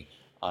money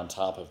on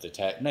top of the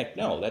tax.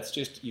 No, that's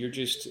just you're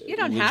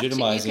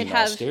legitimizing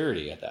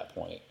austerity at that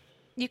point.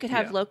 You could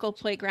have local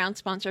playgrounds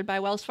sponsored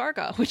by Wells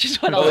Fargo, which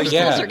is what all our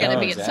schools are going to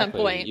be at some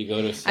point.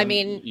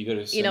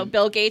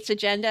 Bill Gates'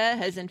 agenda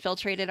has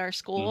infiltrated our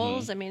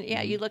schools. Mm-hmm. I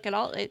mean, you look at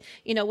all it.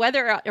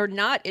 Whether or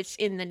not it's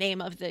in the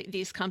name of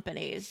these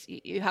companies,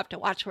 you have to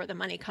watch where the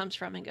money comes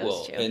from and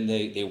goes to. And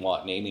they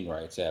want naming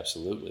rights,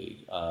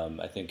 absolutely.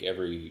 I think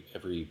every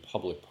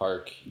public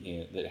park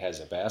that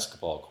has a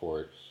basketball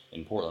court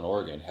in Portland,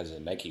 Oregon, has a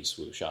Nike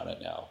swoosh on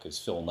it now because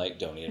Phil Knight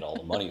donated all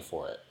the money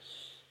for it.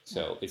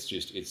 So it's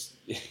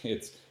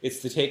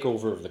the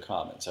takeover of the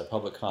commons. Our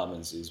public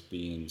commons is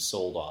being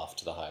sold off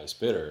to the highest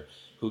bidder,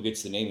 who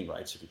gets the naming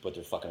rights, who can put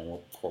their fucking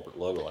corporate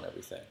logo on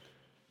everything.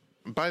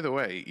 By the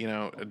way,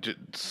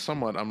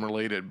 somewhat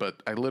unrelated,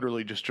 but I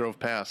literally just drove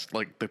past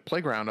like the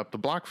playground up the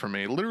block from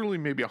me, literally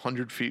maybe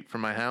 100 feet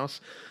from my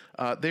house.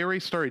 They already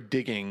started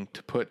digging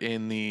to put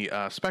in the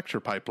Spectra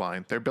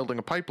pipeline. They're building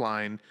a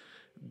pipeline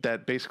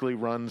that basically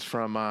runs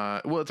from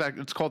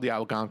it's called the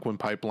Algonquin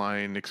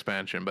Pipeline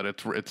expansion, but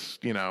it's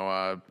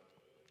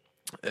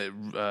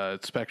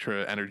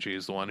Spectra Energy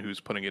is the one who's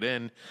putting it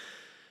in,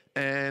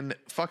 and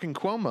fucking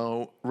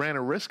Cuomo ran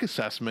a risk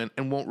assessment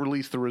and won't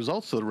release the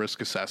results of the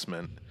risk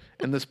assessment,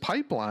 and this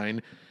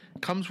pipeline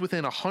comes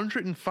within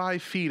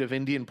 105 feet of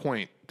Indian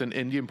Point, the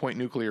Indian Point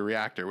nuclear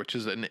reactor, which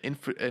is a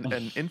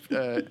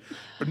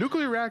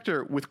nuclear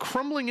reactor with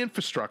crumbling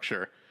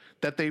infrastructure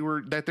that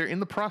they're in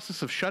the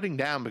process of shutting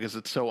down because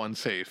it's so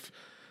unsafe.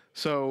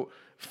 So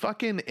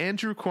fucking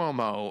Andrew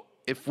Cuomo,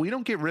 if we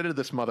don't get rid of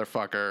this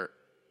motherfucker,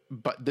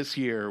 but this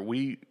year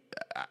we're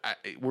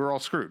all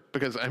screwed,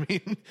 because I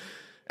mean,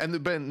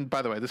 and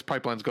by the way, this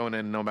pipeline's going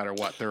in no matter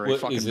what. They're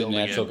fucking is it building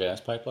natural gas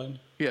pipeline?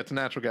 Yeah, it's a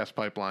natural gas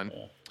pipeline.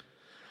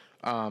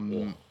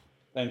 Yeah.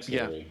 Thanks,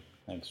 Hillary. Yeah.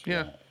 Thanks for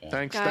Yeah. that. Yeah.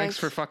 Thanks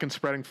for fucking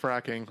spreading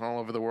fracking all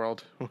over the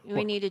world.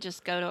 We need to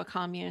just go to a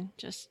commune.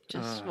 Just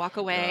walk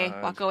away.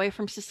 God. Walk away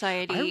from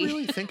society. I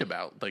really think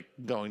about like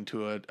going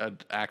to a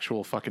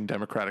actual fucking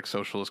democratic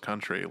socialist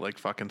country like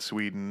fucking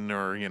Sweden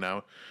or, you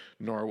know,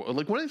 Norway,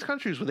 like one of these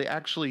countries where they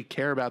actually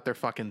care about their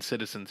fucking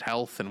citizens'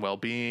 health and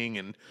well-being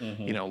and,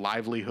 you know,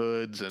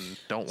 livelihoods, and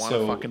don't want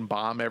to fucking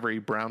bomb every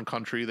brown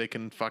country they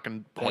can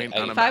fucking point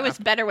on a map. If I was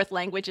better with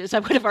languages, I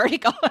would have already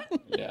gone.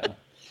 Yeah.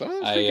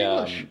 Someone speak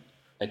English.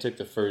 I took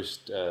the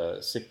first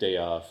sick day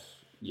off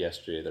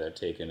yesterday that I've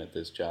taken at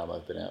this job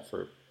I've been at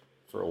for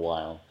a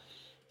while.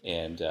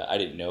 And I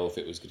didn't know if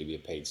it was going to be a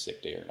paid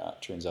sick day or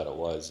not. Turns out it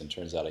was, and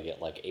turns out I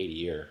get like 8 a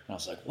year. And I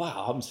was like,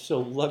 wow, I'm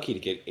so lucky to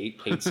get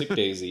 8 paid sick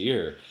days a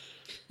year.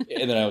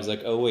 And then I was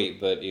like, oh, wait,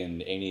 but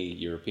in any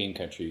European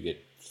country, you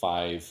get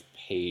 5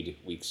 paid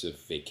weeks of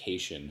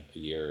vacation a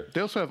year. They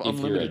also have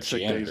unlimited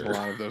sick days in a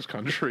lot of those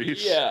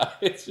countries. Yeah,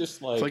 it's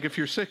just like... It's like if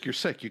you're sick, you're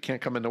sick. You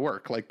can't come into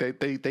work. Like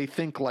they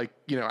think like,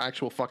 you know,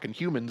 actual fucking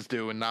humans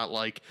do, and not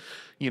like,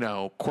 you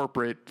know,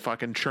 corporate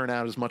fucking churn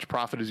out as much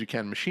profit as you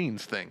can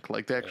machines think.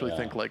 Like they actually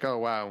think like, oh,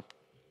 wow.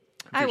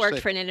 I worked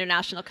for an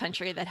international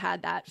country that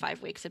had that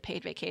 5 weeks of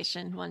paid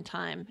vacation one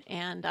time.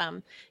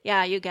 And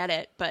yeah, you get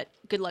it, but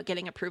good luck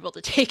getting approval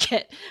to take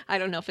it. I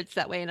don't know if it's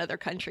that way in other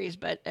countries,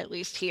 but at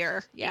least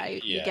here,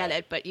 you get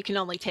it, but you can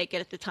only take it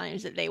at the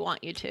times that they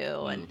want you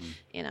to. And,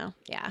 you know,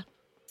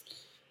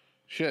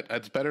 Shit,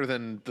 that's better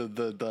than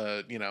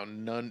the you know,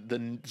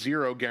 the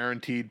zero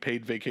guaranteed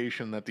paid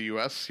vacation that the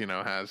U.S. you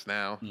know has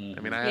now. I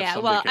mean, I have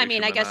some well, vacation, I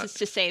mean, I but guess not. it's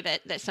to say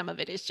that some of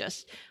it is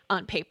just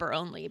on paper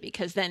only,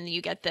 because then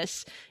you get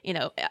this, you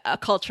know, a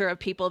culture of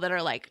people that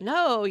are like,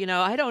 no, you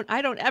know, I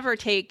don't ever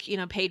take, you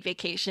know, paid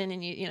vacation,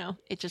 and you know,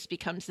 it just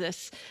becomes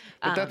this.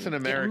 But that's an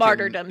American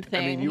martyrdom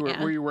thing. I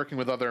mean, were you working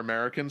with other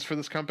Americans for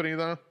this company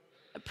though?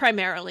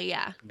 Primarily,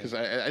 yeah. Because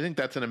I think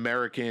that's an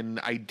American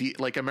idea.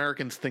 Like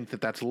Americans think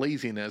that that's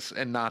laziness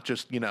and not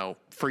just, you know,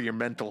 for your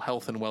mental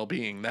health and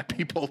well-being that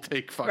people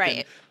take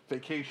fucking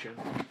vacation.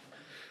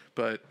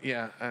 But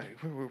yeah,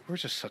 we're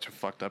just such a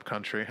fucked up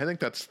country. I think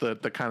that's the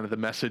kind of the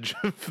message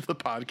of the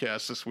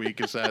podcast this week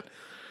is that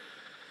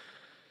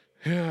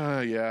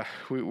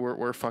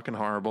we're fucking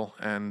horrible.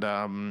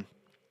 And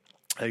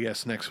I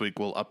guess next week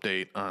we'll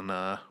update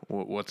on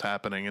what's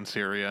happening in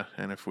Syria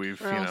and if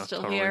we've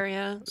still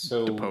here,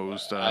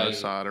 deposed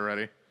Assad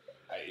already.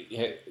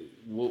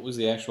 What was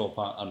the actual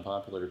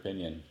unpopular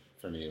opinion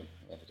from you,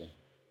 Anthony?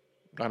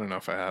 I don't know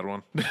if I had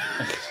one.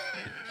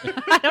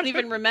 I don't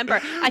even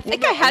remember. I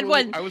think I had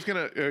one. I was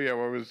gonna.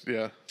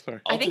 Sorry.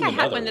 I think I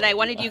had one that I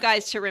wanted you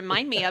guys to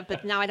remind me of,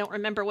 but now I don't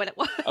remember what it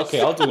was. Okay,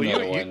 I'll do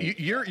another one.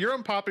 Your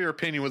unpopular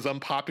opinion was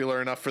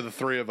unpopular enough for the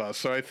three of us,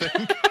 so I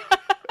think.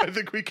 I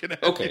think we can.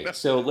 Okay,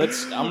 so I'm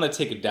going to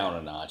take it down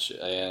a notch,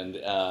 and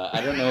I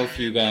don't know if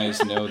you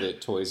guys know that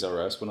Toys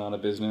R Us went out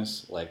of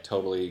business. Like,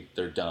 totally,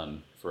 they're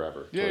done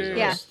forever.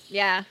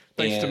 Yeah.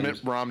 Thanks to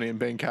Mitt Romney and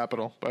Bain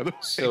Capital, by the way.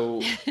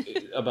 So,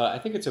 I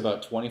think it's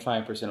about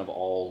 25% of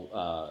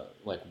all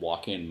like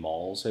walk-in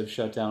malls have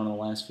shut down in the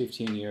last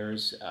 15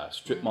 years.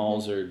 Strip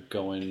malls are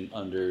going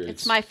under.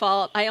 It's my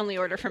fault. I only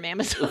order from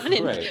Amazon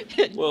and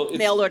right. Well,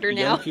 mail order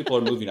now. Young people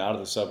are moving out of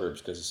the suburbs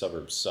because the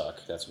suburbs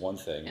suck. That's one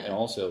thing. And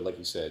also, like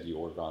you said, you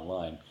order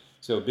online.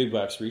 So big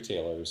box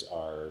retailers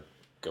are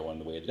going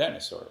the way of the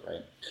dinosaur,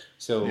 right?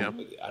 So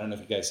I don't know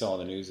if you guys saw on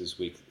the news this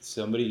week,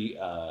 somebody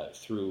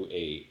threw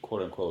a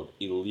quote-unquote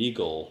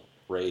illegal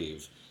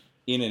rave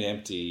in an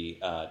empty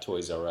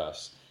Toys R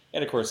Us.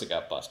 And, of course, it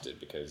got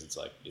busted because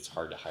it's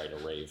hard to hide a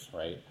rave,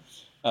 right?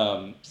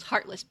 It's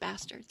heartless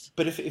bastards.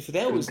 But if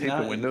that was take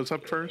not... the windows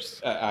up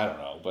first? I don't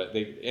know, but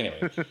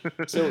anyway.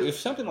 So if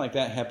something like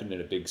that happened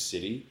in a big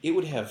city, it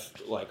would have,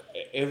 like,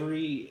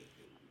 every...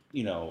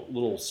 you know,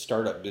 little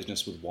startup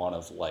business would want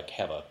to like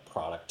have a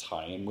product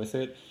tie-in with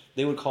it.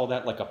 They would call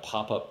that like a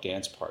pop-up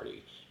dance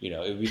party. You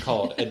know, it would be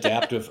called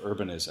adaptive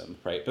urbanism,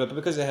 right? But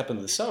because it happened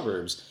in the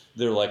suburbs,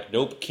 they're like,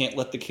 nope, can't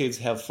let the kids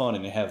have fun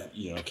and have,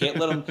 you know, can't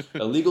let them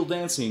illegal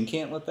dancing,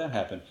 can't let that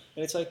happen.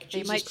 And it's like, they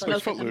Jesus might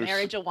Christ. smoke in the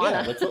marijuana.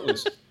 Yeah, like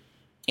Footloose.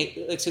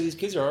 Like, so these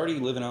kids are already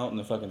living out in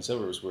the fucking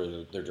suburbs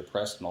where they're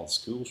depressed and all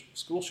the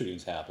school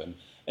shootings happen.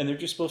 And they're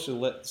just supposed to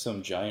let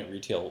some giant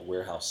retail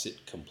warehouse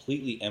sit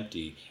completely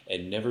empty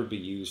and never be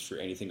used for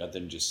anything other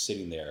than just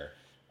sitting there,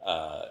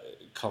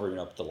 covering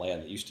up the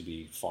land that used to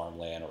be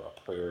farmland or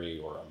a prairie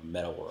or a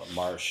meadow or a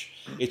marsh.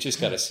 It's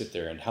just got to sit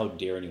there, and how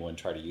dare anyone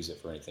try to use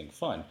it for anything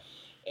fun?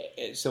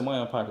 So my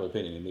unpopular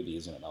opinion, and maybe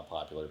isn't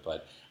unpopular,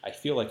 but I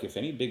feel like if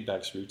any big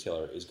box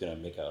retailer is going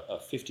to make a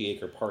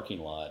 50-acre parking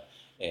lot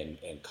and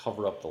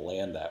cover up the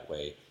land that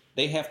way,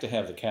 they have to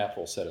have the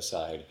capital set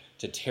aside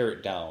to tear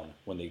it down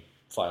when they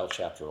file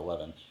Chapter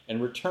 11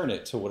 and return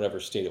it to whatever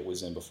state it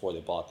was in before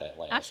they bought that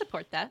land. I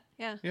support that.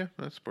 Yeah. Yeah,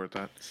 I support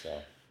that.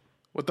 So.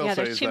 What they'll say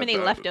there's is too that many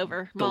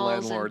leftover the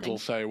malls landlords and will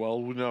say, well,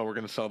 no, we're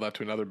going to sell that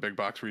to another big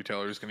box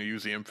retailer who's going to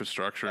use the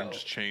infrastructure and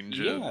just change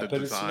the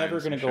but it's never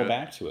going to go shit.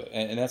 back to it.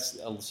 And that's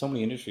so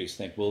many industries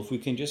think, well, if we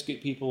can just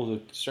get people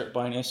to start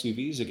buying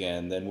SUVs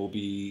again, then we'll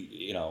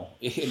be, and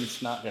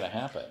it's not going to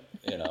happen.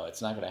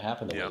 It's not going to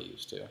happen the way it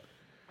used to.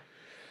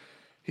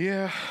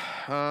 Yeah.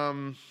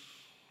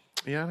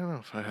 Yeah, I don't know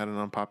if I had an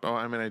unpopular. Oh,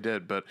 I mean, I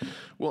did, but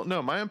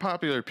no. My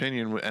unpopular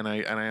opinion, and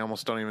I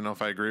almost don't even know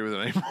if I agree with it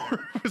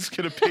anymore. Was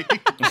going to be,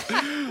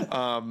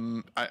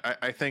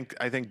 I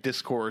think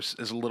discourse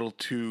is a little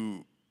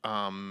too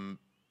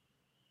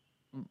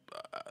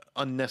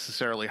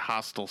unnecessarily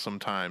hostile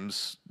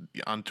sometimes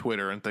on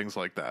Twitter and things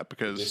like that.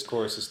 Because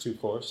discourse is too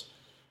coarse.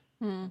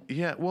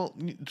 Yeah, well,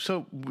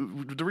 so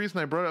the reason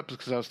I brought it up is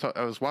because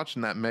I was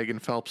watching that Megan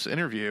Phelps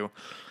interview,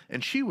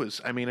 and she was,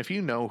 I mean, if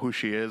you know who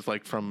she is,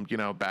 like from,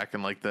 back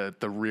in like the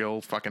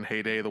real fucking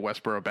heyday of the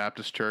Westboro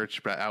Baptist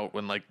Church, but out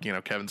when like,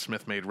 Kevin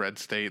Smith made Red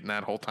State and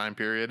that whole time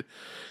period,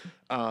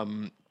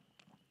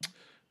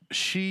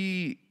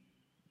 she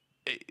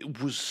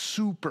was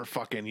super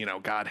fucking,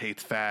 God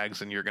hates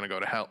fags and you're going to go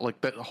to hell.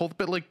 Like that whole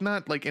bit, like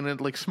not like in it,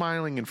 like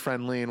smiling and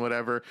friendly and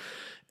whatever.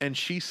 And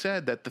she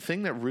said that the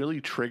thing that really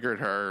triggered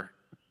her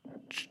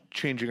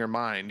changing her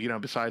mind,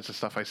 besides the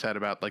stuff I said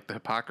about like the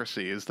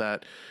hypocrisy, is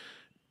that,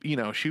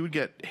 she would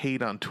get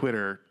hate on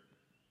Twitter.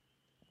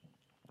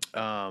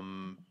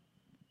 Hang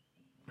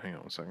on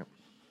one second.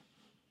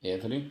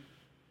 Anthony?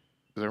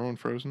 Is everyone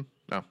frozen?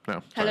 No.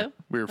 Sorry. Hello?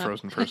 We were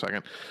frozen for a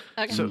second.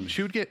 Okay. So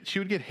she would get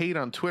hate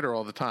on Twitter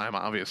all the time,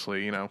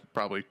 obviously,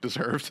 probably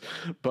deserved.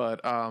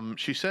 But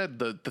she said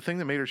the thing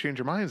that made her change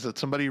her mind is that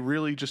somebody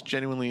really just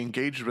genuinely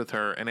engaged with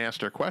her and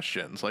asked her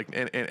questions, like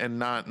and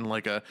not in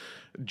like a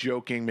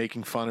joking,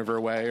 making fun of her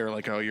way or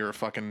like, oh, you're a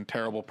fucking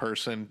terrible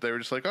person. They were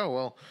just like, oh,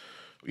 well,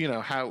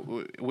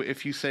 how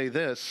if you say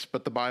this,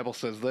 but the Bible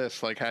says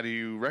this, like, how do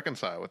you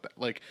reconcile with that?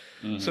 Like,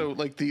 so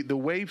like the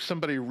way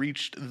somebody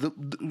reached the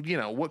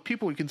what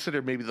people would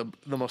consider maybe the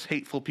most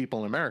hateful people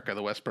in America,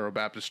 the Westboro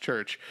Baptist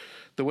Church,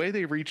 the way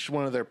they reached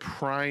one of their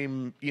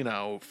prime,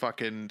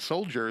 fucking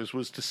soldiers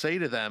was to say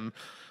to them,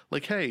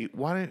 like, hey,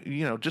 why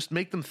don't just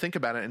make them think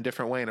about it in a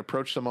different way and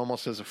approach them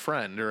almost as a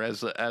friend or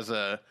as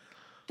a.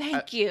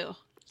 Thank you.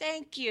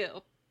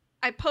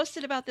 I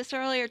posted about this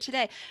earlier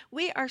today.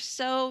 We are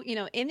so,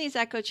 in these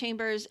echo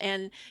chambers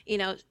and,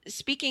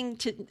 speaking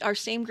to our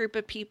same group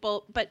of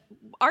people, but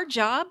our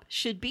job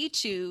should be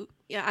to,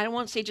 I don't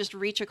want to say just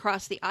reach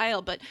across the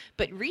aisle, but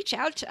reach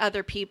out to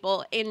other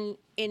people in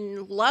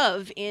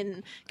love,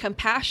 in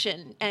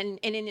compassion, and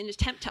in an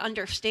attempt to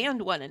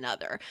understand one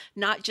another,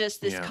 not just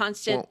this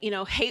constant,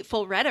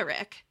 hateful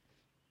rhetoric.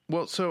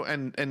 Well, so,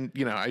 and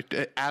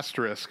big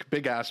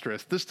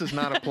asterisk, this does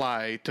not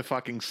apply to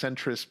fucking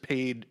centrist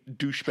paid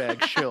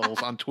douchebag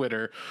shills on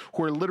Twitter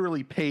who are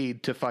literally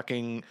paid to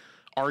fucking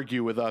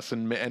argue with us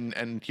and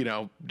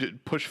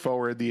push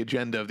forward the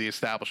agenda of the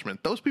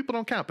establishment. Those people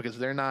don't count because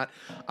they're not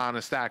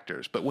honest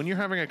actors. But when you're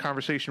having a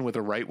conversation with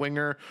a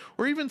right-winger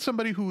or even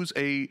somebody who's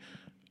a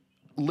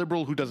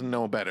liberal who doesn't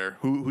know better,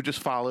 who just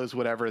follows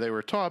whatever they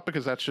were taught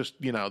because that's just,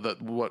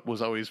 what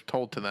was always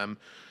told to them,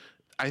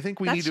 I think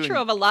That's need to. true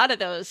of a lot of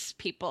those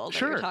people that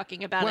Sure. we're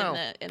talking about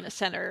in the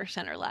center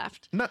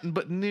left. Not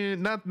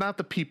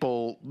the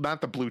people, not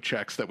the blue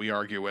checks that we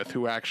argue with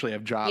who actually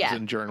have jobs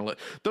in journalism.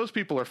 Those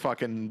people are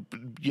fucking,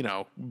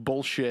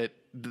 bullshit.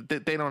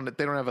 They don't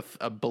have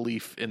a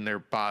belief in their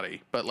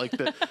body. But like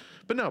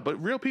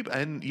but real people,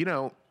 and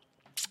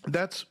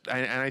that's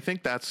and I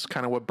think that's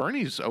kind of what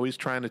Bernie's always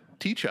trying to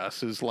teach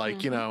us is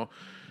like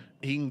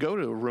he can go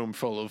to a room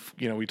full of,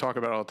 we talk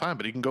about it all the time,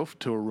 but he can go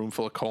to a room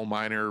full of coal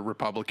miner,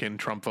 Republican,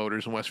 Trump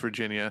voters in West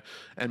Virginia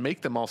and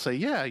make them all say,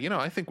 yeah,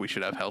 I think we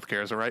should have health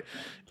care as a right.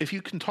 If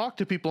you can talk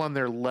to people on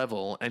their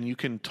level and you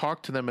can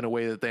talk to them in a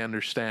way that they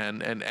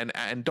understand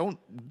and don't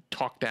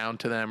talk down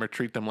to them or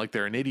treat them like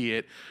they're an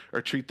idiot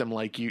or treat them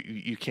like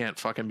you can't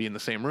fucking be in the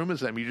same room as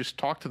them. You just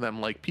talk to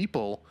them like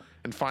people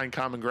and find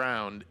common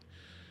ground.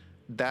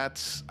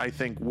 That's, I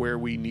think, where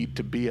we need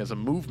to be as a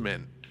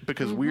movement.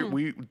 Because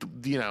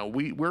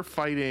we're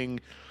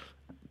fighting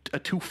a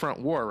two-front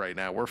war right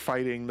now. We're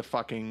fighting the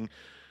fucking,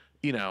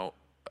 a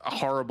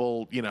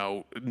horrible,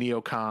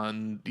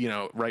 neocon,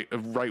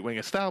 right-wing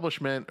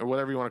establishment or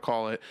whatever you want to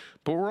call it.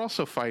 But we're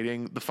also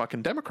fighting the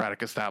fucking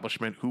Democratic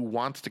establishment who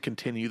wants to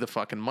continue the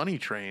fucking money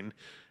train,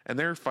 and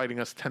they're fighting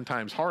us 10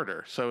 times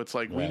harder. So it's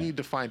like we need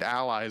to find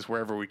allies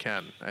wherever we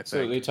can. I think.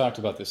 So they talked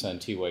about this on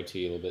TYT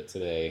a little bit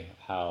today.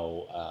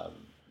 How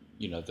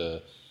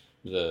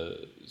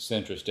the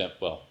centrist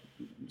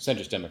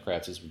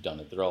Democrats, as we've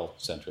done it, they're all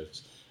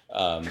centrists,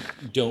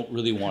 don't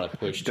really want to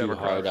push too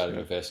hard out of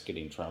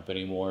investigating Trump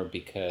anymore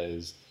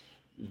because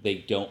they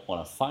don't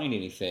want to find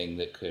anything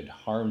that could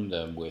harm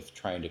them with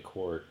trying to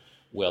court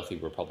wealthy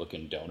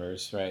Republican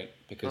donors, right?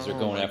 Because they're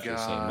going after the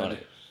same money.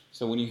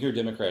 So when you hear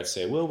Democrats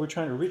say, well, we're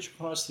trying to reach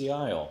across the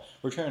aisle,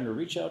 we're trying to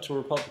reach out to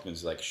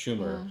Republicans, like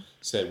Schumer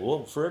said,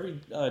 well, for every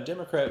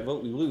Democrat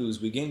vote we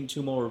lose, we gain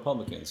 2 more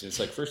Republicans. And it's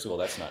like, first of all,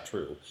 that's not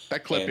true.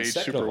 That clip aged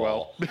super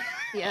well.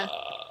 Yeah.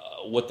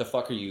 What the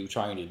fuck are you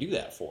trying to do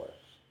that for?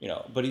 You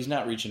know, but he's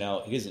not reaching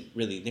out. He isn't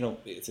really,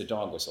 it's a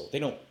dog whistle. They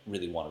don't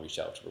really want to reach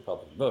out to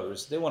Republican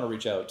voters. They want to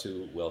reach out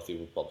to wealthy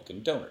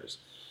Republican donors,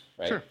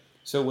 right? Sure.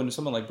 So when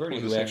someone like Bernie,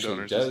 who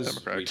actually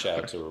does reach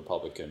out to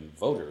Republican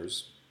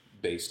voters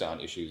based on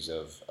issues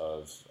of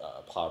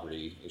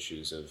poverty,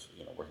 issues of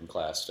working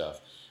class stuff,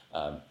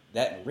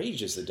 that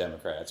enrages the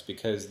Democrats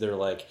because they're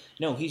like,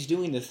 no, he's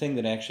doing the thing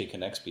that actually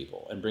connects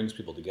people and brings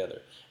people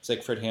together. It's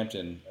like Fred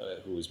Hampton,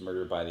 who was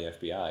murdered by the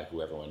FBI,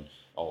 who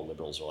all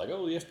liberals are like,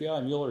 oh, the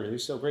FBI, Mueller,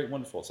 he's so great,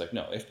 wonderful. It's like,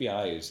 no,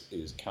 FBI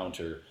is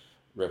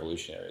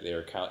counter-revolutionary.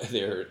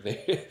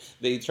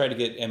 They try to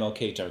get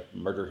MLK to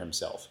murder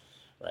himself,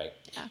 right?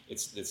 Yeah.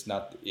 It's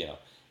not,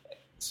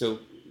 So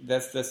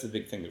that's the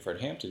big thing that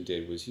Fred Hampton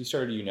did was he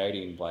started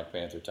uniting Black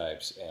Panther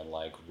types and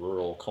like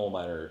rural coal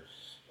miner,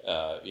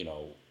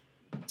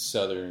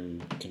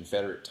 Southern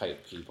Confederate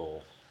type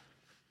people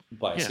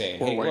by saying,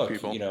 hey, look,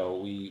 people.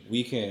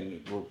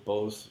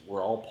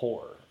 We're all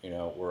poor.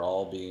 We're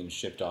all being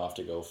shipped off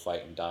to go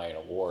fight and die in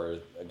a war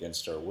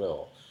against our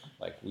will.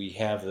 Like, we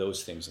have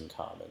those things in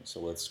common,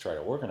 so let's try to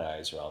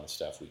organize around the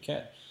stuff we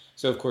can.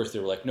 So, of course, they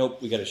were like, nope,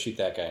 we got to shoot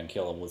that guy and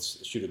kill him.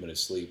 Let's shoot him in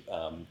his sleep,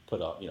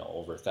 put up,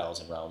 over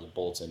 1,000 rounds of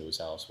bullets into his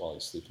house while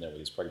he's sleeping there with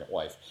his pregnant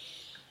wife.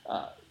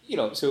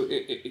 So,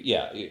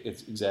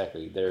 it's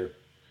exactly,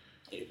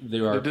 they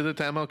did it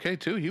to MLK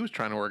too. He was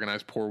trying to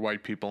organize poor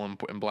white people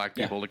and black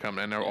people to come,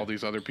 and all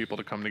these other people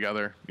to come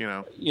together.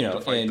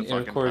 And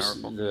of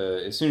course,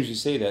 as soon as you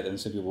say that, then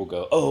some people will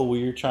go, "Oh, well,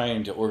 you're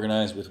trying to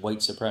organize with white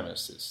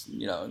supremacists."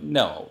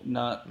 No,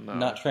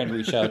 not trying to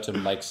reach out to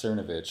Mike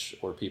Cernovich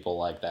or people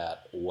like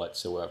that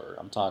whatsoever.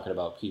 I'm talking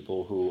about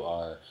people who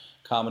are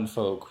common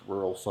folk,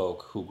 rural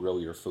folk who grow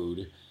your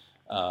food,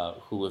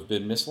 who have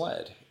been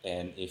misled.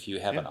 And if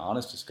you have an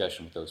honest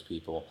discussion with those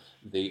people,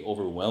 they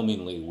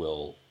overwhelmingly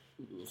will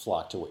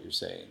flock to what you're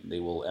saying.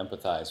 They will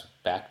empathize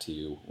back to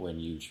you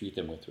when you treat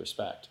them with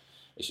respect.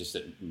 It's just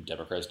that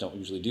Democrats don't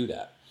usually do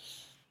that.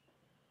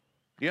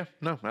 Yeah,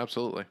 no,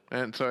 absolutely.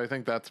 And so I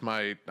think that's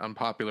my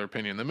unpopular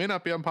opinion. That may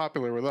not be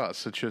unpopular with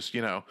us. It's just,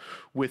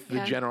 with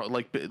the general,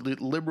 like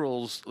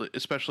liberals,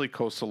 especially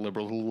coastal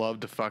liberals, love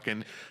to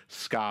fucking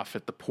scoff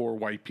at the poor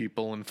white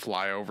people and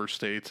flyover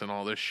states and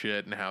all this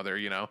shit and how they're,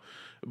 a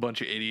bunch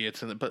of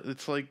idiots. But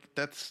it's like,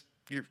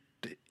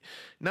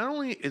 not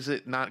only is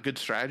it not good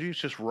strategy, it's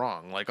just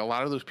wrong. Like, a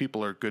lot of those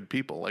people are good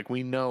people. Like,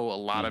 we know a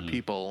lot of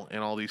people in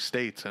all these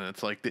states, and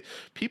it's like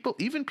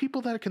even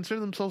people that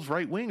consider themselves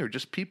right wing, or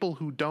just people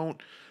who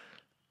don't,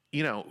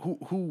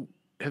 who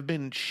have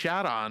been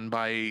shat on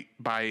by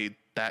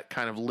that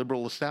kind of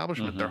liberal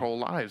establishment their whole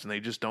lives, and they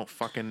just don't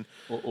fucking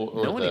know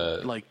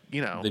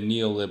the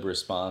neolib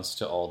response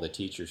to all the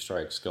teacher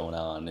strikes going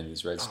on in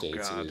these red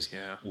states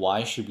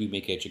why should we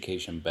make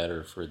education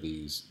better for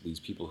these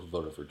people who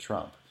voted for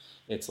Trump?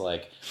 It's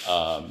like,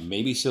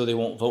 maybe so they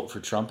won't vote for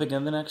Trump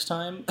again the next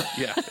time.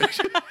 Yeah.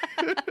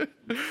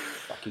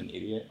 Fucking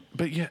idiot.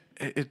 But yeah,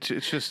 it's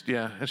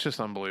just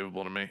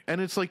unbelievable to me.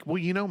 And it's like,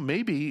 well,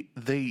 maybe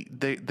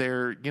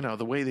they're,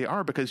 the way they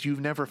are because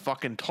you've never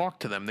fucking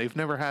talked to them. They've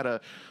never had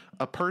a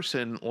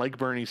person like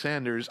Bernie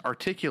Sanders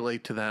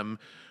articulate to them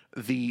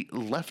the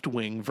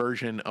left-wing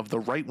version of the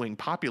right-wing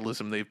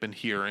populism they've been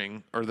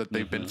hearing or that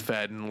they've been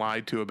fed and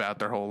lied to about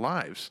their whole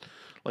lives.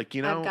 Like,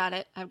 I've got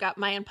it. I've got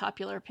my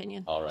unpopular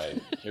opinion. All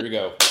right. Here we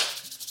go.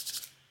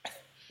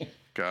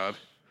 God.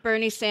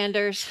 Bernie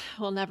Sanders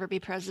will never be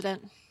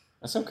president.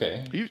 That's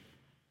okay.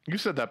 You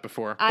said that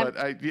before, but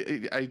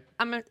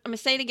I'm gonna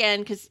say it again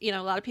because a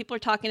lot of people are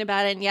talking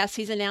about it, and yes,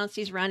 he's announced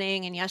he's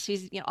running, and yes,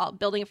 he's all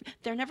building.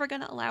 They're never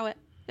going to allow it.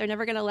 They're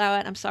never going to allow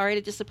it. I'm sorry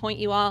to disappoint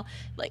you all.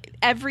 Like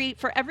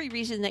for every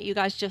reason that you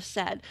guys just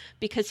said,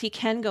 because he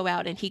can go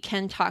out and he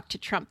can talk to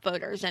Trump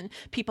voters and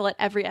people at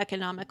every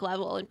economic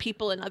level and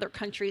people in other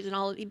countries and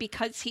all,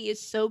 because he is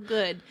so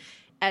good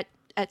at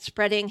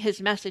spreading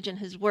his message and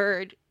his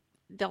word.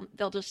 They'll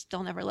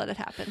never let it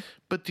happen.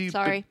 But do you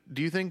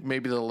think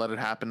maybe they'll let it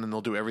happen and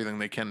they'll do everything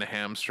they can to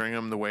hamstring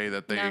him the way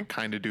that they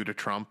kind of do to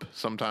Trump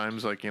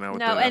sometimes, like with the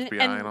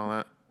FBI and all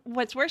that?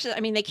 What's worse is,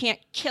 they can't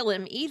kill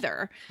him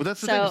either. Well,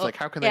 that's the thing. It's like,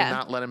 how can they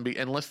not let him be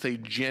unless they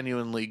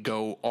genuinely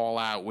go all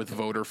out with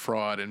voter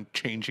fraud and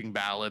changing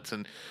ballots?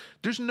 And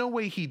there's no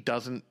way he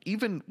doesn't,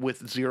 even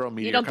with zero media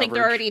coverage. You don't think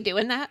they're already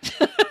doing that?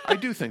 I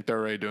do think they're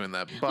already doing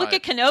that. But look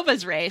at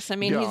Canova's race.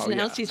 He's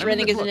announced he's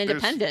running as an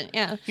independent.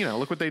 Yeah.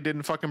 Look what they did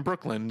in fucking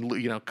Brooklyn.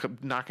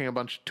 Knocking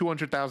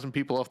 200,000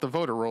 people off the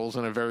voter rolls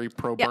in a very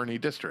pro-Bernie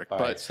district. All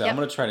right, so I'm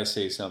going to try to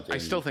say something. I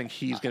still think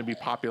he's going to be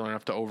popular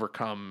enough to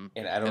overcome.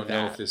 And I don't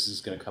know if this is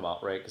going to come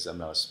out right because I'm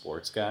not a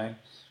sports guy.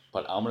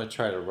 But I'm going to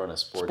try to run a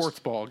sports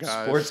ball,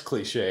 guys. Sports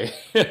cliche.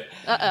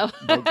 Uh-oh.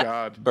 Oh,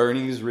 God.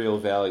 Bernie's real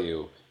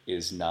value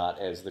is not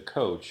as the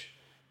coach,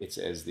 it's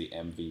as the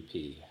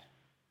MVP.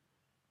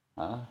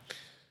 Huh?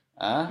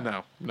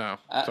 No,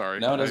 sorry.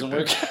 No, it doesn't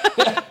work.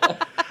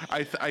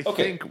 I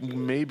think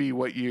maybe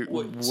what you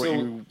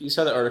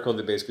saw the article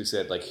that basically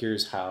said, like,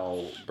 here's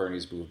how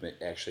Bernie's movement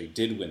actually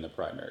did win the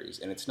primaries,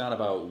 and it's not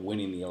about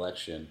winning the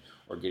election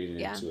or getting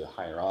into a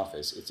higher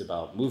office. It's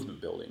about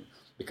movement building,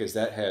 because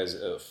that has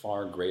a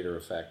far greater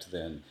effect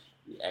than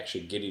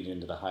actually getting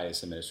into the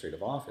highest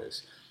administrative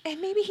office. And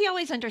maybe he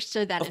always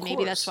understood that, and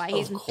maybe that's why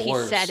he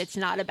said it's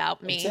not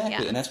about me.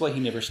 Exactly, and that's why he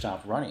never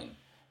stopped running.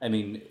 I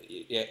mean,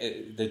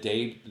 the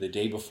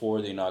day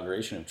before the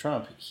inauguration of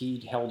Trump,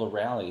 he held a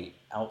rally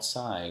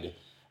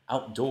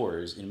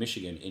outdoors in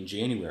Michigan in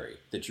January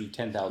that drew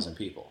 10,000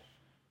 people.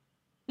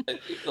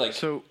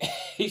 So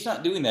he's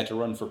not doing that to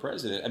run for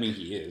president. I mean,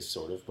 he is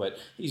sort of, but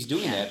he's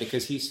doing that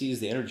because he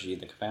sees the energy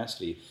and the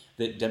capacity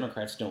that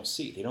Democrats don't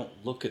see. They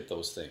don't look at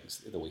those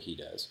things the way he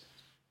does.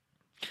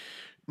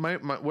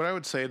 What I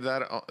would say to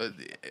that,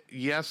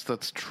 yes,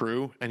 that's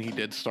true, and he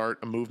did start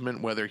a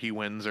movement, whether he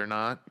wins or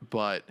not.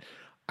 But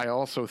I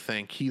also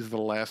think he's the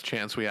last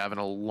chance we have in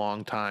a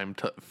long time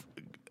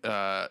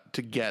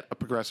to get a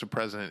progressive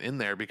president in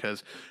there,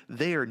 because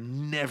they are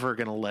never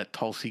going to let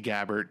Tulsi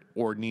Gabbard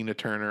or Nina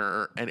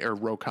Turner or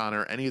Ro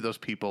Khanna or any of those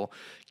people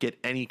get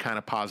any kind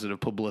of positive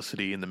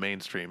publicity in the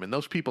mainstream. And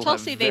those people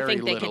Tulsi, have very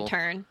they think they can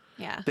turn.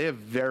 Yeah. They have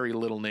very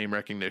little name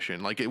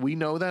recognition. Like, we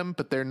know them,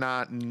 but they're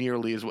not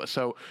nearly as well.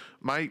 So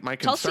my concern...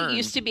 Tulsi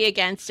used to be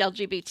against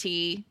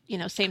LGBT,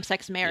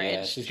 same-sex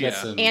marriage.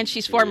 Yeah, and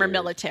she's former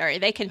military.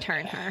 They can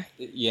turn her.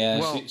 Yeah,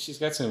 well, she's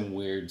got some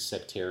weird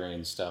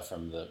sectarian stuff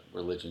from the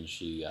religion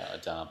she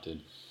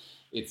adopted.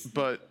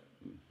 But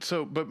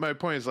my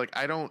point is, like,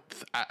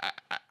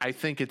 I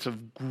think it's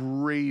of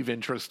grave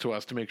interest to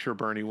us to make sure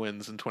Bernie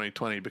wins in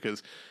 2020,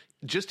 because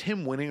just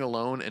him winning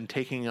alone and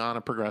taking on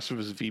a progressive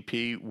as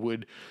VP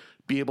would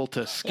be able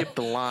to skip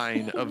the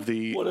line of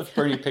the... What if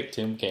Bernie picked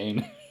Tim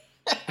Kaine?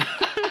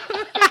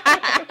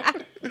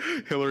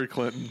 Hillary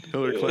Clinton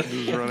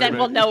is running. Then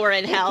we'll know we're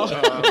in hell.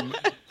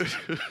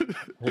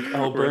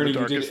 Bernie,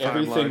 you did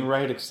everything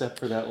right except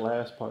for that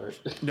last part.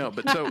 No,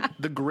 but so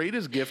the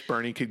greatest gift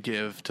Bernie could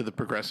give to the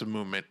progressive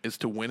movement is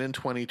to win in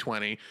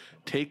 2020,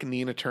 take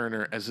Nina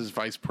Turner as his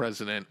vice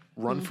president,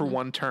 run for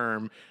one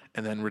term,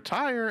 and then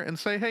retire and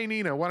say, hey,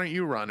 Nina, why don't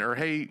you run? Or,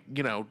 hey,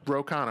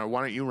 Ro Khanna,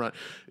 why don't you run?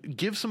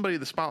 Give somebody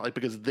the spotlight,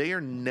 because they are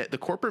the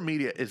corporate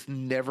media is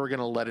never going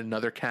to let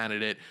another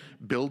candidate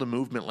build a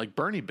movement like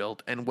Bernie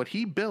built. And what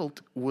he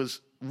built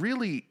was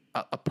really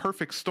a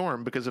perfect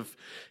storm because of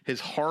his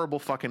horrible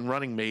fucking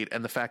running mate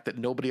and the fact that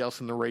nobody else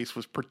in the race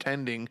was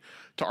pretending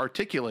to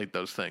articulate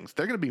those things.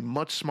 They're going to be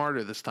much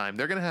smarter this time.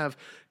 They're going to have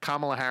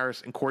Kamala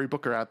Harris and Cory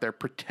Booker out there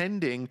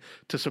pretending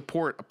to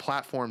support a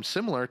platform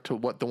similar to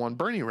what the one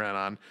Bernie ran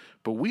on.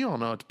 But we all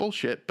know it's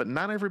bullshit, but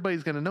not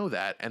everybody's going to know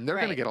that, and they're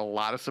going to get a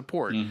lot of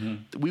support.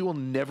 Mm-hmm. We will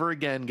never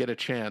again get a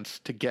chance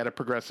to get a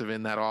progressive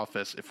in that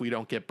office if we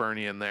don't get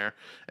Bernie in there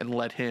and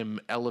let him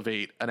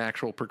elevate an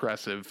actual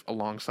progressive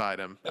alongside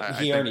him.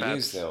 He already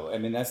is, though. I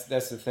mean, that's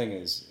the thing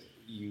is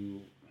the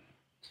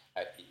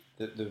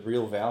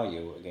real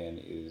value,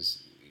 again,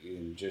 is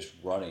in just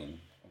running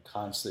and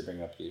constantly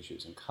bringing up the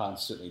issues and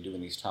constantly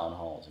doing these town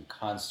halls and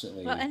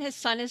constantly... Well, and his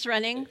son is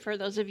running, for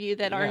those of you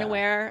that aren't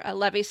aware,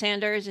 Levy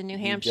Sanders in New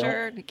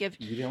Hampshire. Give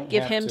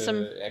him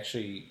some...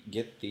 actually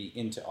get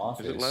into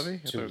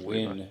office to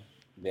win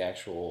the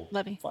actual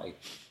fight.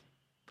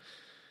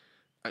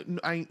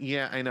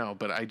 I know,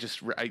 but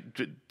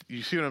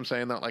you see what I'm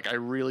saying though? Like, I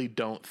really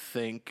don't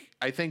think,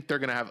 I think we're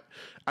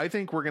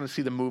going to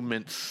see the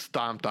movement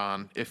stomped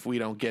on if we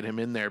don't get him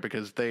in there,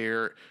 because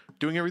they're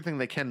doing everything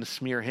they can to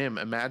smear him.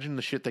 Imagine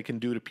the shit they can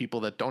do to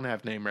people that don't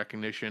have name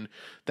recognition,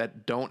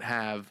 that don't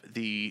have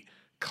the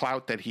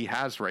clout that he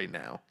has right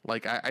now.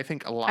 Like, I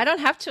think a lot. I don't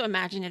have to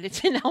imagine it.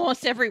 It's in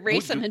almost every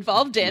race I'm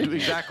involved in.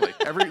 Exactly.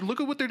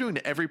 Look at what they're doing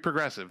to every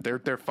progressive.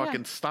 They're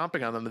fucking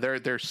stomping on them.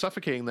 They're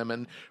suffocating them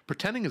and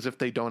pretending as if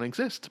they don't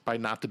exist by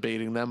not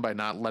debating them, by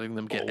not letting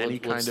them get any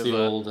kind of... What's the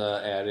old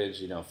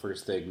adage,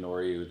 first they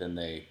ignore you, then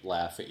they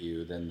laugh at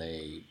you, then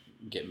they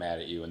get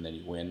mad at you, and then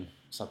you win.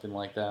 Something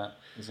like that,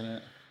 isn't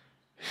it?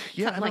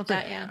 Yeah, I don't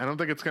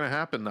think it's going to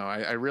happen, though.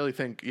 I really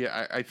think,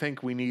 I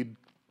think we need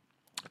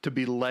to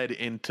be led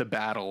into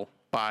battle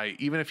by,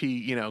 even if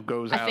he,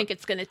 goes out. I think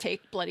it's going to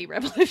take bloody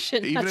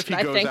revolution. Even if he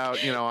goes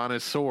out, on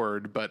his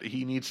sword, but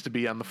he needs to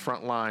be on the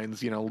front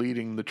lines,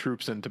 leading the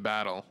troops into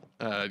battle,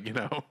 And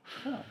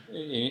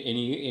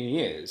he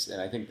is.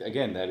 And I think,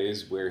 again, that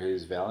is where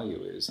his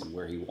value is, and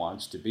where he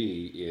wants to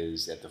be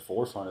is at the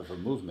forefront of a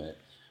movement,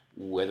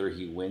 whether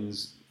he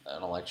wins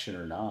an election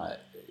or not.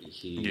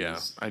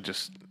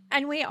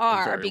 And we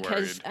are,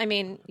 because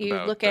you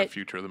look at the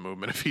future of the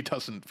movement if he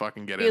doesn't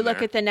fucking get in there. You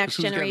look at the next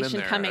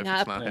generation coming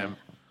up.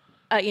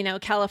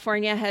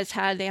 California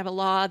they have a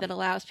law that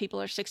allows people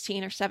who are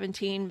 16 or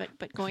 17,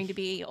 but going to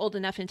be old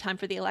enough in time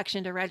for the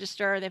election to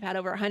register. They've had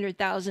over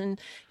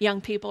 100,000 young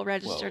people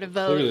register to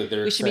vote.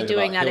 We should be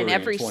doing that in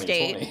every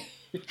state.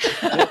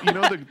 Well, you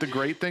know, the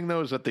great thing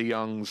though is that the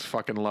youngs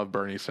fucking love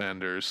Bernie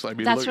Sanders. I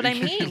mean, That's look, what I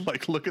mean.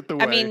 Like, look at the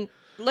way. I mean,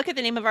 look at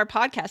the name of our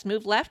podcast,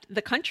 Move Left.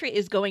 The country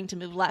is going to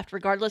move left,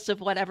 regardless of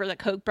whatever the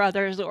Koch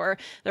brothers or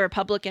the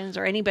Republicans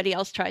or anybody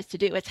else tries to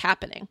do. It's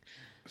happening.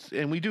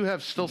 And we do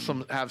have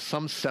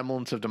some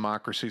semblance of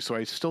democracy. So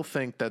I still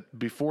think that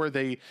before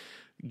they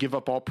give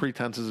up all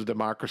pretenses of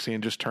democracy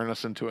and just turn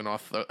us into an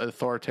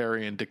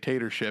authoritarian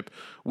dictatorship,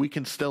 we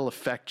can still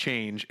affect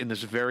change in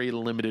this very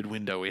limited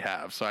window we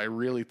have. So I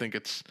really think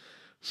it's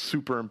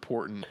super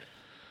important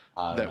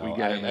that we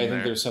get in there. I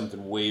think there's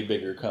something way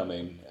bigger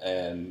coming,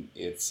 and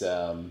it's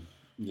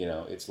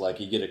it's like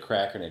you get a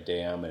crack in a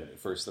dam, and it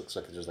first looks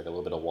like there's like a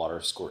little bit of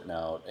water squirting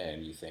out,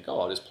 and you think, oh,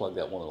 I'll just plug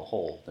that one little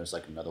hole. There's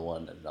like another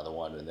one,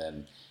 and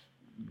then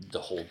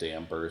the whole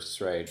dam bursts,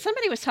 right?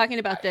 Somebody was talking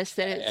about this,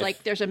 that it's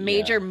like there's a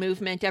major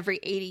movement every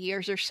 80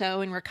 years or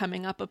so, and we're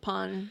coming up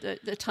upon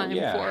the time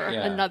for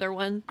another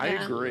one. I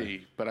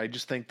agree, but I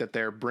just think that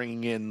they're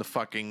bringing in the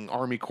fucking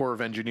Army Corps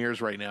of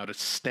Engineers right now to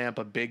stamp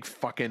a big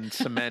fucking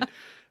cement,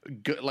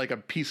 like a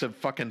piece of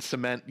fucking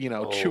cement,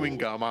 chewing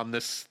gum on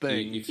this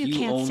thing. If you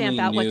can't stamp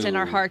out what's in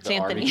our hearts, the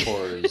Anthony.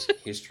 Army Corps'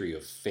 history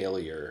of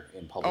failure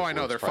in public. Oh, I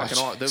know, they're projects.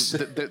 fucking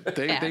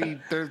all.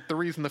 They're the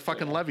reason the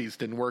fucking levees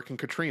didn't work in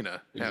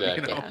Katrina.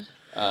 Exactly.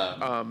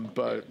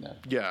 But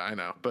yeah, I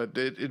know. But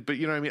but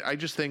you know what I mean? I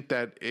just think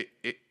that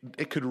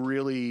it could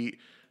really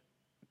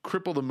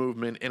cripple the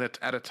movement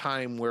at a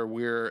time where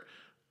we're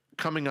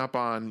coming up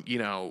on,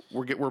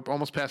 we're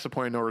almost past the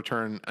point of no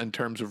return in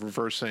terms of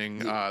reversing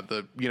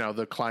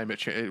the climate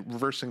change,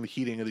 reversing the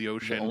heating of the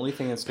ocean. The only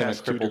thing that's going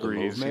to cripple the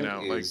movement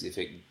is like, if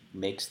it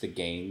makes the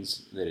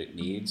gains that it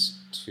needs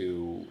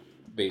to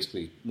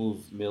basically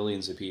move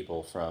millions of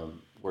people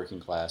from working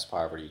class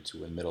poverty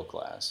to a middle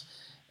class.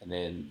 And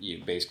then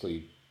you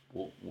basically,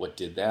 what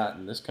did that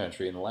in this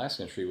country, in the last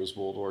country, was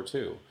World War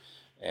II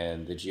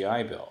and the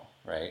GI Bill,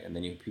 right? And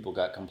then people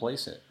got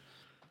complacent.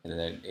 And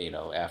then,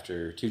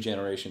 after 2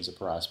 generations of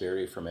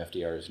prosperity from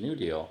FDR's New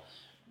Deal,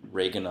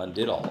 Reagan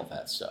undid all of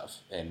that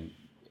stuff. And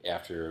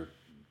after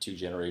 2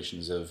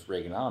 generations of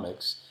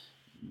Reaganomics,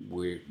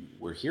 we're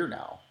here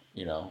now,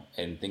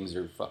 and things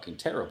are fucking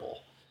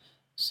terrible.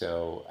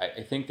 So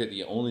I think that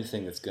the only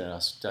thing that's going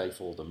to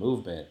stifle the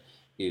movement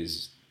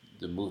is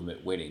the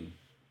movement winning,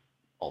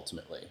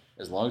 ultimately.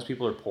 As long as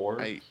people are poor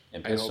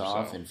and pissed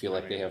off and feel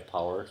like they have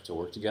power to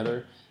work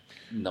together,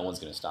 no one's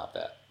going to stop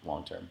that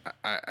long term.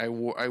 I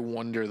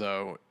wonder,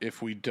 though,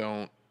 if we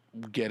don't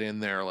get in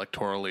there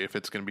electorally, if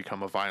it's going to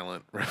become a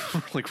violent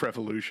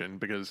revolution.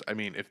 Because, I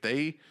mean, if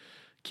they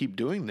keep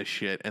doing this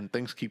shit and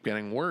things keep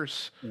getting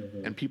worse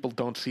and people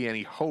don't see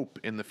any hope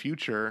in the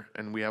future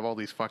and we have all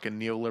these fucking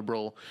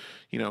neoliberal,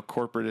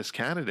 corporatist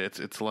candidates,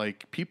 it's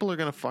like people are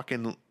going to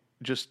fucking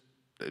just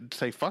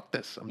say, fuck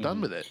this. I'm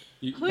done with it.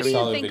 Who do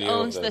you think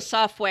owns the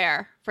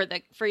software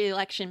for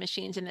election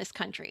machines in this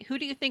country? Who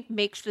do you think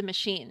makes the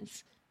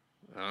machines?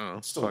 I don't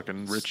know. Still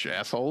fucking rich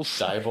assholes.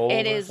 Diebold,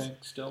 it is, I think,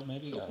 still,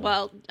 maybe?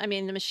 Well, I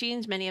mean, the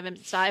machines, many of them,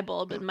 it's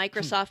Diebold, but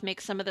Microsoft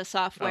makes some of the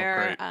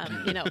software,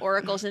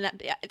 Oracle's and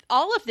that.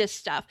 All of this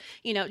stuff,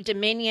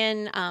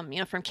 Dominion,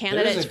 from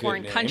Canada, it's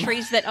foreign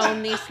countries that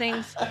own these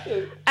things.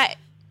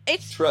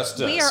 Trust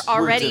us. We are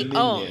already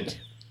owned.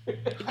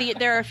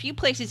 There are a few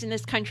places in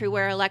this country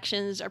where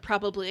elections are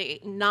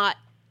probably not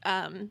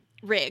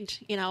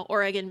rigged,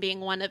 Oregon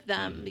being one of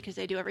them because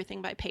they do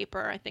everything by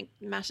paper. I think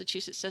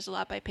Massachusetts does a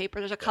lot by paper.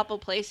 There's a couple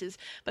places,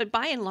 but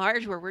by and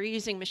large where we're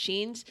using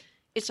machines,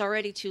 it's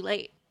already too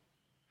late.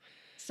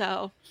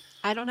 So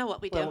I don't know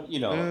what we do.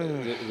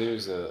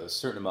 There's a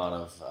certain amount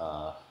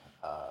of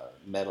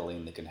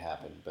meddling that can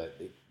happen, but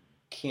it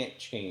can't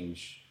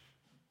change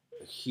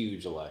a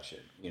huge election.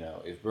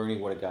 If Bernie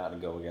would have gotten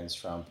to go against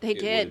Trump,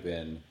 would have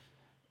been...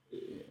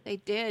 They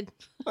did.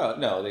 Well,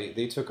 no,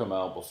 they took him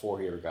out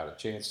before he ever got a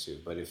chance to.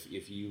 But if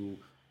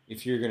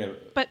you're gonna,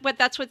 but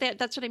that's what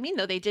I mean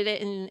though. They did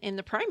it in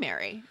the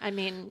primary. I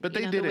mean, but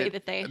they did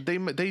it.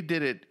 They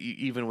did it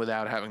even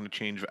without having to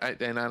change.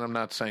 And I'm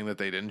not saying that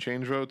they didn't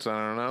change votes.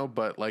 I don't know,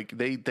 but like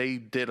they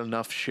did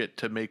enough shit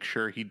to make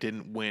sure he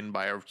didn't win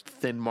by a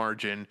thin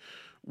margin.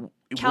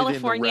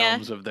 California, within the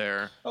realms of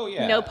their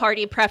no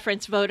party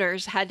preference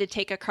voters had to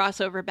take a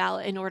crossover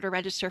ballot in order to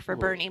register for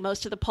Bernie.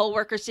 Most of the poll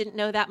workers didn't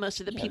know that.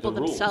 Most of the people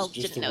themselves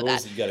didn't know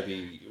that. You got to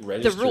be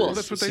registered. The rules. Well,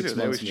 that's what they do.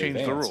 They always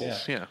change the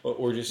rules. Yeah.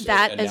 Or just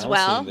that announcing as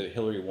well. that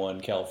Hillary won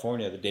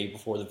California the day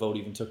before the vote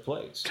even took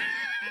place.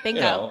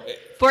 Bingo.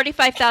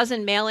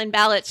 45,000 mail-in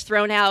ballots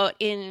thrown out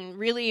in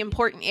really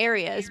important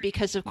areas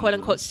because of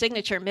quote-unquote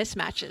signature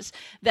mismatches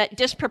that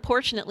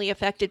disproportionately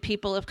affected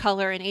people of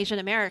color and Asian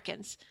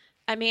Americans.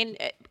 I mean,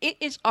 it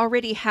is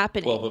already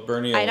happening. Well, but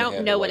Bernie, I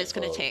don't know what it's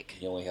going to take.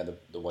 He only had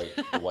the white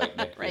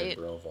neck right.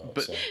 bro vote.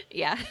 But, so.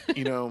 Yeah.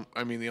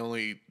 I mean, the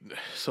only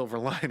silver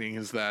lining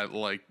is that,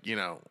 like,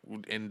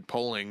 in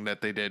polling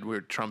that they did where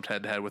Trump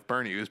head-to-head with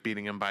Bernie, he was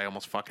beating him by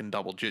almost fucking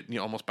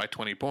almost by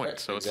 20 points. Right,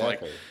 so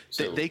exactly. It's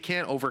like they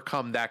can't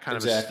overcome that kind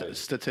of a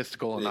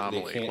statistical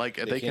anomaly.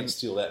 They can't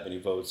steal that many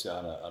votes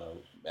on a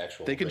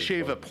actual. They can rate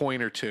shave a voting.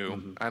 point or two.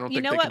 Mm-hmm. I don't You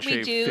think know they what can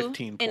we shave do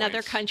 15 in other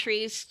points.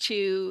 countries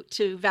to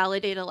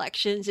validate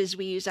elections is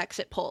we use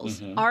exit polls.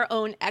 Mhm. Our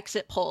own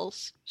exit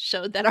polls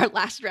showed that our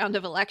last round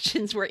of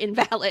elections were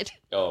invalid.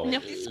 Oh,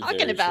 Nobody's very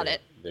talking about true.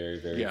 it. Very,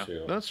 very Yeah,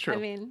 true. that's true. I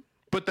mean,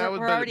 But that we're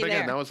was, already but again,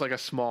 there. that was like a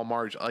small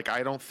margin. Like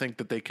I don't think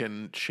that they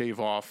can shave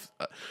off.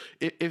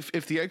 If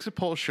the exit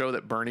polls show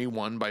that Bernie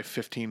won by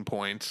 15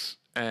 points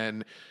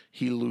and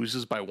he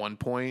loses by 1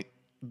 point,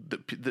 the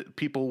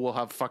people will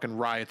have fucking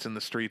riots in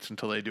the streets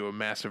until they do a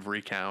massive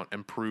recount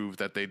and prove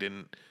that they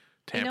didn't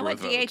tamper You know what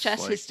with votes. DHS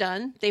Like, has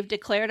done? They've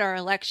declared our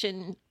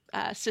election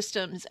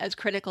systems as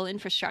critical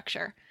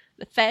infrastructure.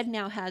 The Fed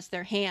now has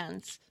their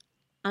hands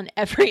on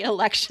every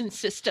election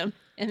system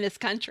in this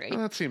country.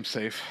 that seems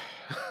safe.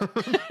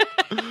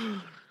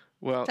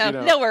 Well, So you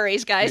know, no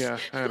worries, guys. yeah,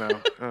 I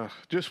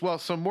know.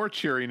 Some more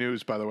cheery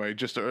news, by the way.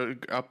 Just an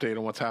update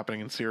on what's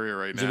happening in Syria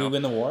right Did we now.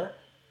 win the war?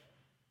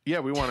 Yeah,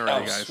 we won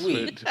already, Oh, guys.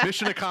 sweet.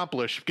 Mission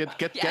accomplished. Get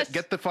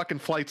the fucking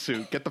flight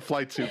suit. Get the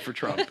flight suit for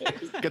Trump.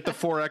 Get the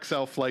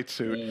 4XL flight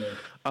suit.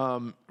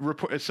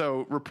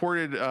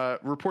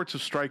 Reports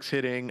of strikes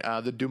hitting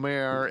the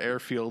Dumayer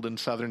airfield in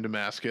southern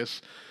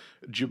Damascus.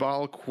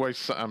 Jabal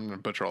Qais, I'm going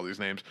to butcher all these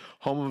names,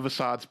 home of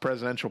Assad's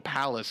presidential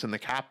palace in the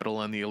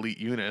capital and the elite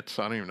units.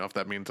 I don't even know if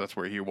that means that's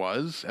where he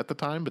was at the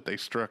time, but they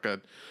struck a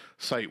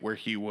site where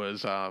he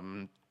was,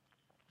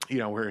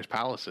 where his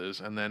palace is.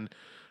 And then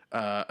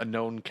a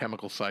known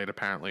chemical site,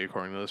 apparently,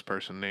 according to this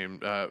person,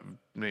 named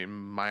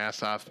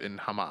Mayasaf in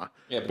Hama.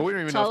 Yeah, but we don't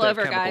even It's know if all they have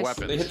over, chemical guys.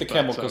 weapons. They hit the but,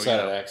 chemical so, side you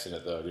of know.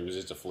 accident, though. It was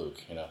just a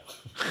fluke, you know.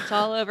 It's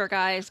all over,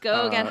 guys.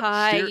 Go get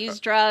high, use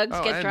drugs,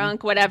 oh, get and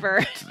drunk, whatever.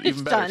 It's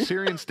Even better, done.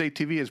 Syrian state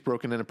TV has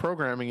broken into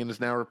programming and is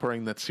now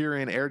reporting that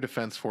Syrian air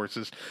defense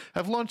forces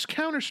have launched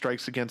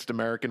counterstrikes against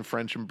American,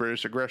 French, and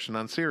British aggression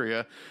on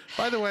Syria.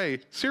 By the way,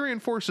 Syrian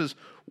forces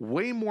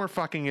way more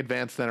fucking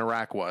advanced than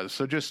Iraq was.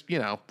 So just,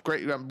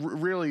 great. I'm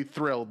really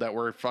thrilled that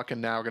we're fucking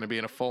now going to be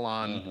in a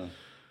full-on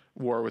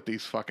war with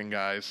these fucking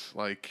guys.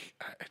 Like,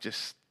 I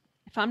just...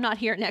 If I'm not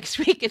here next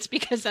week, it's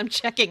because I'm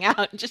checking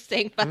out and just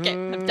saying, fuck it,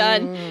 I'm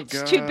done. It's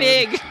God. too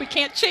big. We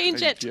can't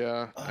change it.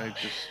 I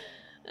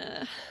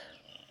just...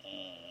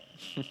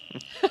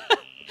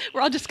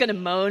 We're all just going to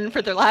moan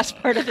for the last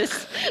part of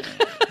this,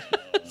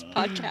 this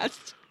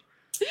podcast.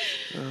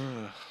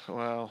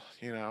 Well,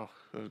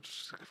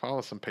 just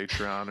follow some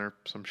Patreon or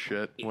some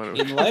shit.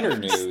 In lighter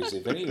news,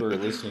 if any of you are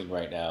listening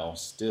right now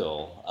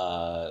still,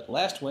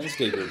 last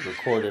Wednesday we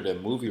recorded a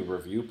movie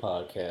review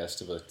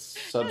podcast of a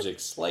subject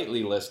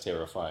slightly less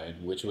terrifying,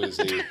 which was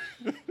a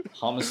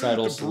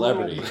homicidal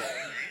celebrity.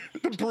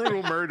 The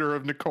brutal murder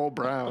of Nicole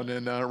Brown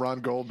and Ron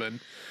Goldman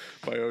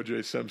by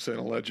O.J. Simpson,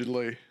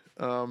 allegedly.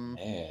 Man,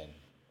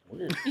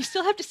 weird. You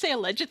still have to say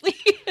allegedly?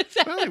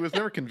 Well, he was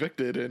never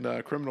convicted in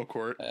criminal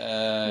court.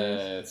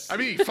 I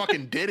mean, he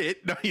fucking did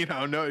it. No,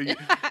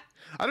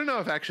 I don't know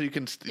if actually you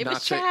can It not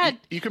was say. Chad.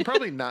 You can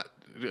probably not,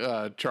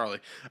 Charlie.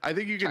 I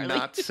think you can Charlie.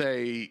 not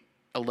say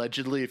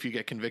allegedly if you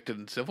get convicted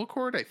in civil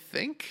court. I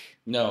think.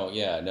 No.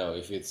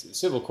 If it's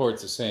civil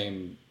court's the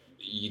same,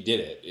 you did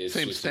it. It's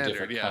Same just standard, a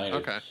different yeah, kind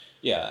of. okay.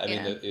 Yeah, I mean,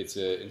 Yeah. it's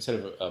instead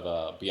of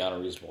a beyond a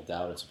reasonable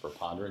doubt, it's a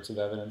preponderance of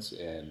evidence,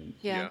 and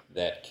Yeah.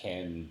 that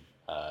can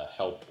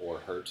help or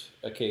hurt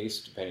a case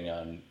depending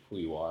on who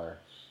you are.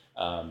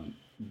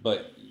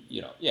 But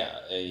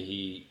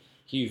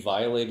he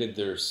violated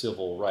their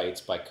civil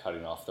rights by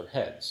cutting off their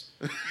heads,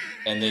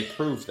 and they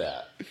proved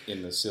that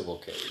in the civil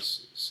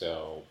case.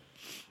 So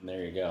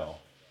there you go.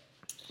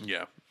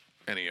 Yeah,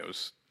 and he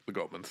owes the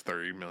Goldmans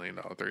 $33 million.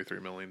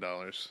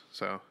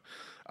 So,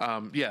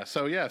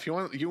 if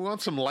you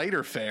want some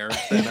lighter fare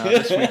than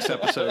this week's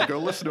episode, go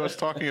listen to us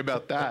talking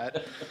about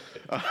that.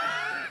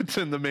 It's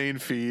in the main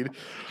feed.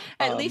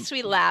 At least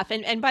we laugh.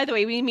 And by the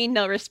way, we mean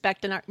no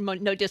disrespect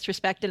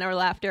in our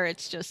laughter.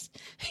 It's just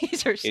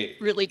these are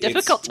really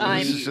difficult it's-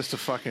 times. This is just a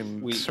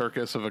fucking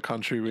circus of a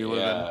country we live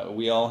in. Yeah,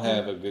 we all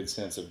have a good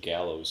sense of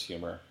gallows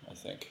humor, I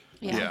think.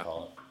 Yeah. Yeah.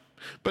 Call it.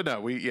 But no,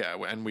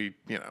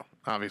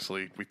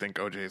 obviously we think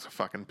OJ is a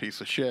fucking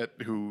piece of shit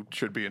who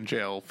should be in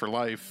jail for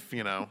life,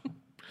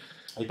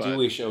 I do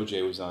wish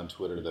OJ was on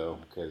Twitter though,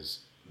 because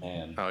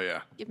man, Oh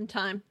yeah. Give him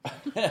time.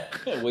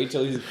 wait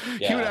till he's.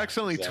 Yeah, He would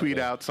accidentally exactly. tweet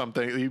out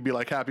something. He'd be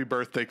like, "Happy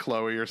birthday,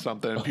 Chloe," or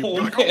something. And people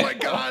Oh, would be like, "Oh man. my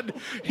god,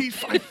 I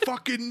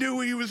fucking knew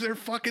he was their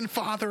fucking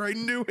father. I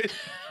knew it."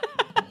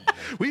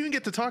 We even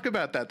get to talk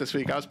about that this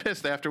week. I was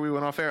pissed after we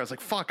went off air. I was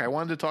like, "Fuck!" I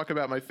wanted to talk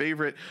about my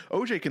favorite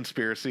OJ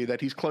conspiracy,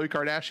 that he's Khloe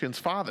Kardashian's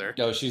father.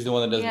 No, she's the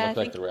one that doesn't Yeah, I look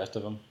like think- the rest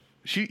of them.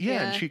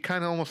 And she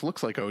kind of almost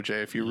looks like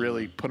OJ if you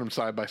really put them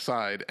side by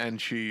side.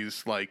 And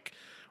she's like,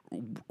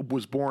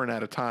 was born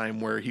at a time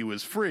where he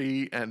was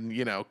free and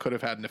could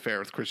have had an affair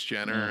with Kris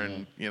Jenner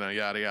and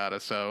yada yada.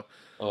 So.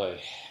 Oy.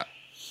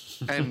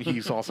 And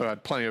he's also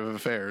had plenty of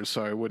affairs,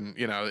 so I wouldn't,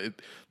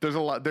 there's a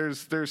lot,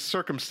 there's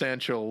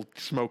circumstantial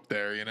smoke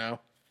there,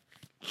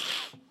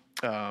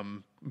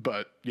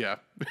 but yeah,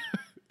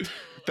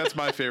 that's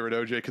my favorite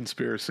OJ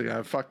conspiracy.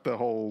 I fucked the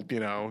whole,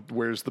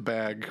 where's the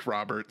bag,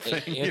 Robert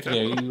thing.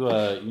 Anthony,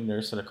 are you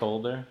nursing a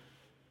cold there?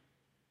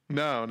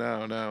 No.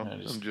 I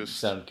I'm just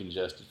sound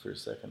congested for a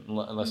second,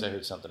 unless I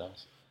heard something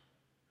else.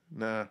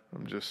 nah.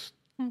 I'm just.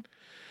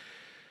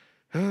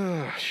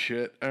 Oh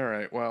shit! All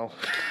right. Well,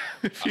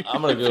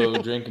 I'm gonna go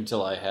drink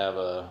until I have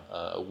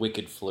a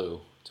wicked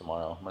flu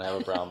tomorrow. I'm gonna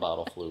have a brown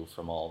bottle flu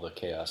from all the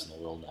chaos in the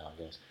world now,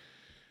 I guess.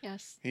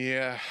 Yes.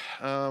 Yeah.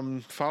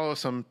 Follow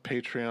us on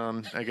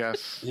Patreon, I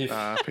guess. If-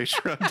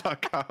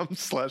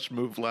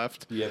 Patreon.com/move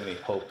left. If you have any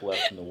hope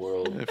left in the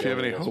world, If you have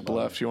any donate us hope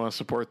money. left, you want to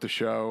support the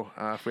show.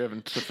 If we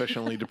haven't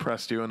sufficiently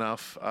depressed you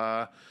enough,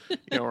 we're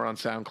on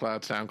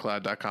SoundCloud,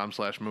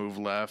 soundcloud.com/move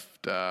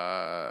left.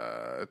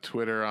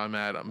 Twitter, I'm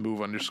at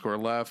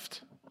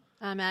move_left.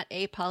 I'm at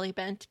a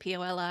polybent,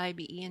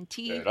 Polibent. And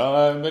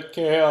I'm at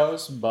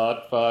Chaos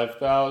Bot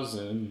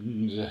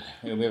 5000.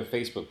 And we have a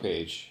Facebook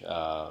page,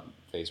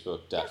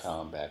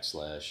 facebook.com/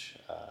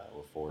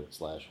 or /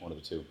 one of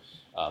the two.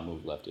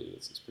 Move Left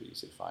Idiots. It's pretty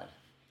easy to find.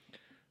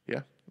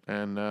 Yeah.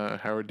 And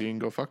Howard Dean,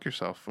 go fuck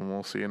yourself. And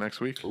we'll see you next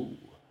week. Ooh.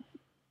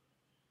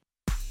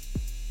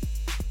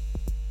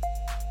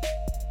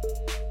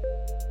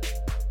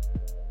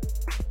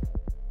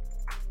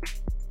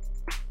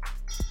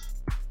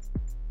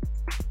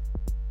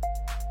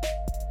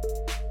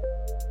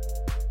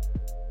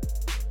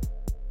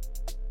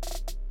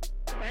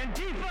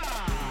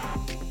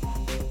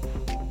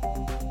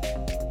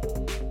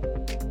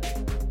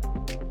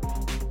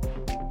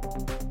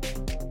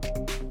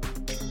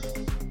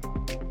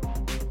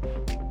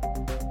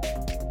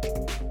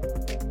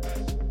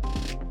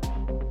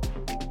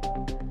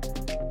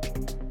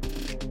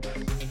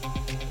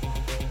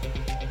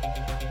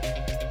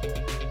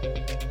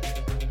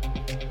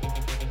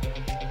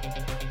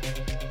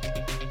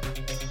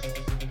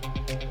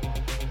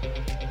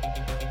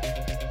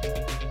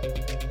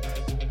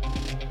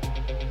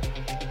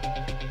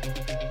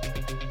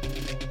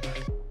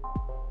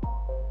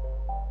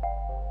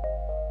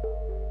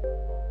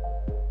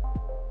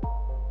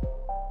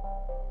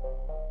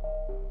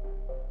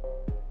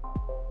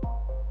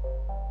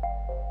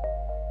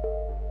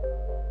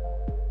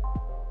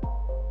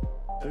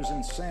 There's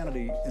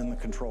insanity in the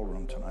control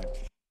room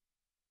tonight.